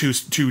go to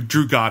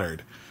Drew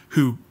Goddard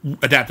who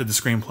adapted the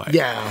screenplay.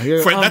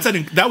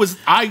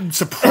 I'm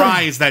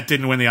surprised that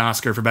didn't win the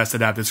Oscar for Best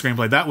Adapted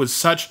Screenplay. That was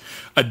such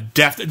a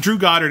deft... Drew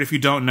Goddard, if you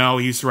don't know,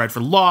 he used to write for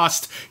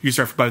Lost, he used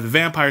to write for Buffy the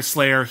Vampire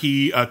Slayer,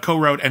 he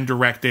co-wrote and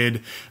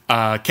directed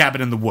Cabin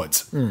in the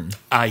Woods.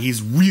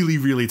 He's really,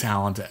 really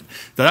talented.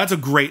 So that's a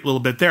great little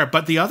bit there.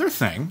 But the other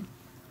thing,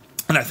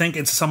 and I think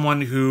it's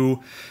someone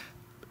who...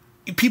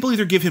 people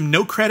either give him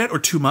no credit or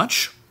too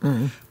much...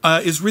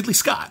 is Ridley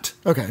Scott.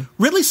 Okay.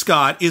 Ridley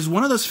Scott is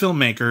one of those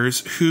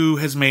filmmakers who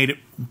has made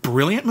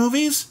brilliant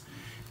movies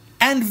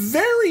and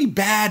very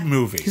bad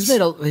movies.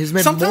 He's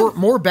made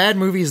more bad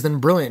movies than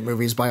brilliant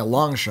movies by a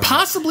long shot.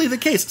 Possibly the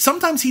case.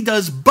 Sometimes he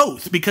does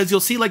both, because you'll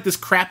see like this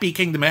crappy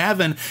Kingdom of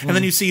Heaven, and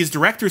then you see his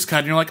director's cut,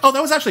 and you're like, oh,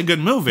 that was actually a good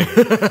movie.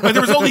 Like,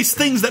 there was all these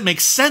things that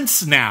make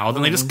sense now,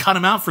 then they just cut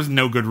him out for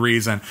no good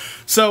reason.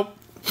 So,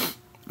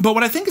 but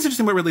what I think is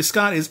interesting about Ridley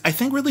Scott is, I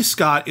think Ridley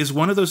Scott is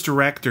one of those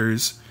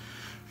directors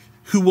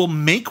who will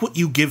make what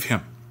you give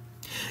him.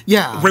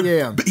 Yeah. But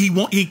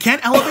he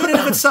can't elevate it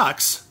if it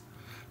sucks,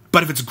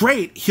 but if it's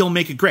great, he'll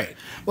make it great.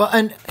 Well,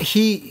 and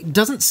he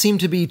doesn't seem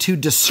to be too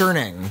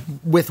discerning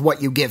with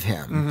what you give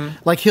him.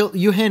 Like,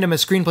 you hand him a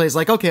screenplay, he's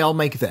like, okay, I'll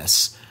make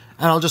this.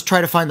 And I'll just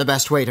try to find the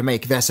best way to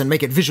make this and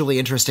make it visually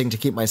interesting to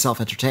keep myself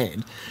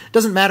entertained.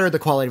 Doesn't matter the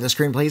quality of the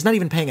screenplay, he's not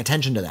even paying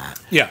attention to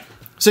that. Yeah.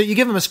 So you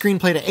give him a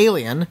screenplay to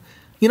Alien...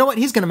 you know what?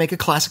 He's going to make a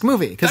classic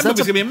movie. That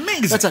movie's going to be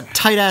amazing. That's a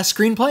tight-ass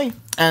screenplay,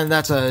 and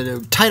that's a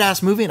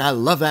tight-ass movie, and I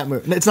love that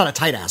movie. It's not a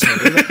tight-ass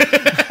movie.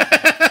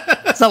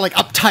 It's not like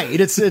uptight.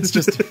 It's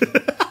just...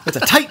 it's a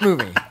tight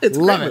movie. It's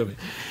a love great it. movie.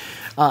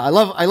 I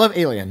love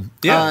Alien.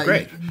 Yeah,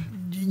 great.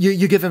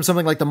 You give him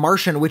something like The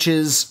Martian, which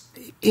is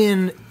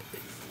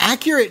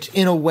accurate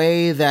in a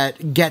way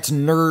that gets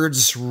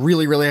nerds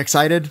really, really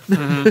excited.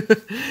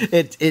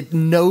 It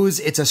knows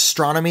its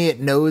astronomy. It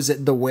knows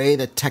the way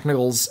the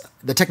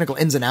technical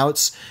ins and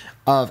outs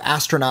of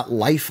astronaut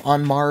life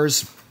on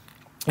Mars.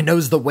 It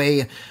knows the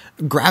way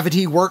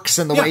gravity works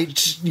and the way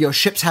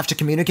ships have to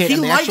communicate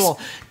and the actual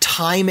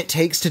time it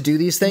takes to do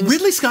these things.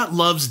 Ridley Scott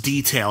loves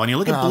detail, and you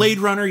look at Blade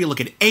Runner, you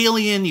look at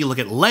Alien, you look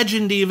at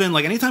Legend even,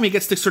 like anytime he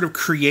gets to sort of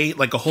create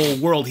like a whole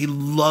world, he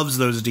loves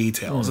those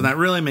details, and that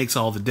really makes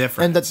all the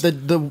difference.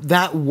 And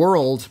that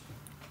world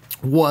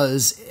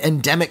was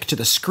endemic to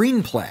the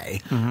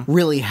screenplay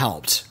really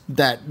helped.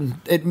 That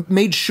it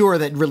made sure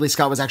that Ridley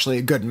Scott was actually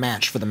a good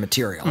match for the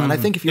material. And I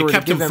think if you were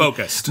to give him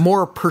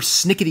more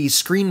persnickety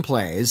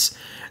screenplays,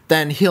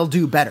 then he'll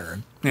do better.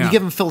 Yeah. You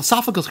give him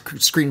philosophical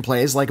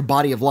screenplays like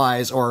Body of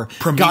Lies or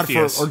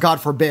Prometheus.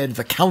 God forbid,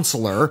 The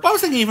Counselor. Well, I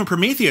was thinking even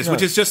Prometheus,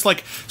 which is just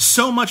like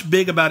so much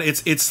big about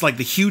it's like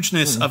the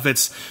hugeness of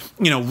its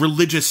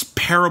religious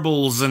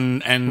parables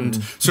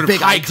and sort of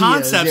big high ideas,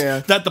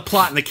 concepts that the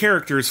plot and the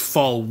characters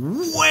fall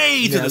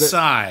way to the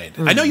side.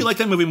 I know you like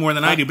that movie more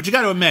than I do, but you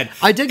got to admit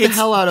I dig the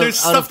hell out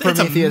of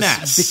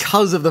Prometheus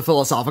because of the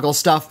philosophical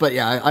stuff. But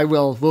yeah, I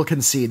will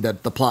concede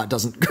that the plot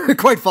doesn't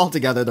quite fall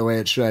together the way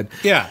it should.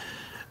 Yeah.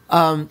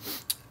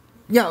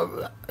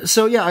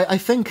 I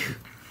think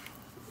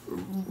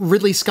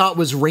Ridley Scott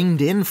was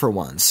reined in for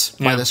once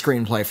by the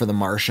screenplay for The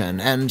Martian,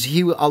 and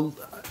he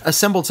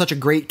assembled such a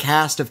great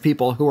cast of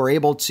people who were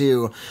able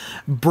to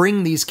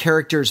bring these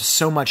characters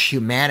so much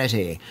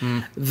humanity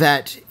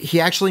that he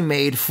actually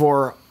made,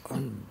 for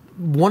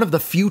one of the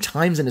few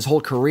times in his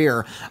whole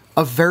career,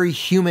 a very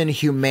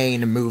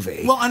humane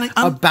movie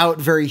about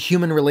very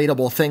human,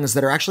 relatable things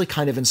that are actually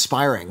kind of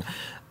inspiring.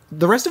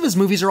 The rest of his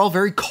movies are all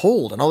very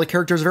cold, and all the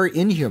characters are very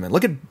inhuman.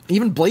 Look at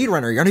even Blade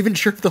Runner. You're not even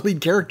sure if the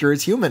lead character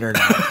is human or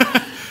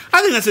not. I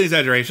think that's an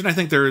exaggeration. I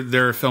think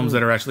there are films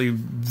that are actually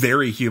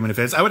very human.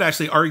 I would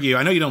actually argue,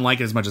 I know you don't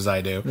like it as much as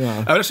I do, I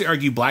would actually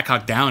argue Black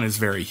Hawk Down is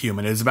very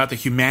human. It's about the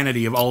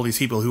humanity of all these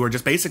people who are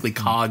just basically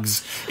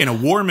cogs in a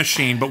war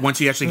machine, but once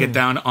you actually get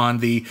down on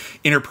the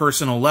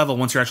interpersonal level,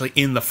 once you're actually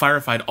in the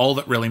firefight, all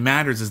that really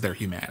matters is their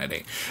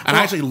humanity. And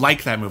I actually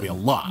like that movie a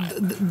lot.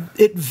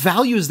 It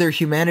values their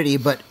humanity,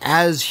 but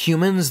as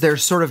humans, they're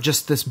sort of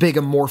just this big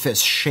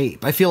amorphous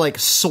shape. I feel like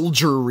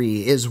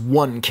Soldiery is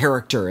one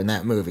character in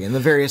that movie, and the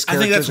various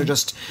characters are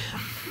just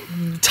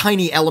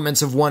tiny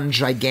elements of one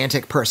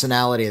gigantic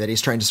personality that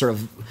he's trying to sort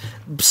of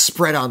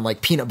spread on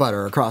like peanut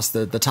butter across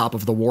the top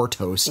of the war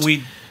toast.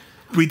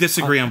 We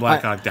disagree on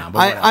Black Hawk Down.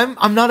 But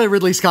I'm not a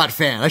Ridley Scott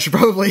fan. I should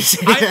probably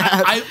say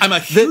that. I'm a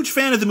huge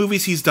fan of the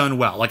movies he's done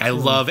well. Like, I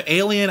love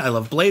Alien, I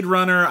love Blade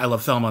Runner, I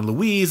love Thelma and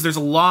Louise. There's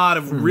a lot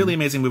of really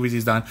amazing movies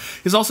he's done.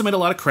 He's also made a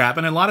lot of crap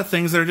and a lot of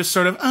things that are just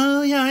sort of,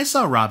 oh yeah, I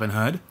saw Robin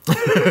Hood.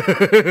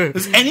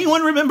 Does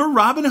anyone remember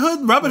Robin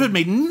Hood? Robin Hood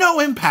made no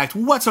impact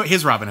whatsoever.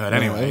 His Robin Hood,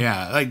 anyway.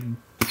 Yeah, like,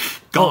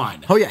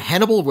 gone. Oh yeah,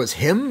 Hannibal was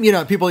him?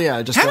 People,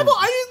 just... Hannibal,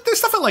 there's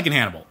stuff I like in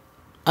Hannibal.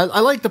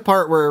 I like the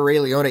part where Ray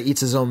Liotta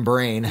eats his own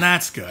brain.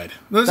 That's good.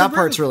 That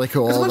part's really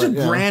cool. There's a bunch of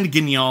grand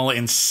guignol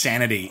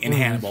insanity in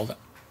Hannibal that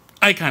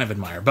I kind of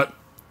admire. But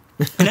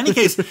in any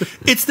case,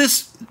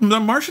 The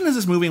Martian is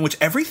this movie in which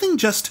everything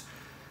just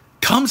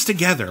comes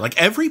together. Like,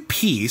 every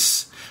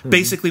piece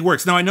basically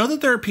works. Now, I know that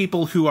there are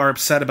people who are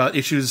upset about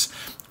issues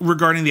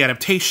regarding the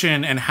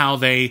adaptation and how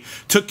they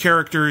took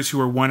characters who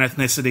were one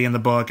ethnicity in the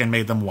book and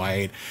made them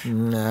white.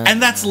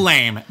 And that's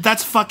lame.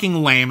 That's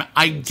fucking lame.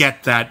 I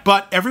get that.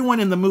 But everyone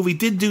in the movie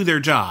did do their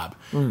job.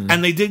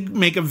 And they did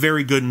make a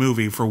very good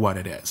movie for what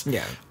it is.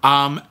 Yeah.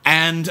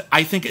 And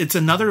I think it's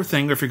another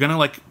thing, if you're going to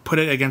like put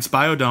it against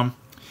Biodome,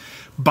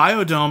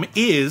 Biodome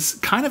is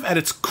kind of at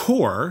its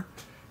core,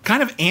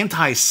 kind of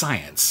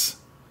anti-science.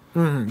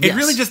 It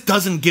really just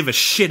doesn't give a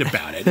shit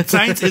about it.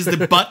 Science is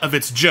the butt of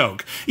its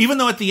joke. Even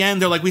though at the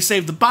end they're like, we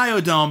saved the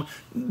Biodome,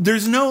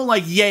 there's no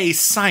like, yay,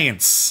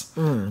 science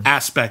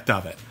aspect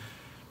of it.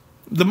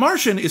 The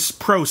Martian is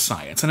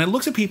pro-science, and it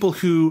looks at people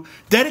who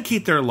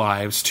dedicate their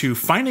lives to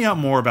finding out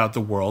more about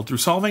the world through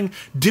solving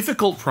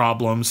difficult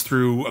problems,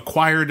 through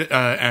acquired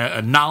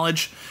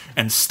knowledge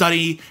and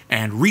study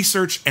and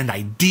research and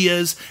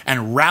ideas,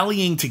 and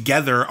rallying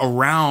together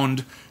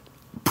around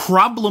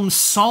problem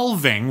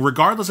solving,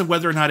 regardless of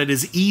whether or not it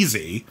is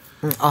easy.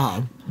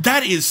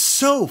 That is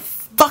so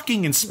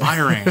fucking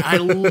inspiring. I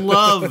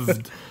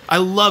loved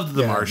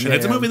The Martian.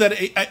 It's a movie that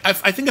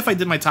I think if I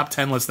did my top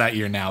 10 list that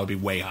year now, it'd be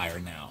way higher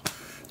now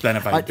than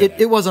if I did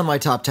it was on my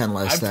top 10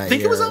 list that year. I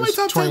think it was on my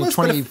top 10 list.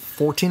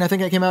 2014, I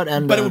think it came out.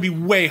 But it would be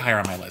way higher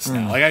on my list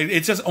now. Like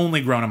it's just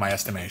only grown in my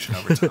estimation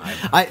over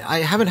time. I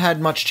haven't had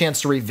much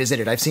chance to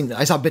revisit it.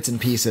 I saw bits and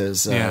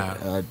pieces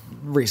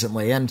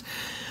recently, and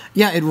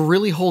yeah, it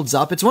really holds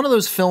up. It's one of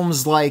those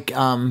films, like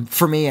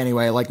for me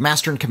anyway, like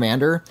Master and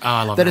Commander. Oh,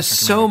 I love that.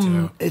 Master and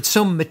Commander too. It's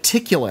so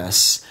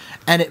meticulous,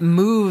 and it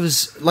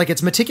moves like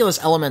its meticulous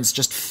elements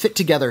just fit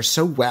together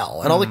so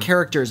well, and all the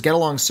characters get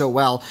along so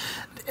well.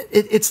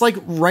 It's like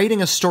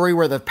writing a story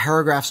where the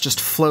paragraphs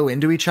just flow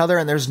into each other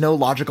and there's no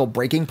logical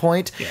breaking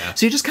point. Yeah.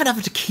 So you just kind of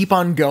have to keep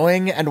on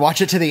going and watch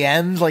it to the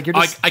end. Like you're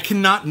just, I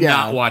cannot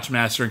not watch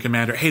Master and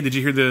Commander. Hey, did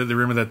you hear the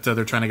rumor that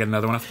they're trying to get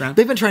another one off the ground?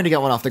 They've been trying to get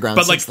one off the ground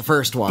since the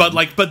first one. But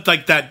like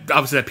that,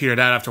 obviously that petered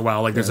out after a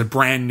while. Like there's a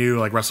brand new,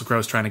 like Russell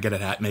Crowe's trying to get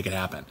it, make it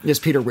happen. Is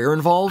Peter Weir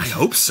involved? I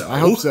hope so.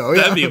 Yeah.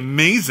 That'd be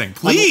amazing.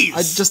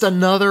 Please. Just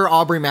another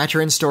Aubrey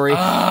Maturin story.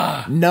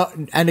 No,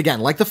 and again,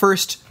 like the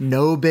first,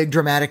 no big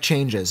dramatic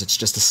changes. It's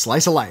just a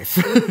slice of life.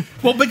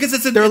 Well, because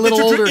it's a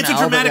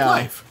dramatic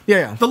life.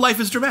 Yeah. The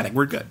life is dramatic.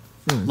 We're good.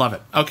 Love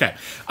it. Okay.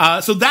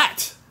 So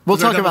that we'll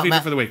talk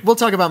about for the week. We'll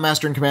talk about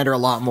Master and Commander a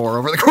lot more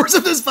over the course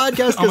of this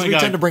podcast because we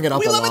tend to bring it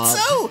up a lot. We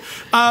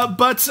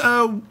love it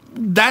so.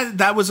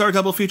 That was our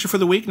double feature for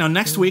the week. Now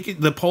next week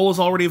the poll is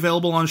already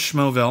available on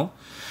Schmoville.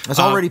 It's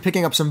already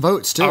picking up some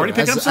votes too.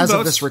 As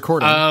of this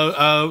recording,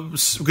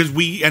 because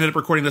we ended up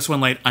recording this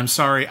one late. I'm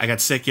sorry, I got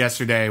sick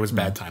yesterday. It was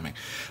bad timing.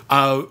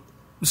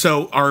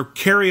 So our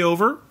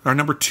carryover, our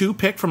number 2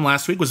 pick from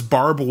last week was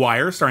Barbed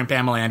Wire, starring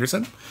Pamela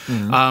Anderson.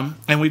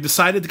 And we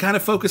decided to kind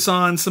of focus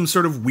on some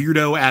sort of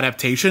weirdo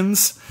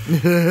adaptations.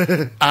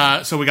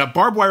 So we got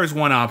Barbed Wire as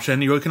one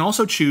option. You can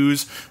also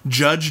choose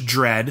Judge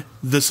Dredd,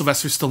 the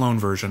Sylvester Stallone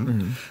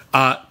version.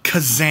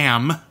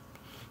 Kazam,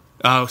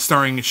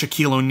 starring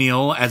Shaquille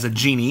O'Neal as a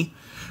genie.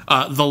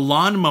 The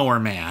Lawnmower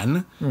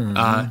Man,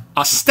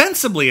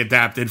 ostensibly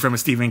adapted from a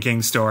Stephen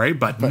King story,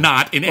 but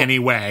not in any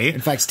way.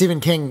 In fact, Stephen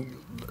King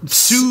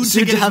sued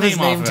to get have his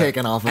name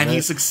taken off of it. And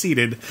he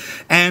succeeded.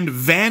 And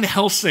Van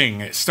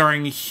Helsing,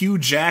 starring Hugh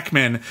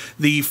Jackman,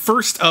 the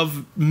first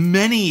of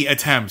many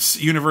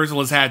attempts Universal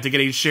has had to get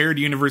a shared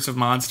universe of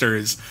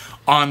monsters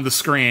on the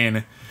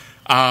screen.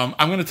 I'm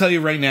going to tell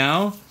you right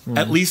now,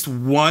 at least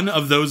one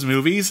of those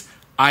movies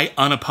I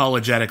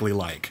unapologetically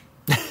like.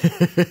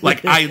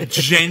 Like, I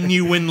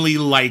genuinely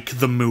like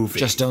the movie.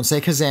 Just don't say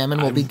Kazam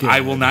and we'll be good.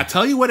 I will not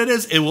tell you what it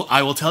is.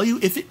 I will tell you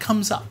if it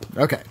comes up.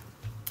 Okay.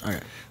 All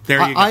right. There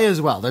you go. I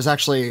as well. There's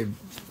actually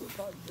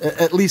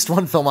at least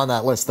one film on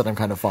that list that I'm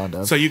kind of fond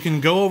of. So you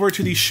can go over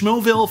to the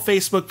Schmoville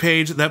Facebook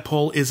page. That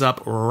poll is up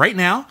right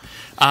now.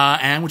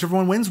 And whichever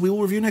one wins, we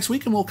will review next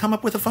week, and we'll come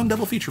up with a fun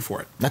double feature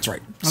for it. That's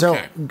right.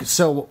 Okay.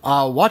 So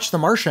watch The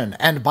Martian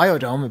and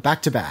Biodome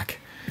back to back.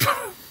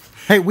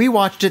 Hey, we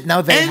watched it,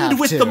 now they have to. End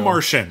with The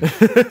Martian. Do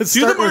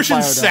The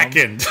Martian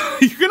second.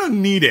 You're going to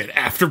need it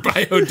after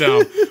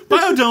Biodome.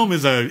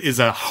 Biodome is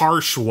a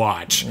harsh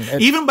watch.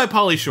 Even by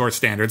Pauly Shore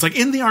standards. Like,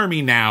 In the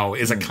Army Now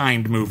is a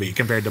kind movie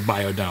compared to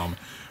Biodome.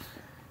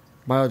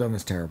 Biodome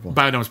is terrible.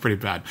 Biodome is pretty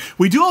bad.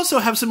 We do also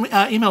have some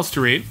emails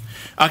to read.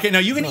 Okay, now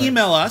you can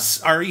email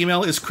us. Our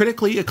email is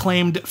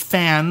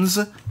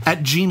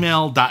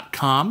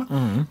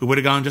criticallyacclaimedfans@gmail.com. We would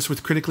have gone just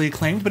with critically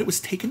acclaimed, but it was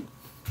taken.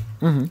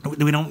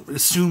 We don't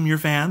assume you're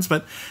fans,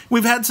 but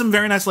we've had some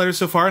very nice letters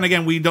so far. And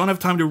again, we don't have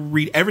time to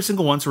read every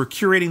single one, so we're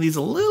curating these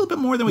a little bit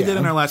more than we did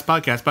in our last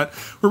podcast. But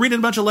we're reading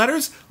a bunch of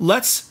letters.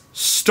 Let's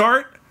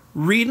start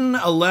reading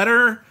a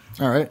letter.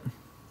 All right.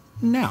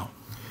 Now.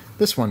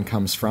 This one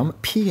comes from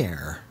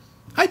Pierre.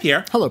 Hi,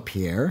 Pierre. Hello,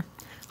 Pierre.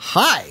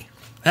 Hi.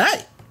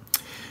 Hey.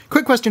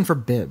 Quick question for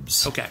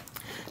Bibbs. Okay.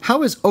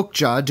 How is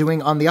Okja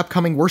doing on the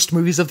upcoming worst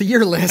movies of the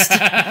year list?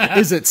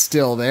 Is it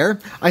still there?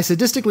 I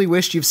sadistically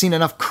wished you've seen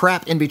enough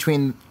crap in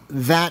between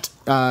that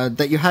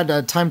you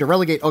had time to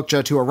relegate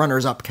Okja to a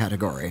runners-up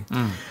category.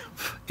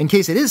 In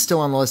case it is still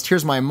on the list,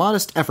 here's my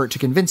modest effort to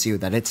convince you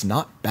that it's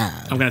not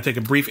bad. I'm going to take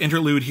a brief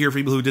interlude here for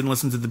people who didn't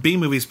listen to the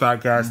B-Movies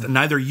podcast.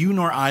 Neither you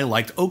nor I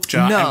liked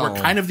Okja, and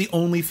we're kind of the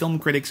only film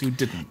critics who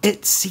didn't.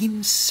 It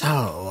seems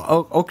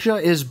so.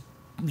 Okja is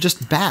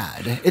just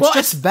bad.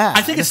 It's bad.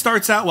 I think it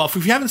starts out well. If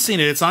you haven't seen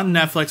it, it's on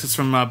Netflix. It's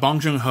from Bong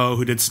Joon-ho,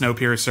 who did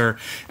Snowpiercer,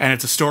 and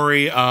it's a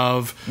story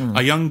of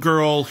a young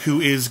girl who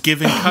is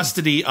given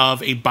custody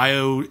of a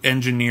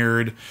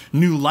bioengineered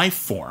new life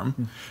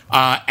form,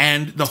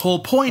 and the whole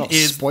point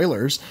is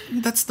spoilers.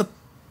 That's the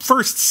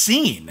first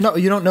scene. No,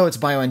 you don't know it's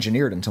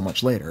bioengineered until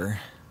much later.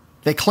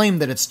 They claim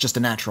that it's just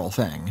a natural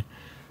thing.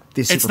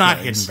 It's not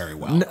hidden very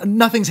well.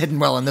 Nothing's hidden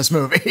well in this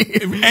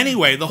movie.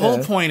 Anyway, the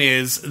whole point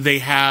is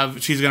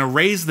she's going to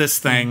raise this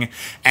thing,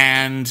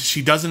 and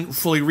she doesn't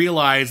fully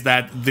realize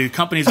that the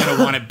company's going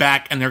to want it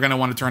back, and they're going to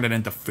want to turn it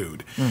into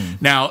food.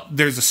 Now,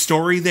 there's a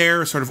story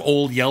there, sort of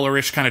old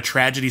yellowish kind of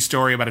tragedy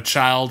story about a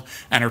child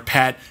and her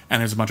pet, and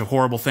there's a bunch of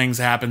horrible things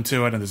that happen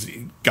to it, and there's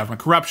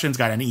government corruption. It's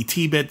got an ET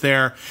bit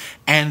there.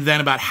 And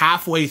then about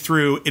halfway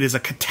through, it is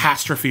a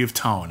catastrophe of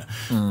tone.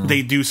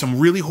 They do some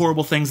really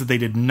horrible things that they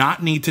did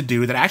not need to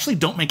do that actually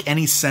don't make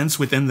any sense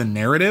within the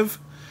narrative,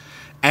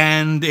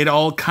 and it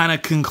all kind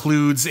of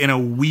concludes in a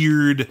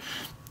weird,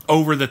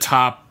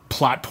 over-the-top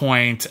plot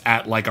point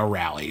at like a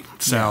rally.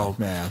 So,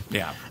 yeah.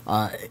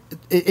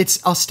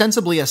 It's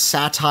ostensibly a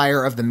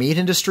satire of the meat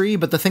industry,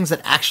 but the things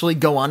that actually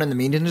go on in the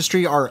meat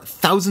industry are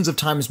thousands of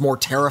times more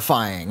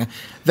terrifying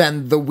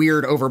than the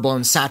weird,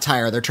 overblown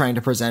satire they're trying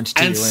to present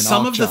to you. And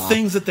some of the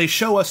things that they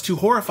show us to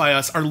horrify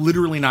us are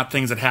literally not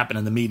things that happen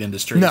in the meat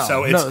industry.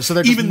 So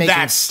they're just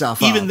making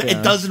stuff up.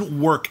 It doesn't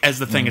work as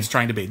the thing it's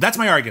trying to be. That's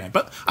my argument.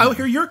 But I will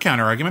hear your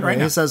counter argument right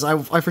now. He says,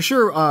 I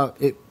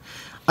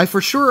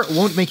for sure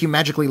won't make you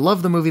magically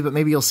love the movie, but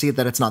maybe you'll see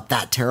that it's not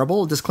that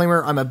terrible.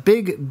 Disclaimer, I'm a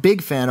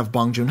big fan of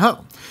Bong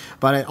Joon-ho.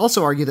 But I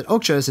also argue that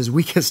Okja is his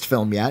weakest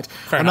film yet.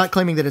 I'm not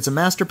claiming that it's a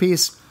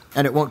masterpiece,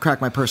 and it won't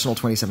crack my personal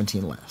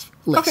 2017 list.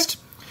 Okay.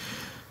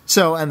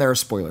 So, and there are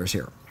spoilers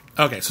here.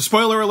 Okay, so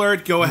spoiler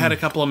alert, go ahead a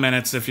couple of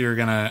minutes if you're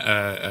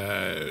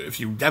if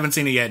you haven't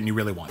seen it yet and you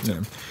really want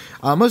to.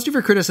 Most of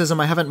your criticism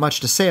I haven't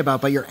much to say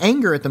about, but your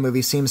anger at the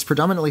movie seems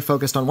predominantly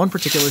focused on one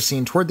particular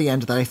scene toward the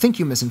end that I think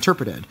you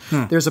misinterpreted.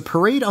 There's a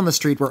parade on the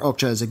street where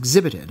Okja is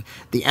exhibited.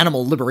 The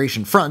Animal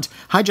Liberation Front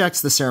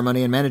hijacks the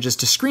ceremony and manages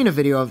to screen a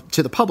video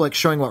to the public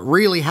showing what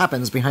really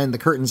happens behind the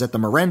curtains at the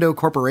Mirando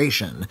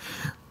Corporation.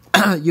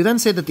 You then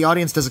say that the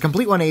audience does a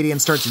complete 180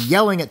 and starts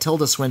yelling at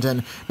Tilda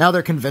Swinton. Now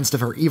they're convinced of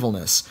her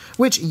evilness.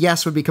 Which,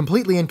 yes, would be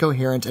completely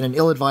incoherent and an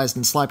ill-advised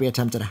and sloppy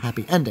attempt at a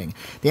happy ending.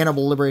 The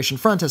Animal Liberation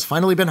Front has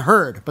finally been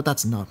heard, but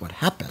that's not what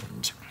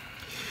happened.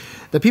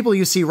 The people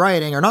you see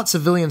rioting are not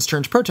civilians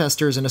turned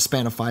protesters in a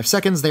span of 5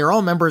 seconds. They are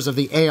all members of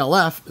the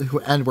ALF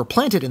and were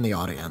planted in the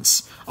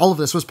audience. All of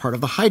this was part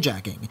of the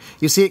hijacking.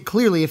 You see it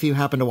clearly if you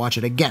happen to watch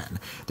it again.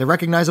 They're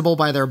recognizable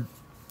by their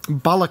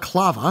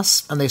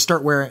balaclavas, and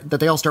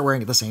they all start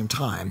wearing at the same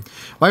time.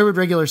 Why would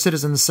regular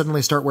citizens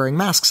suddenly start wearing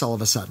masks all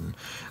of a sudden?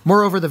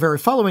 Moreover, the very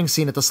following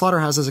scene at the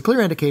slaughterhouse is a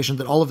clear indication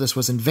that all of this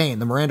was in vain.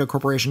 The Mirando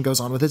Corporation goes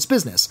on with its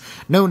business.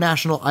 No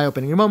national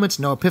eye-opening moments,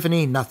 no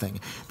epiphany, nothing.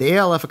 The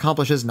ALF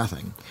accomplishes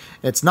nothing.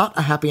 It's not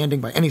a happy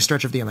ending by any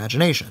stretch of the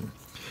imagination.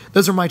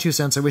 Those are my 2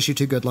 cents. I wish you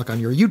 2 good luck on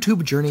your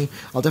YouTube journey.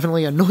 I'll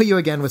definitely annoy you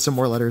again with some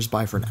more letters.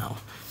 Bye for now.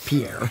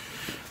 Pierre.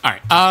 All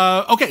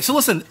right. Okay, so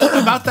listen,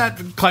 about that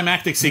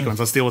climactic sequence,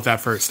 let's deal with that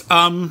first.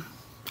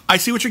 I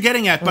see what you're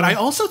getting at, but I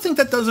also think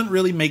that doesn't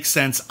really make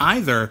sense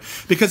either,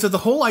 because if the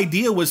whole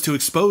idea was to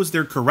expose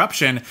their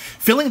corruption,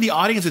 filling the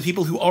audience with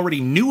people who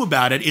already knew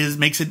about it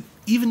makes it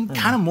even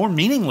kind of more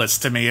meaningless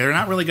to me. They're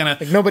not really going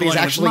to... nobody's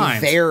actually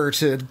there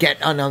to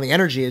get on the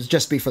energy. It's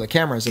just be for the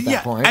cameras at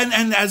that point.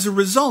 And as a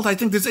result, I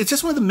think it's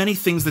just one of the many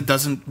things that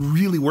doesn't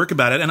really work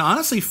about it, and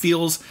honestly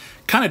feels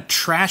kind of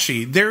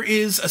trashy. There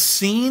is a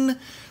scene...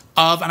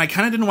 and I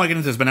kind of didn't want to get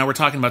into this, but now we're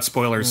talking about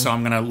spoilers, so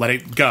I'm going to let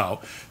it go.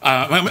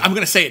 I'm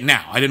going to say it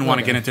now. I didn't want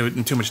to get into it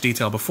in too much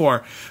detail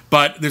before,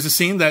 but there's a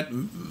scene that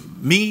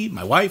me,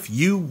 my wife,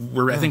 you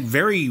were, I think,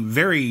 very,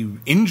 very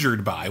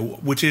injured by,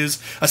 which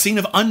is a scene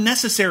of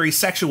unnecessary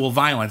sexual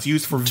violence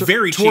used for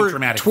very cheap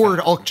dramatic toward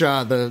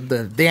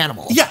Okja, the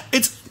animal. Yeah,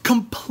 it's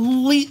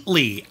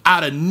completely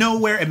out of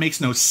nowhere. It makes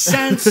no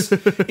sense.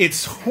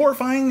 It's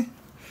horrifying.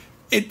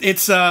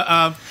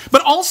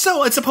 But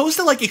also it's supposed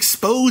to like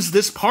expose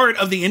this part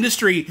of the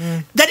industry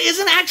that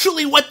isn't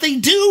actually what they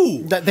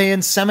do. That they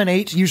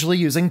inseminate, usually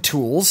using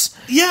tools.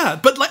 Yeah,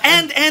 but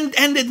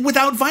and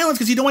without violence,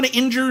 because you don't want to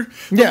injure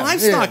the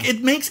livestock. Yeah.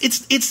 It makes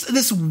it's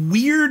this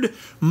weird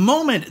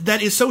moment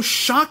that is so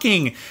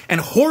shocking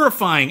and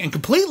horrifying and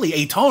completely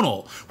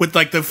atonal with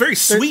like the very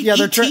sweet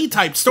E.T.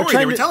 type story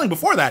they were telling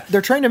before that.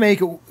 They're trying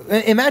to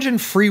imagine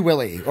Free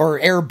Willy or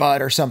Air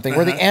Bud or something,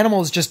 where the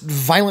animal is just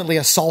violently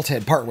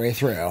assaulted partway through.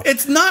 through.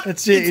 It's not. I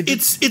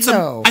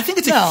think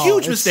it's a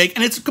huge mistake,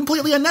 and it's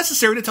completely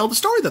unnecessary to tell the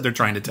story that they're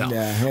trying to tell.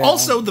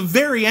 Also, the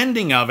very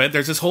ending of it,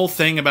 there's this whole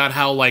thing about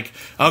how, like,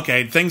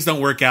 okay, things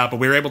don't work out, but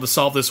we were able to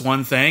solve this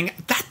one thing.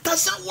 That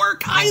doesn't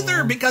work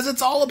either, because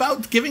it's all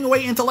about giving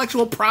away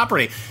intellectual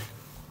property.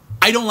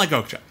 I don't like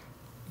Okja.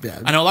 Yeah.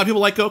 I know a lot of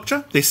people like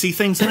Okja. They see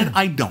things in it.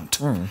 I don't.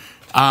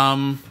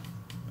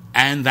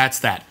 And that's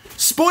that.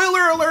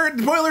 Spoiler alert!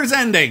 Spoilers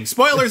ending.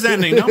 Spoilers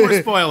ending. No more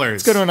spoilers.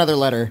 Let's go to another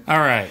letter. All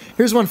right.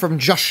 Here's one from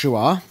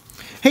Joshua.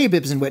 Hey,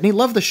 Bibbs and Whitney,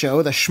 love the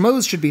show. The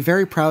schmoes should be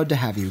very proud to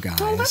have you guys.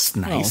 Oh, that's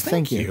nice.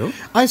 Thank you.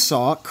 I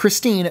saw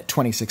Christine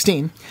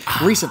 2016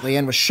 recently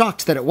and was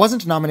shocked that it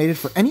wasn't nominated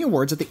for any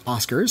awards at the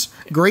Oscars.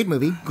 Great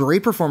movie,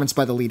 great performance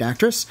by the lead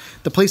actress.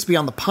 The Place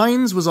Beyond the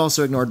Pines was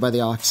also ignored by the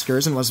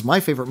Oscars and was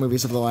my favorite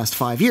movies of the last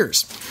 5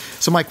 years.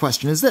 So my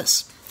question is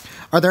this.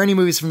 Are there any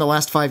movies from the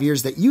last 5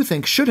 years that you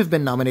think should have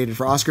been nominated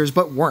for Oscars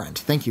but weren't?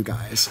 Thank you,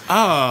 guys.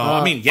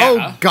 I mean, yeah.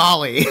 Oh,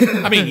 golly.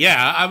 I mean,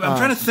 yeah. I'm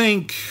trying to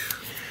think...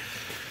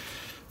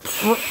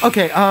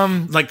 Okay,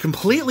 like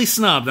completely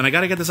snubbed, and I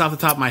got to get this off the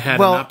top of my head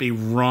and not be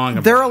wrong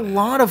about there are a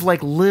lot of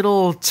like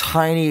little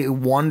tiny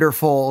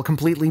wonderful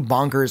completely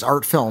bonkers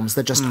art films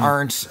that just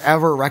aren't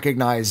ever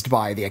recognized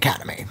by the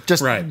Academy.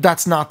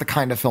 That's not the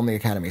kind of film the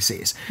Academy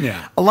sees.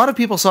 Yeah. A lot of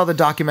people saw the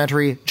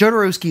documentary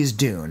Jodorowsky's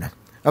Dune,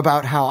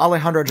 about how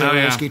Alejandro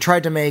Jodorowsky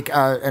tried to make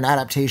an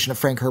adaptation of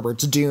Frank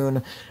Herbert's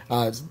Dune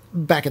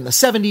back in the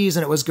 70s,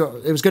 and it was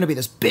going to be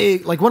this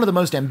big, like one of the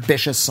most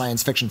ambitious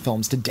science fiction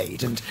films to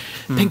date, and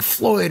Pink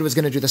Floyd was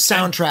going to do the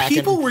soundtrack. And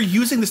people were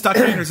using this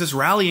documentary as this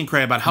rallying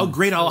cry about how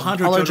great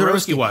Alejandro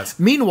Jodorowsky was.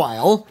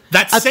 Meanwhile,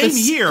 that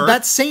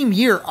same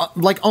year,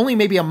 like only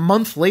maybe a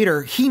month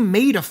later, he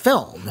made a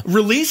film.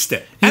 Released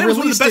it. And it was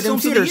one of the best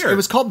films of the year. It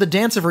was called The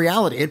Dance of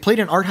Reality. It played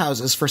in art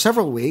houses for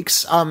several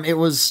weeks.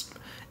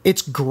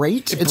 It's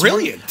great. It's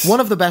brilliant. One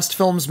of the best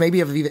films,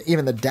 maybe of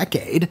even the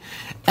decade.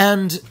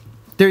 And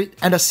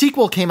a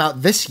sequel came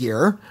out this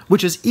year,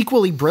 which is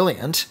equally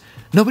brilliant.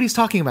 Nobody's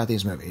talking about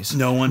these movies.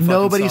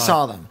 Nobody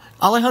saw them.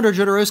 Alejandro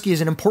Jodorowsky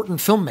is an important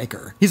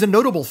filmmaker. He's a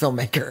notable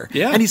filmmaker.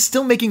 Yeah. And he's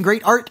still making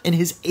great art in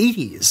his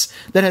 80s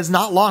that has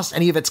not lost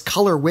any of its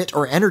color, wit,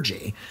 or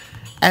energy.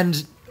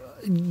 And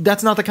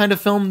that's not the kind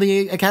of film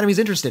the Academy's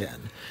interested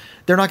in.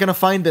 They're not going to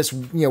find this,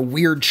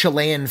 weird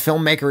Chilean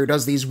filmmaker who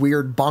does these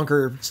weird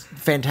bonker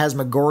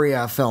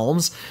phantasmagoria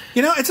films.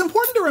 It's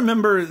important to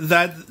remember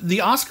that the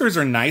Oscars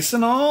are nice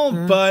and all,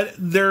 but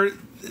they're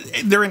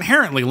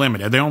inherently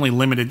limited. They're only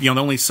limited,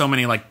 only so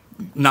many like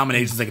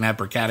nominations they can have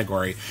per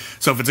category.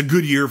 So if it's a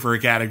good year for a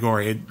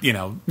category,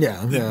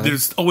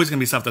 there's always going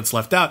to be stuff that's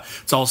left out.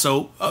 It's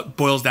also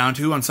boils down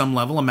to, on some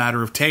level, a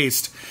matter of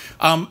taste.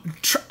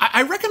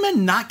 I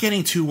recommend not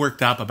getting too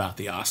worked up about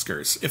the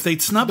Oscars. If they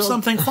snub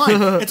something,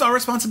 fine. It's our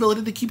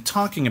responsibility to keep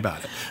talking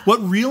about it.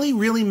 What really,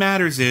 really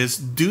matters is,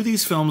 do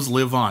these films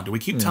live on? Do we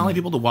keep telling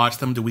people to watch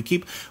them? Do we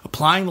keep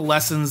applying the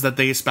lessons that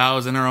they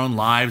espouse in our own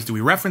lives? Do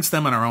we reference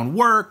them in our own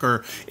work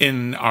or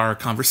in our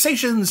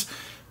conversations?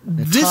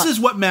 This is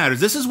what matters.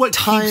 This is what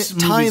keeps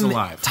movies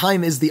alive.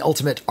 Time is the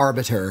ultimate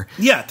arbiter.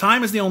 Yeah,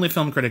 time is the only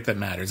film critic that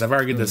matters. I've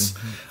argued this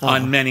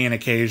on many an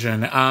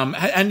occasion.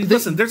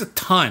 Listen, there's a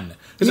ton.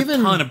 There's a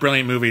ton of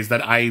brilliant movies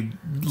that I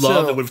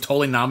love that we've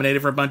totally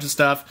nominated for a bunch of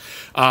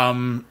stuff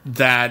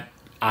that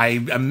I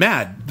am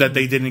mad that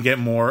they didn't get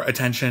more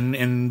attention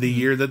in the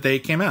year that they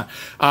came out.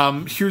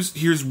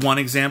 Here's one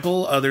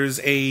example. There's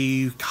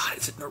is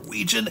it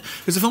Norwegian?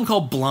 There's a film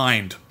called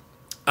Blind.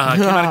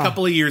 Came out a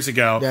couple of years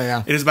ago.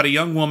 Yeah. It is about a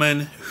young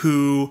woman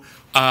who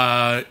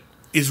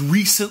is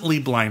recently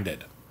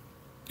blinded.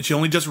 She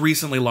only just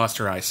recently lost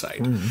her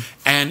eyesight.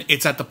 And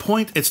it's at the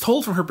point, it's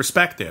told from her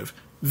perspective,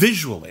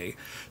 visually,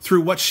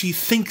 through what she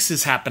thinks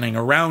is happening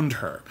around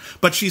her.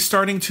 But she's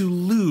starting to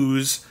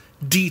lose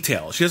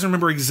detail. She doesn't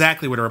remember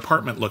exactly what her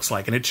apartment looks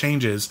like, and it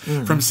changes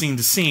from scene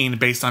to scene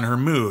based on her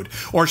mood.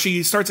 Or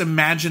she starts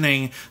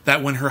imagining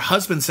that when her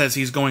husband says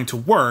he's going to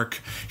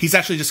work, he's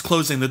actually just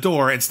closing the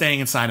door and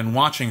staying inside and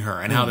watching her,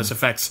 and how this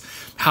affects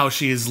how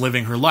she is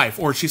living her life.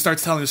 Or she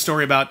starts telling a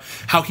story about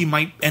how he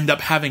might end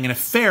up having an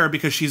affair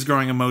because she's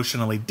growing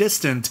emotionally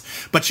distant,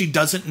 but she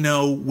doesn't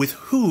know with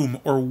whom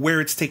or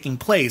where it's taking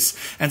place,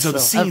 and so the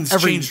scenes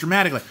change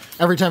dramatically.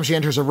 Every time she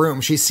enters a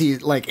room, she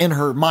sees, like, in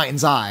her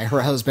mind's eye,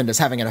 her husband is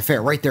having an affair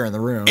right there in the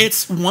room.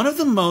 It's one of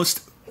the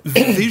most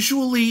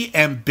visually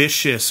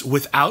ambitious,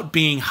 without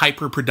being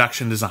hyper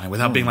production design,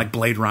 without being like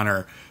Blade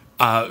Runner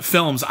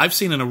films I've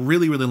seen in a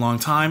really, really long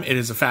time. It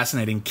is a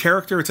fascinating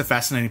character. It's a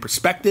fascinating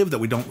perspective that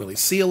we don't really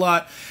see a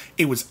lot.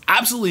 It was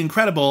absolutely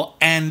incredible,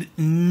 and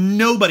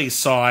nobody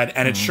saw it,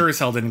 and it sure as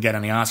hell didn't get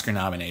any Oscar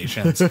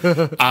nominations.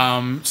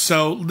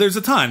 So there's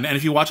a ton, and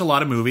if you watch a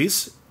lot of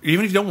movies,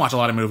 even if you don't watch a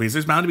lot of movies,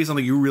 there's bound to be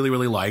something you really,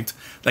 really liked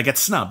that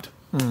gets snubbed.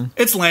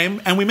 It's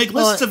lame, and we make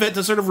lists of it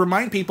to sort of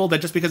remind people that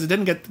just because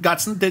it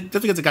got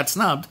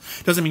snubbed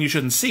doesn't mean you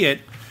shouldn't see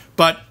it.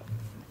 But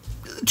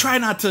try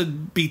not to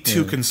be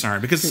too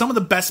concerned, because some of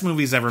the best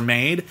movies ever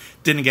made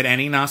didn't get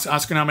any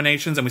Oscar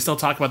nominations, and we still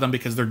talk about them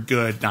because they're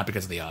good, not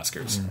because of the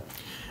Oscars.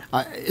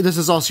 This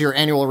is also your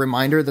annual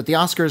reminder that the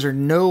Oscars are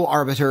no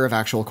arbiter of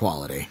actual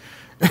quality.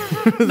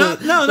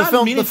 Not in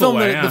a meaningful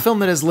way. The film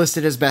that is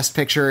listed as Best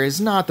Picture is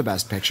not the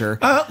Best Picture.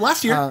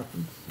 Last year.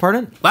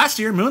 Pardon? Last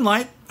year,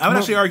 Moonlight. I would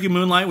actually argue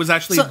Moonlight was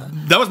actually...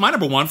 that was my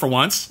number one for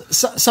once.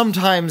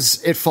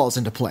 Sometimes it falls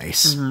into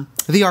place.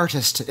 The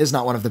Artist is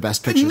not one of the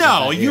best pictures.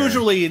 No,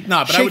 usually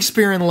not. But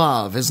Shakespeare in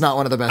Love is not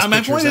one of the best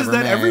pictures my point is ever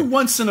that made. every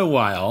once in a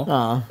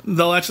while,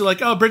 they'll actually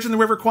like, oh, Bridge in the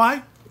River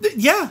Kwai?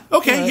 Yeah,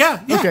 okay,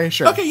 yeah. Okay,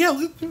 sure. Okay,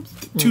 yeah,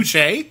 touche.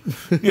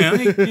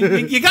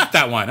 You got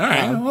that one. All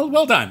right,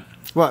 well done.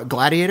 What,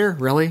 Gladiator?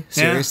 Really?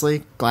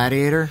 Seriously?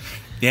 Gladiator?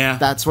 Yeah.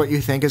 That's what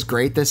you think is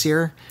great this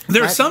year?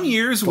 There are some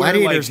years where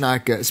Gladiator's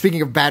not good.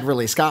 Speaking of bad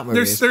Ridley Scott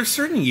movies. There's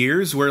certain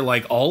years where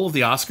like all of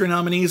the Oscar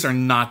nominees are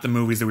not the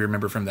movies that we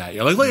remember from that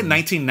year. Like look at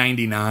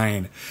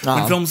 1999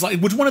 when films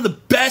like which one of the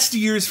best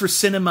years for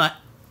cinema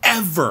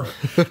ever.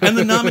 And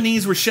the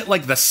nominees were shit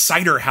like The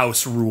Cider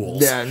House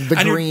Rules. Yeah,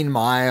 The Green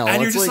Mile.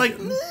 And you're just like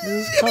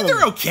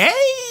they're okay.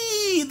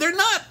 They're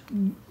not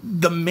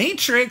The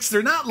Matrix.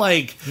 They're not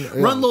like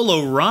Run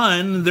Lola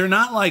Run. They're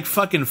not like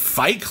fucking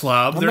Fight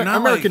Club. They're not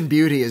American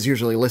Beauty is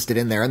usually listed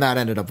in there, and that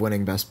ended up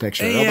winning Best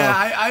Picture.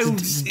 Yeah,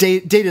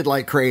 dated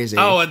like crazy.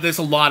 Oh, there's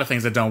a lot of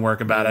things that don't work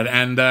about it,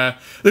 and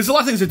there's a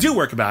lot of things that do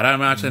work about it.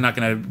 I'm actually not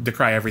going to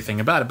decry everything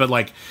about it, but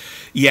like,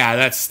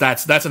 yeah,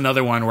 that's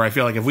another one where I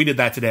feel like if we did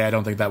that today, I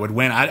don't think that would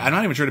win. I'm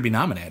not even sure to be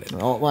nominated.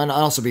 Well, and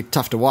it'd also be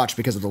tough to watch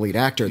because of the lead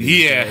actor.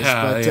 These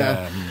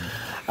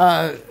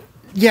days.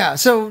 Yeah,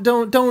 so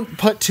don't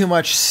put too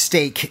much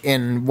stake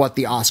in what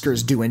the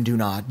Oscars do and do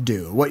not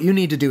do. What you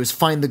need to do is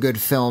find the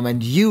good film,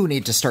 and you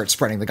need to start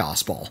spreading the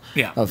gospel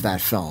of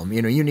that film.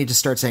 You know, you need to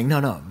start saying,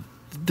 no,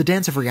 the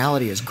dance of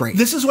reality is great.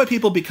 This is why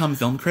people become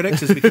film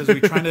critics, is because we're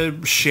trying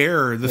to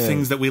share the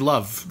things that we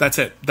love. That's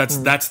it.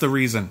 That's the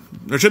reason.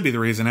 Or should be the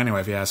reason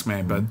anyway, if you ask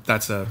me. But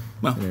that's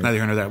neither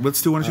here nor there.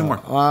 Let's do one or two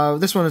more.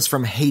 This one is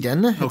from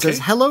Hayden. It says,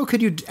 hello,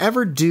 could you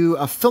ever do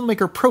a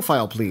filmmaker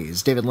profile,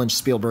 please? David Lynch,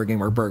 Spielberg,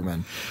 Ingmar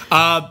Bergman.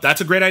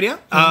 That's a great idea.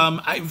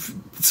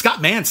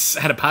 Scott Mance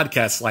had a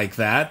podcast like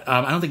that.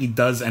 I don't think he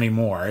does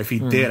anymore. If he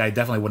did, I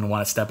definitely wouldn't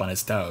want to step on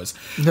his toes.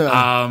 But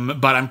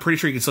I'm pretty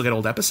sure you can still get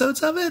old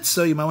episodes of it,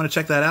 so you might want to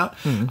check that out.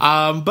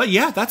 But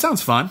yeah, that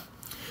sounds fun.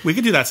 We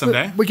could do that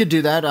someday. We could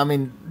do that. I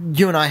mean,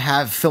 you and I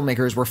have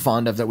filmmakers we're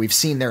fond of that we've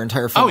seen their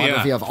entire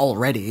filmography of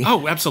already.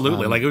 Oh,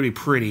 absolutely. Like, it would be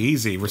pretty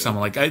easy for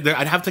someone like...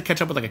 I'd have to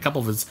catch up with like a couple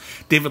of his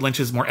David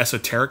Lynch's more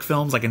esoteric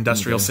films, like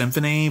Industrial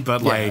Symphony,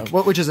 but like...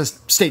 which is a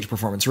stage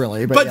performance,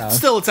 really. But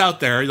still, it's out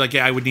there. Like,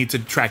 I would need to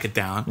track it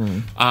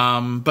down.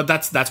 But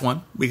that's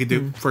one we could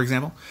do, for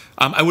example.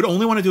 I would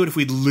only want to do it if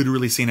we'd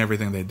literally seen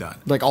everything they'd done.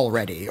 Like,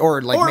 already.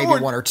 Or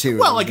maybe one or two.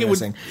 Well, like,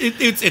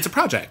 it's a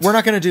project. We're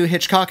not going to do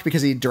Hitchcock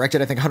because he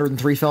directed, I think,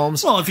 103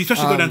 films. Well, if you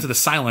especially go down to the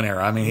silent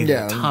era, I mean, he did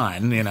a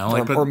ton, you know.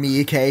 Like, or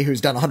Miyake,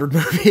 who's done 100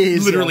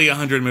 movies. Literally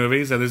 100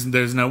 movies. So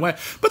there's no way.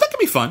 But that could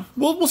be fun.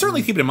 We'll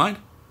certainly keep it in mind.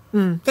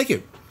 Thank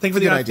you. Thank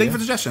you for the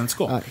suggestion. It's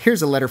cool.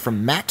 Here's a letter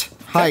from Matt.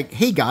 Hi,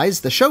 hey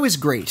guys, the show is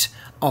great.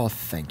 Oh,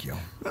 thank you.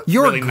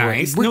 You're really great.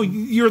 Nice. No,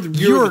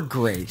 you're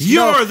great.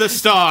 You're the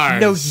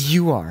stars. No,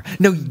 you are.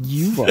 No,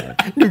 you are.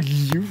 No,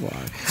 you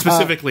are.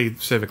 Specifically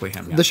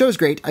him. Yeah. The show is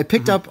great. I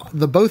picked up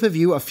the both of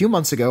you a few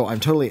months ago.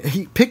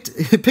 He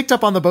picked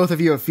up on the both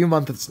of you a few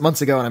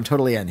months ago, and I'm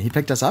totally in. He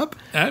picked us up.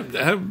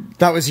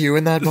 That was you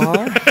in that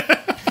bar.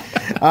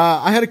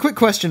 I had a quick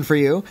question for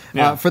you.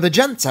 For the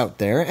gents out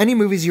there, any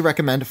movies you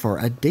recommend for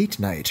a date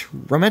night?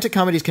 Romantic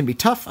comedies can be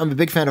tough. I'm a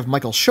big fan of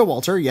Michael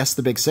Showalter. Yes,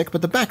 The Big Sick,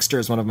 but The Baxter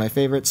is one of my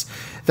favorites.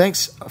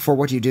 Thanks for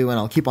what you do, and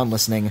I'll keep on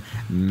listening,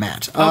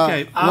 Matt.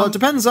 Okay. Well, it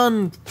depends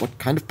on what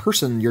kind of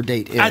person your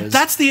date is.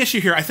 That's the issue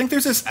here. I think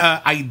there's this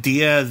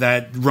idea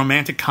that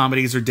romantic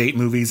comedies are date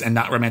movies and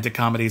not romantic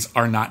comedies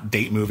are not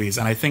date movies,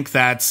 and I think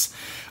that's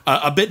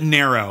a bit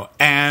narrow.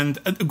 And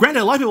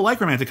granted, a lot of people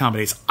like romantic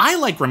comedies. I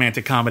like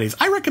romantic comedies.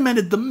 I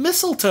recommended The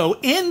Mistletoe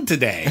in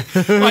today.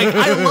 Like,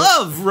 I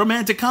love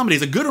romantic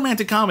comedies. A good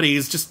romantic comedy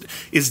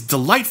is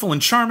delightful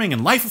and charming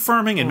and life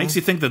affirming. It makes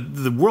you think that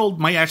the world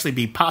might actually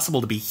be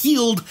possible to be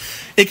healed.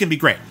 It can be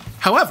great.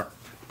 However,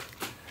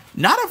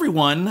 not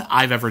everyone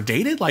I've ever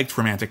dated liked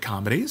romantic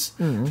comedies.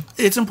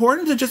 It's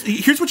important to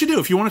here's what you do.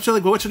 If you want to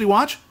like, what should you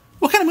watch?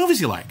 What kind of movies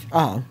you like?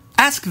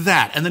 Ask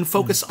that, and then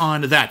focus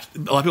on that. A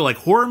lot of people like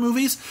horror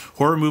movies.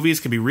 Horror movies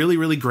can be really,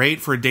 really great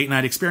for a date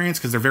night experience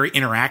because they're very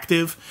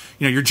interactive.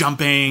 You know, you're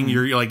jumping,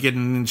 you're like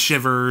getting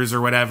shivers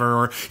or whatever,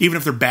 or even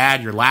if they're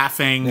bad, you're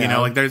laughing. You know,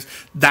 like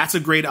that's a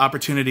great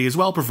opportunity as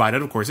well,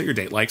 provided, of course, that your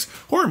date likes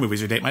horror movies.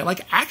 Your date might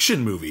like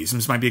action movies.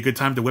 And this might be a good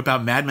time to whip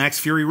out Mad Max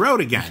Fury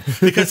Road again,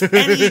 because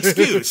any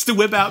excuse to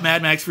whip out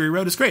Mad Max Fury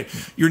Road is great.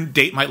 Your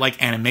date might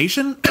like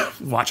animation.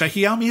 Watch a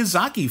Hayao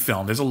Miyazaki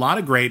film. There's a lot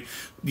of great,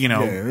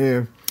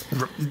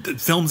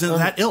 films in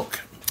that ilk.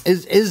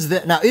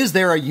 Is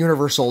there a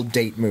universal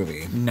date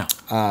movie? No.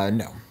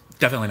 No.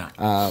 Definitely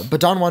not. But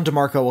Don Juan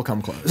DeMarco will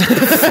come close.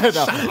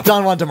 No,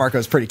 Don Juan DeMarco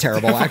is pretty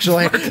terrible,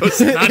 actually.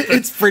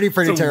 It's pretty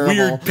terrible.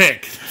 Weird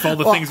pick of all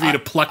the things for you to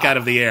pluck out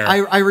of the air.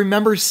 I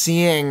remember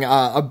seeing,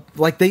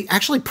 they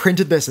actually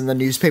printed this in the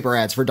newspaper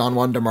ads for Don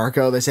Juan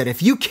DeMarco. They said,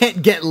 if you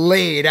can't get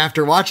laid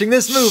after watching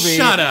this movie,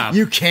 shut up.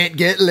 You can't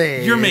get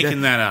laid. You're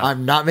making that up.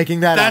 I'm not making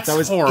that up. That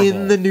was horrible.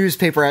 in the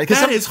newspaper ad.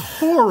 That is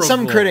horrible.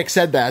 Some critics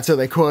said that, so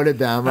they quoted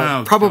them.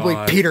 Oh, probably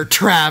God. Peter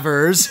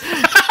Travers.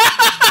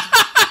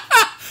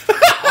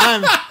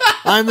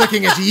 I'm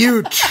looking at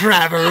you,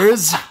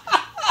 Travers.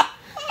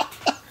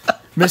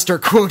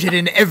 Mr. Quoted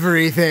in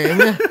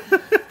everything.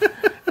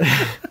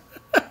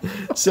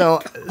 So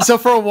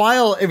for a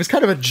while, it was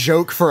kind of a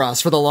joke for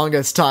us for the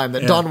longest time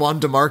that Don Juan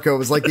DeMarco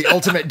was like the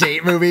ultimate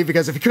date movie,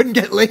 because if you couldn't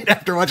get laid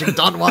after watching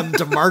Don Juan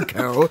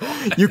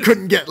DeMarco, you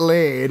couldn't get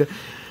laid.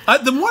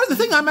 The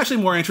thing I'm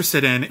actually more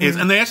interested in is,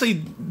 and they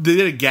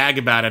did a gag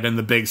about it in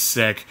The Big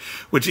Sick,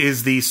 which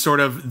is the sort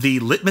of the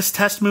litmus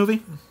test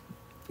movie.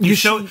 You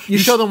show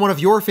them one of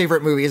your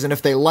favorite movies, and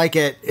if they like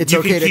it, it's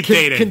okay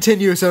to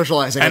continue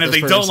socializing. And if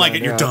they don't like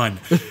it, you're done.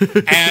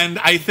 And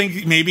I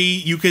think maybe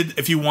you could,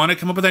 if you want to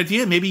come up with an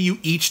idea, maybe you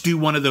each do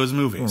one of those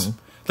movies.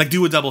 Like,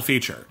 do a double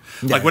feature.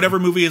 Like, whatever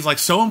movie is, like,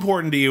 so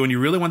important to you and you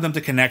really want them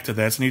to connect to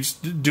this, and you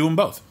just do them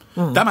both.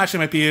 That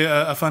actually might be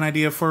a fun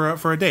idea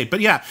for a date. But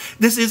yeah,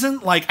 this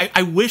isn't like,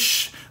 I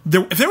wish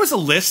if there was a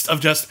list of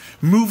just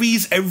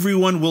movies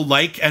everyone will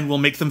like and will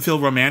make them feel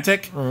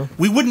romantic,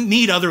 we wouldn't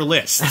need other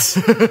lists.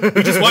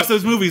 We just watch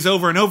those movies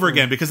over and over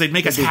again because they'd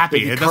make us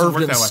happy. It doesn't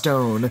work that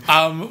way.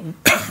 Stone.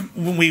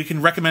 We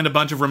can recommend a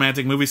bunch of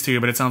romantic movies to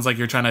you, but it sounds like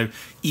you're trying to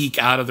eke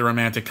out of the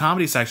romantic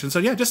comedy section. So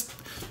yeah, just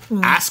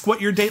ask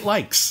what your date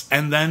likes,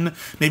 and then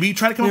maybe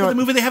try to come up with a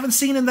movie they haven't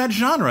seen in that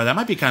genre. That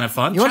might be kind of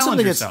fun. You want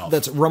something yourself.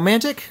 That's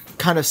romantic,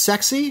 kind of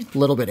sexy, a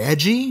little bit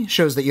edgy,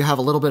 shows that you have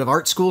a little bit of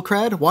art school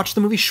cred. Watch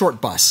the movie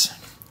Short Bus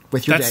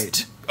with your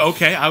date.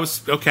 Okay,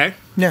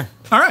 Yeah.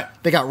 All right.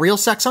 They got real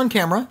sex on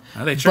camera,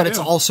 They sure but it's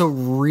do. also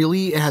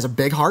it has a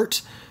big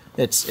heart.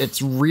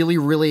 It's really,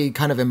 really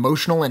kind of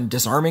emotional and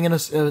disarming in a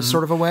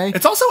sort of a way.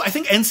 It's also, I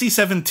think,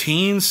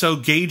 NC-17, so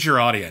gauge your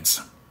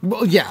audience.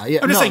 Well, yeah.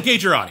 I'm just saying,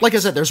 gauge your audience. Like I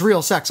said, there's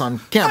real sex on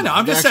camera. I know,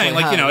 I'm just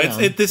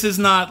saying, this is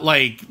not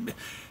like,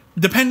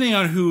 depending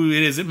on who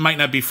it is, it might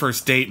not be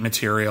first date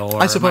material.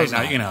 Or I suppose it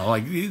might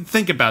not.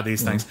 Think about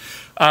these things.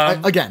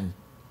 Again,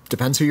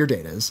 depends who your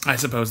date is. I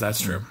suppose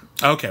that's true.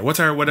 Okay, what's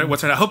our?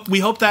 We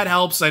hope that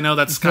helps. I know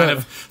that's kind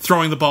of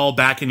throwing the ball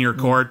back in your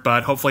court,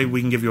 but hopefully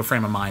we can give you a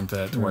frame of mind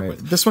to work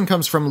with. This one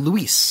comes from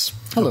Luis.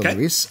 Hello,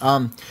 Luis.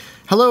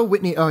 Hello,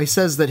 Witney. Oh, he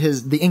says that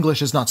the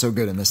English is not so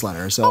good in this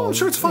letter. So I'm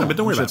sure it's fine, but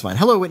don't worry about it. It's fine.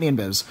 Hello, Witney and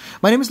Biz.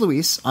 My name is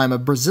Luis. I'm a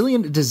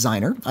Brazilian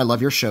designer. I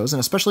love your shows, and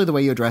especially the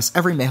way you address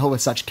every male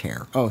with such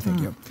care. Oh, thank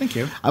you. Thank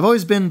you. I've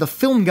always been the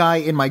film guy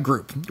in my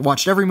group.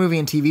 Watched every movie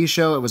and TV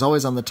show. It was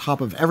always on the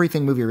top of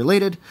everything movie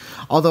related.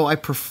 Although I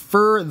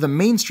prefer the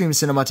mainstream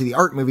cinema to the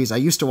art movies, I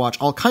used to watch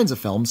all kinds of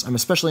films. I'm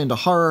especially into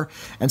horror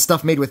and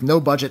stuff made with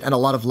no budget and a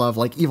lot of love,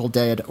 like Evil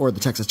Dead or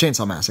The Texas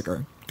Chainsaw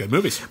Massacre. Good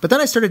movies. But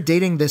then I started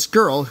dating this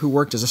girl who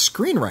worked as a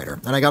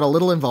screenwriter, and I got a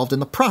little involved in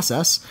the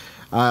process.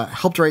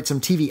 Helped write some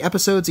TV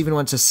episodes, even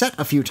went to set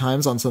a few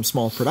times on some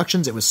small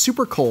productions. It was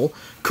super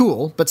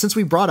cool, but since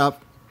we broke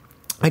up,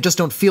 I just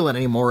don't feel it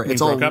anymore.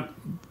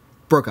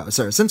 Broke up.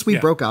 Sorry. Since we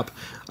broke up,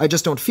 I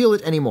just don't feel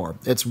it anymore.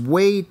 It's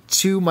way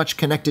too much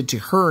connected to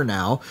her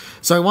now,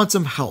 so I want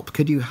some help.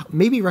 Could you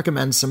maybe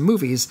recommend some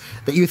movies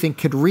that you think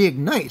could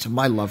reignite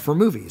my love for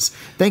movies?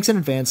 Thanks in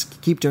advance.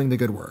 Keep doing the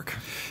good work.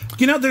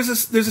 There's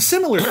a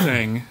similar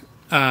thing.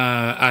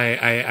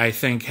 I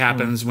think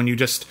happens when you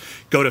just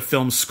go to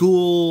film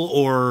school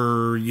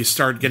or you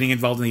start getting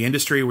involved in the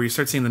industry where you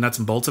start seeing the nuts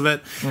and bolts of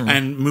it,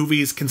 and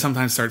movies can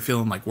sometimes start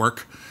feeling like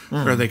work,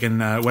 or they can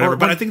whatever.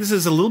 But I think this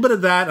is a little bit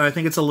of that, and I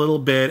think it's a little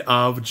bit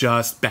of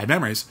just bad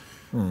memories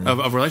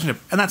of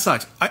relationship, and that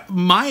sucks.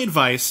 My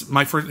advice,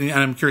 and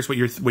I'm curious what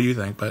you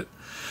think, but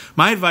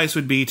my advice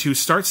would be to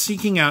start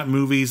seeking out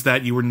movies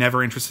that you were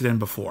never interested in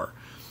before.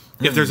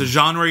 If there's a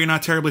genre you're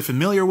not terribly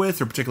familiar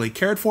with or particularly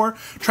cared for,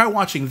 try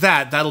watching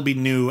that. That'll be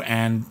new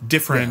and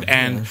different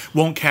and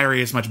won't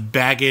carry as much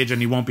baggage,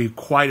 and you won't be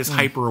quite as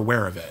hyper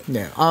aware of it.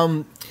 Yeah.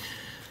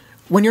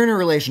 When you're in a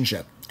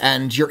relationship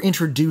and you're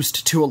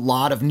introduced to a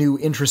lot of new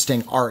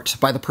interesting art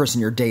by the person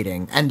you're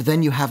dating, and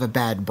then you have a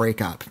bad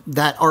breakup,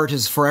 that art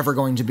is forever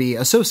going to be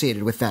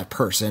associated with that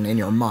person in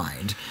your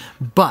mind.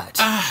 But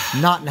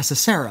not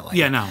necessarily.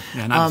 Not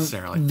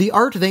necessarily. The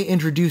art they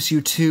introduce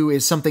you to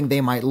is something they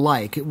might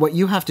like. What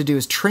you have to do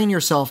is train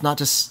yourself not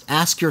to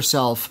ask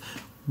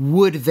yourself,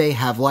 would they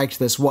have liked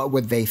this? What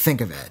would they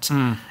think of it?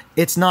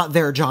 It's not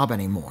their job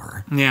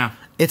anymore. Yeah.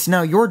 It's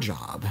now your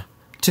job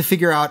to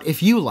figure out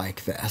if you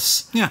like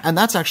this. Yeah. And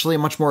that's actually a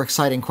much more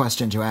exciting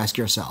question to ask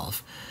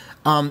yourself.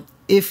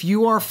 If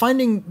you are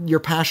finding your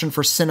passion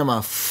for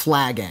cinema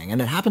flagging,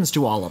 and it happens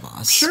to all of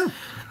us. Sure.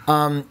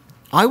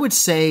 I would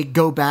say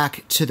go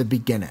back to the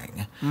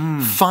beginning.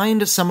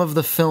 Find some of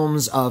the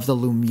films of the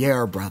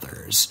Lumiere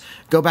brothers.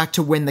 Go back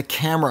to when the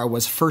camera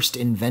was first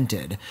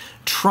invented.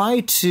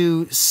 Try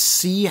to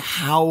see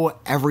how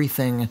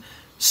everything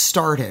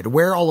started,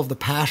 where all of the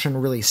passion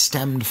really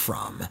stemmed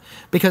from.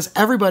 Because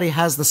everybody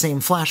has the same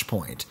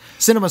flashpoint.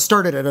 Cinema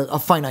started at a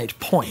finite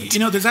point.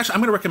 There's actually,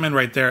 I'm going to recommend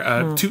right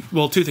there, two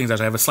things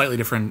actually. I have a slightly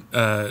different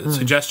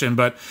suggestion,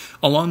 but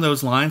along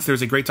those lines,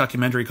 there's a great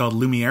documentary called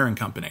Lumiere and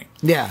Company.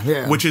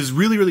 Yeah. Which is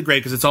really, really great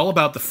because it's all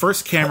about the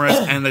first cameras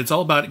and it's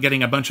all about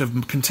getting a bunch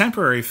of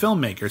contemporary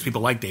filmmakers,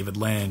 people like David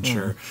Lynch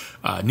or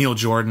Neil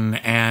Jordan,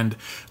 and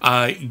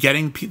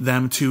getting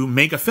them to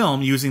make a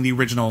film using the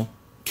original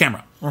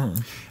camera.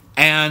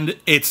 And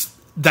it's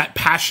that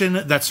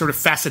passion, that sort of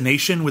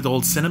fascination with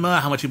old cinema,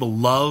 how much people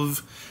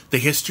love the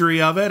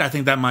history of it. I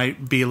think that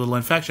might be a little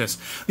infectious.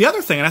 The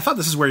other thing, and I thought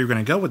this is where you were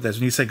going to go with this,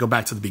 when you say go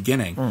back to the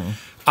beginning.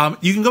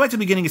 You can go back to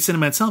the beginning of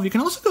cinema itself. You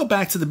can also go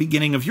back to the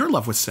beginning of your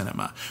love with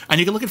cinema. And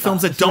you can look at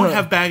films that don't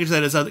have baggage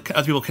that is other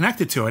people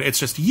connected to it. It's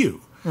just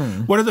you.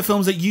 What are the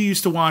films that you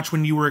used to watch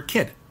when you were a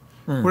kid?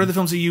 What are the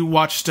films that you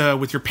watched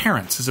with your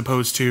parents as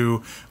opposed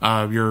to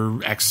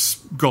your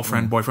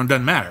ex-girlfriend, boyfriend?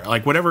 Doesn't matter.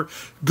 Like, whatever.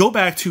 Go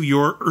back to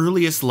your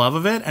earliest love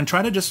of it and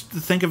try to just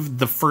think of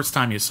the first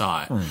time you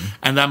saw it.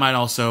 And that might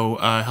also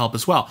help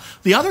as well.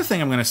 The other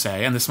thing I'm going to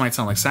say, and this might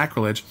sound like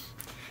sacrilege,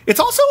 it's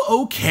also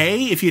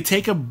okay if you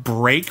take a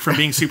break from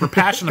being super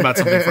passionate about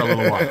something for a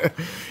little while.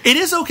 It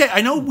is okay.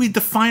 I know we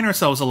define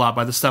ourselves a lot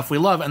by the stuff we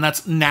love, and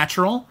that's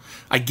natural.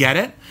 I get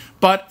it.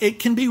 But it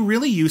can be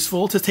really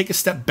useful to take a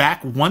step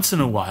back once in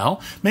a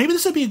while. Maybe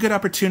this would be a good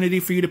opportunity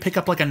for you to pick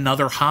up like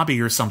another hobby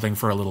or something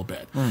for a little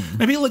bit.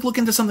 Maybe like look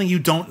into something you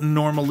don't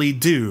normally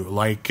do,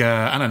 like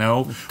I don't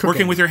know,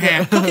 working with your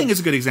hands. Cooking is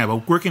a good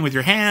example. Working with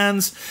your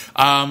hands.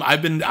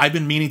 I've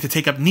been meaning to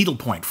take up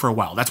needlepoint for a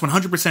while. That's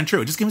 100%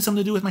 true. Just give me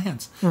something to do with my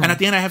hands, and at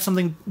the end I have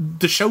something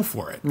to show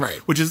for it, right?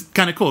 Which is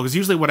kind of cool because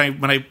usually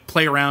when I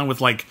play around with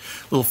like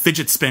little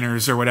fidget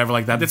spinners or whatever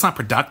like that, it's not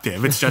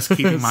productive. It's just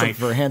keeping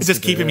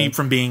keeping me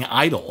from being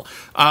idle.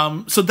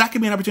 So that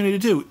could be an opportunity to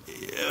do.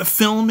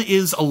 Film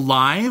is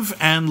alive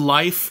and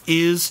life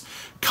is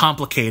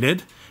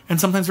complicated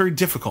and sometimes very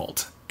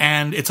difficult.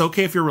 And it's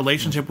okay if your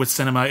relationship with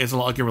cinema is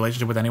like your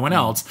relationship with anyone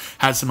else,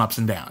 has some ups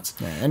and downs.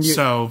 Yeah, and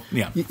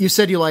you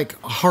said you like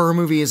horror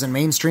movies and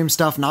mainstream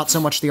stuff, not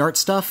so much the art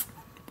stuff.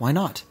 Why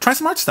not? Try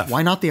some art stuff.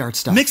 Why not the art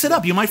stuff? Mix it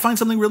up. You might find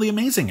something really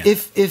amazing in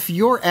it. If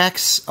your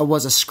ex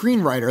was a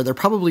screenwriter, they're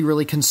probably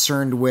really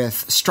concerned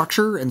with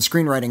structure and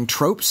screenwriting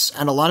tropes,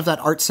 and a lot of that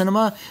art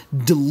cinema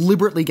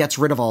deliberately gets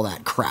rid of all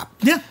that crap.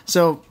 Yeah.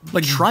 So,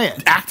 try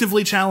it.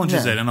 Actively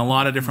challenges it in a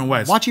lot of different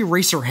ways. Watch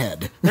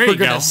Eraserhead. There you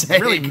go.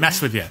 Really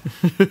mess with you.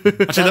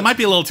 Actually, that might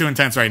be a little too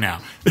intense right now.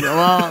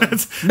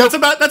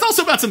 That's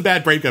also about some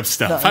bad breakup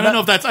stuff. I don't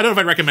know if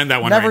I'd recommend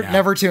that one right now.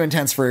 Never too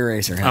intense for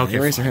Eraserhead. Okay,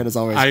 Eraserhead is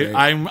always great.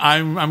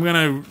 I'm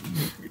going to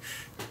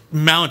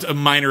mount a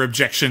minor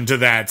objection to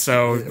that,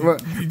 so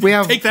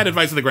take that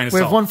advice with a grain of salt.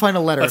 We have one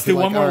final letter. Let's do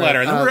one more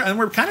letter, and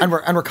we're caught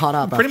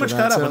up. Pretty much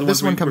caught up. So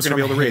this one comes from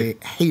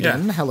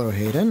Hayden. Yeah. Hello,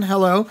 Hayden.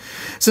 Hello.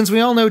 Since we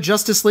all know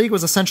Justice League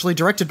was essentially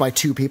directed by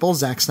two people,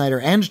 Zack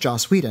Snyder and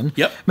Joss Whedon,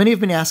 many have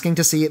been asking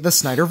to see the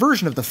Snyder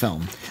version of the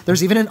film.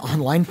 There's even an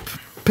online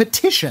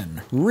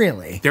petition.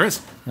 Really? There is.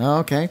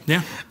 Okay.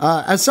 Yeah.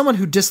 As someone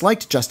who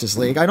disliked Justice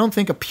League, I don't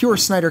think a pure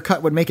Snyder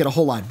cut would make it a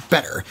whole lot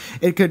better.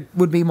 It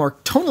would be more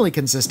tonally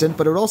consistent,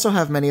 but it would also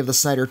have many of the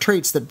Snyder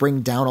traits that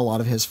bring down a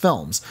lot of his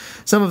films.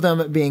 Some of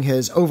them being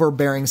his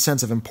overbearing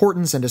sense of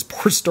importance and his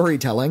poor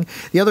storytelling.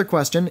 The other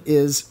question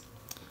is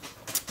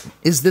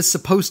does this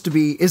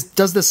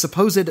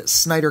supposed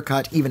Snyder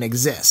cut even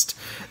exist?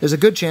 There's a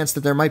good chance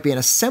that there might be an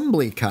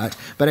assembly cut,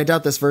 but I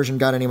doubt this version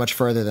got any much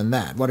further than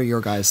that. What are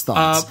your guys'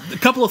 thoughts? A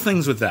couple of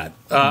things with that.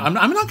 I'm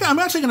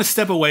actually going to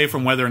step away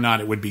from whether or not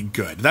it would be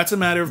good. That's a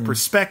matter of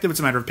perspective. It's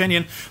a matter of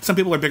opinion. Some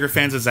people are bigger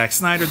fans of Zack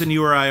Snyder than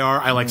you or I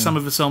are. I like some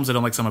of his films. I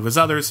don't like some of his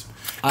others.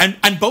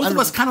 And both of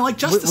us kind of like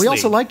Justice League. We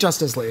also like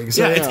Justice League.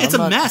 So it's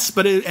a mess,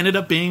 but it ended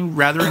up being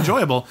rather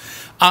enjoyable.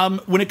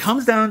 When it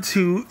comes down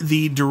to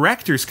the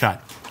director's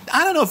cut,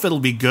 I don't know if it'll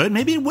be good.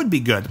 Maybe it would be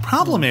good. The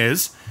problem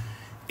is,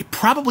 it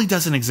probably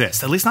doesn't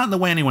exist, at least not in the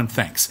way anyone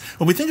thinks.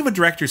 When we think of a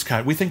director's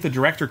cut, we think the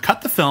director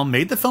cut the film,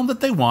 made the film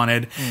that they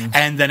wanted,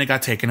 and then it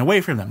got taken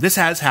away from them. This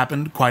has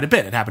happened quite a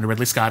bit. It happened to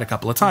Ridley Scott a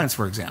couple of times,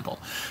 for example.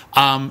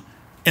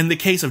 In the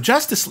case of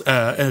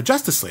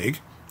Justice League,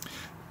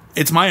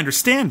 it's my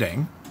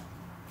understanding.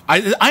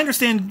 I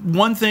understand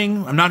one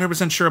thing. I'm not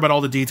 100% sure about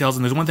all the details,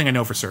 and there's one thing I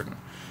know for certain.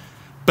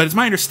 But it's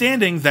my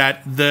understanding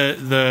that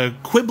the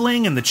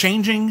quibbling and the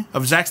changing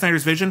of Zack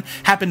Snyder's vision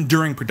happened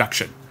during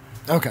production.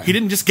 Okay. He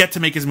didn't just get to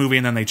make his movie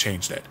and then they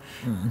changed it.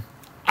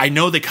 I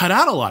know they cut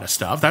out a lot of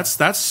stuff. That's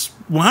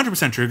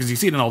 100% true because you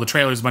see it in all the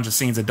trailers, a bunch of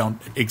scenes that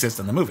don't exist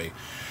in the movie.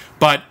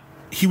 But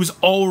he was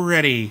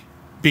already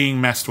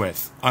being messed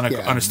with on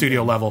a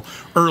studio level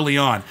early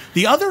on.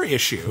 The other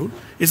issue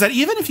is that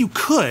even if you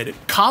could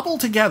cobble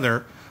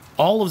together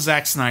all of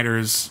Zack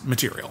Snyder's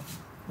material,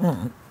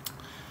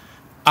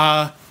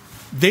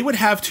 they would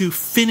have to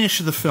finish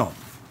the film.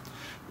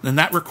 then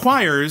that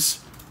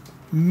requires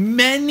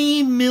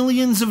many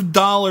millions of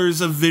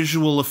dollars of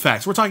visual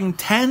effects. We're talking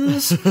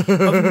tens of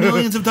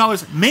millions of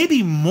dollars,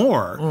 maybe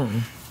more.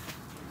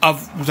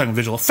 We're talking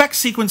visual effects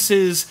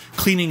sequences,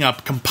 cleaning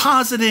up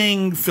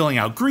compositing, filling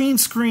out green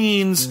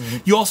screens.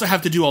 You also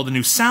have to do all the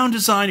new sound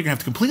design. You're going to have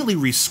to completely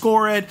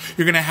rescore it.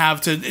 You're going to have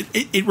to...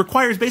 It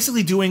requires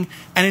basically doing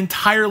an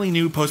entirely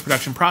new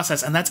post-production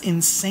process, and that's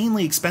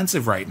insanely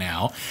expensive right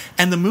now.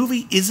 And the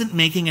movie isn't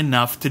making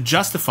enough to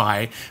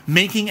justify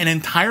making an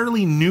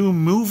entirely new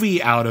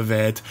movie out of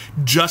it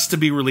just to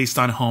be released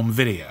on home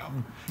video.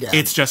 Yeah.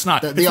 It's just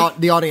not.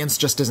 The audience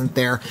just isn't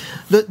there.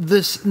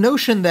 This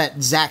notion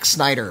that Zack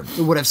Snyder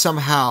would have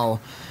somehow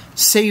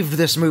saved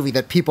this movie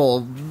that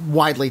people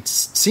widely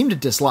seem to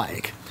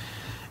dislike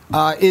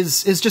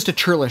is just a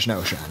churlish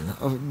notion.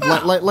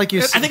 Like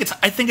you,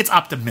 I think it's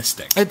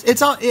optimistic.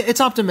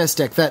 It's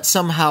optimistic that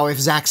somehow if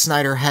Zack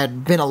Snyder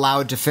had been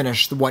allowed to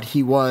finish what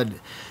he would,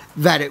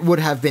 that it would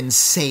have been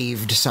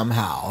saved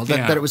somehow.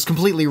 That it was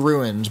completely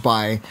ruined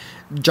by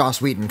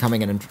Joss Whedon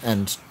coming in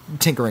and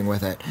tinkering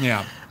with it.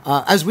 Yeah.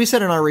 As we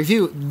said in our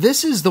review,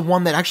 this is the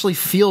one that actually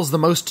feels the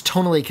most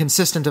tonally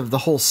consistent of the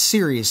whole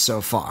series so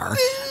far.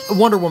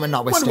 Wonder Woman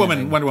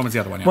notwithstanding. Wonder Woman's the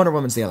other one. Yeah. Wonder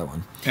Woman's the other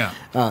one.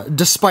 Yeah.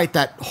 Despite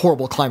that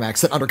horrible climax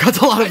that undercuts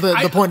a lot of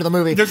the point of the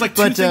movie. There's like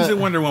two things in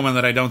Wonder Woman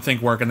that I don't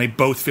think work, and they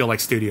both feel like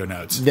studio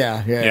notes.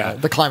 Yeah.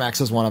 The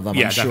climax is one of them,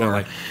 I'm sure.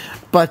 Definitely.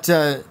 But...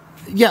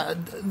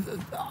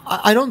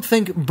 I don't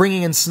think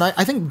bringing in Snyder...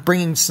 I think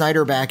bringing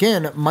Snyder back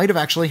in might have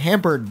actually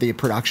hampered the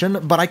production,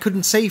 but I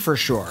couldn't say for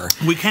sure.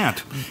 We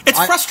can't.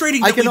 It's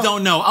frustrating that we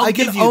don't know. I'll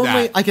give you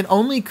that. I can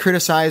only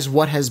criticize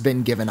what has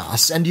been given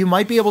us, and you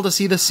might be able to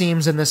see the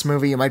seams in this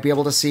movie. You might be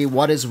able to see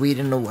what is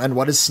Whedon and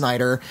what is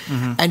Snyder,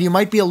 and you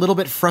might be a little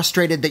bit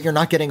frustrated that you're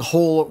not getting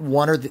whole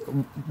one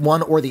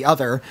or the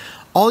other.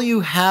 All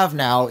you have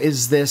now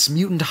is this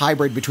mutant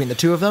hybrid between the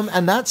two of them,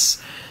 and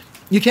that's...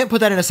 You can't put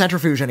that in a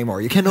centrifuge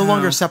anymore. You can no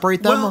longer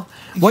separate them. Well,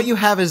 what you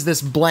have is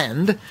this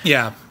blend.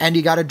 Yeah. And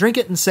you got to drink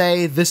it and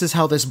say, this is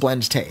how this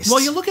blend tastes.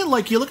 Well, you look at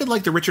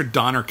the Richard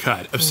Donner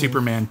cut of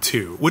Superman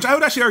 2, which I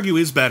would actually argue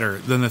is better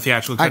than the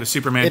theatrical cut of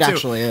Superman 2. It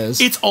actually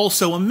is. It's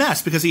also a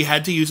mess because he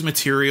had to use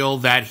material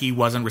that he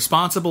wasn't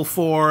responsible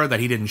for, that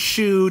he didn't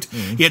shoot.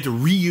 He had to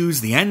reuse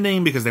the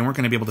ending because they weren't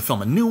going to be able to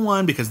film a new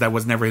one because that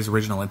was never his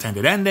original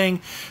intended ending.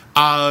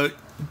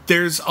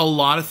 There's a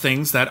lot of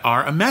things that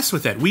are a mess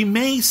with it. We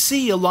may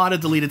see a lot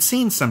of deleted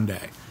scenes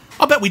someday.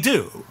 I'll bet we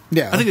do.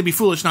 Yeah. I think it'd be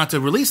foolish not to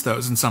release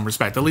those in some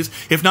respect. At least,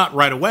 if not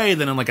right away,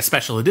 then in like a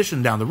special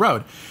edition down the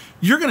road.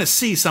 You're going to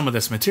see some of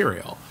this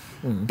material.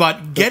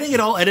 But getting it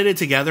all edited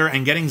together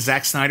and getting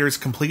Zack Snyder's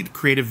complete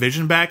creative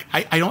vision back,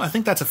 I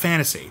think that's a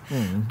fantasy.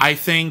 I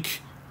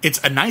think... It's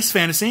a nice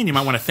fantasy, and you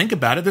might want to think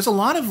about it. There's a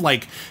lot of,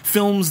 like,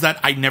 films that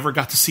I never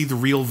got to see the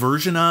real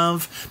version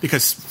of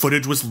because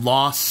footage was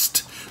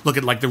lost. Look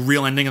at, like, the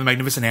real ending of The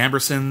Magnificent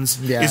Ambersons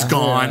is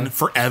gone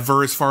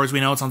forever, as far as we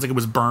know. It sounds like it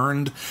was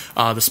burned.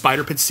 The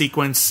Spider Pit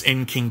sequence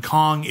in King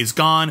Kong is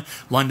gone.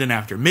 London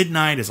After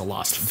Midnight is a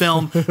lost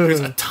film. There's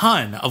a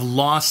ton of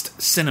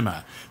lost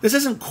cinema. This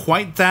isn't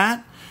quite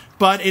that,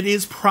 but it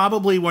is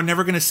probably... We're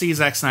never going to see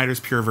Zack Snyder's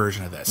pure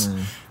version of this.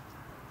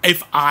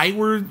 If I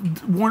were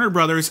Warner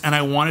Brothers and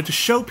I wanted to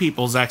show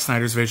people Zack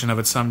Snyder's vision of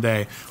it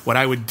someday, what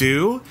I would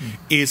do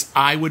is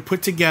I would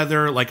put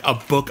together like a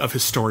book of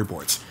his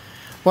storyboards.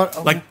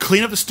 Like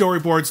clean up the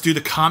storyboards, do the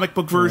comic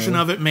book version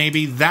of it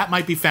maybe. That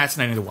might be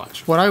fascinating to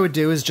watch. What I would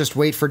do is just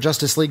wait for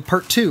Justice League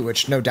Part 2,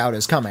 which no doubt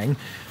is coming.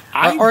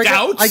 I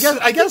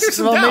guess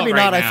well, maybe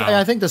not. Right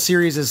I think the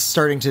series is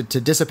starting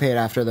to dissipate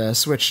after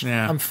this, which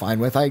I'm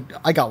fine with. I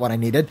got what I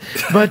needed.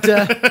 But...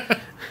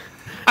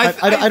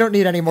 I don't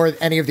need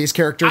any of these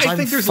characters. I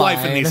think there's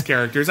life in these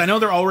characters. I know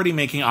they're already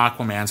making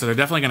Aquaman, so they're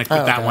definitely going to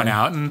put that one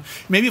out. And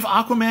maybe if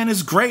Aquaman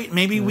is great,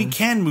 maybe we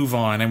can move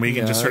on, and we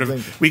can just sort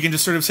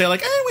of say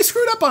like, we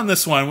screwed up on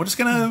this one. We're just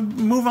going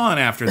to move on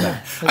after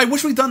that. I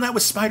wish we'd done that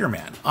with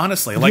Spider-Man.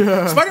 Honestly, like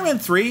Spider-Man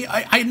 3,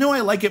 I know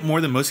I like it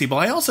more than most people.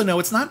 I also know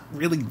it's not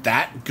really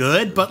that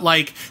good, but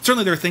like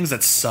certainly there are things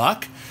that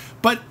suck.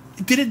 But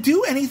did it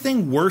do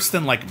anything worse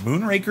than like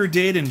Moonraker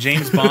did in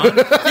James Bond?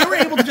 They were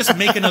able to just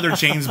make another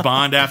James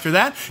Bond after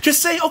that.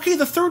 Just say, okay,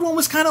 the third one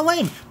was kind of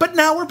lame, but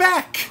now we're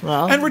back.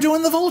 And we're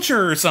doing The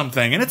Vulture or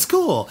something, and it's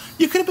cool.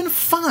 You could have been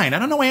fine. I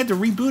don't know why I had to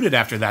reboot it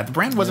after that. The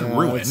brand wasn't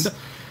ruined.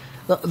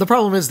 The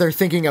problem is they're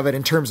thinking of it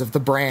in terms of the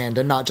brand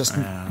and not just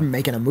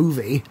making a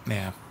movie.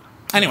 Yeah.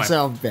 Anyway.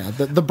 So, yeah,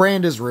 the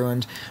brand is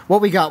ruined.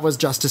 What we got was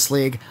Justice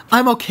League.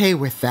 I'm okay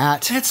with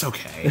that. It's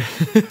okay.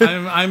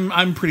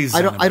 I'm pretty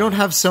zen I don't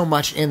have so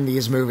much in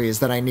these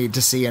movies that I need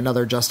to see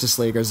another Justice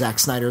League or Zack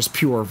Snyder's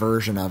pure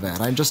version of it.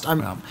 But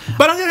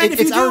if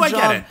you do, I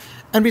get it.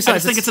 And besides, I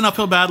just think it's an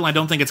uphill battle. I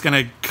don't think it's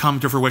going to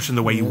come to fruition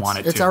the way you want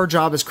it to. It's our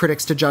job as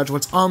critics to judge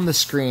what's on the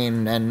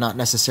screen and not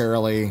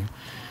necessarily...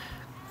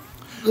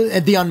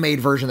 the unmade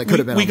version that could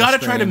have been. We got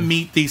to try to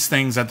meet these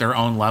things at their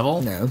own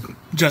level. No.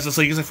 Justice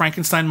League is a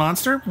Frankenstein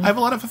monster. I have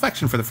a lot of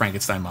affection for the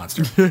Frankenstein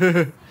monster.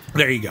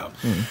 There you go.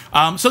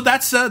 So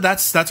that's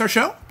our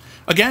show.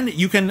 again,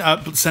 you can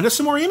send us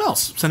some more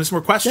emails. Send us some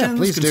more questions,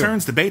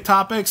 concerns, debate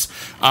topics.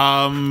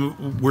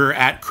 We're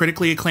at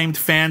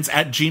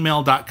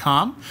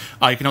criticallyacclaimedfans@gmail.com.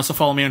 You can also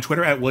follow me on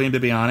Twitter at William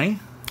Bibbiani.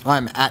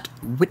 I'm at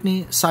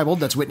Witney Seibold.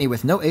 That's Witney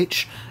with no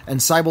H, and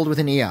Seibold with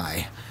an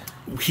EI.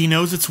 He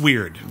knows it's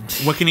weird.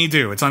 What can he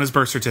do? It's on his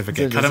birth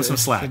certificate. Cut him some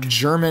slack.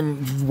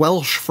 German,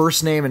 Welsh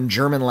first name and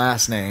German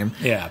last name.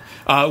 Yeah.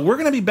 We're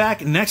going to be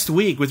back next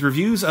week with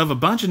reviews of a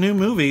bunch of new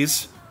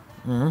movies,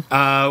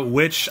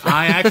 which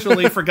I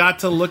actually forgot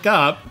to look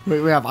up. We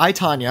have I,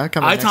 Tonya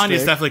coming next week. I, Tonya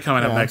is definitely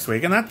coming up next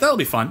week, and that'll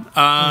be fun.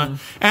 And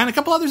a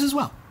couple others as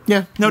well.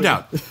 Yeah. No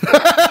doubt.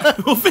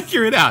 We'll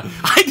figure it out.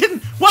 I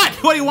didn't... What?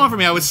 What do you want from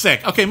me? I was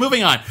sick. Okay,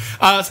 moving on.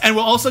 And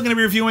we're also going to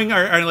be reviewing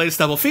our latest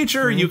double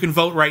feature. You can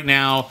vote right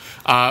now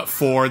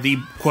for the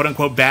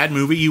quote-unquote bad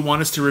movie you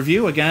want us to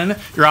review. Again,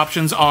 your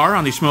options are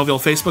on the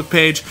Schmoville Facebook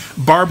page,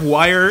 Barbed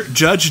Wire,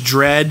 Judge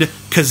Dredd,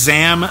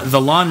 Kazam, The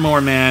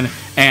Lawnmower Man,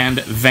 and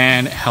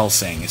Van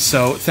Helsing.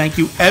 So thank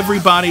you,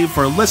 everybody,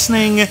 for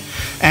listening.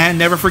 And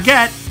never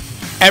forget,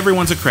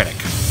 everyone's a critic.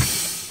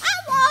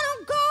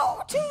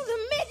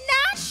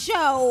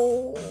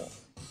 Show.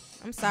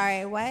 I'm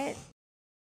sorry, what?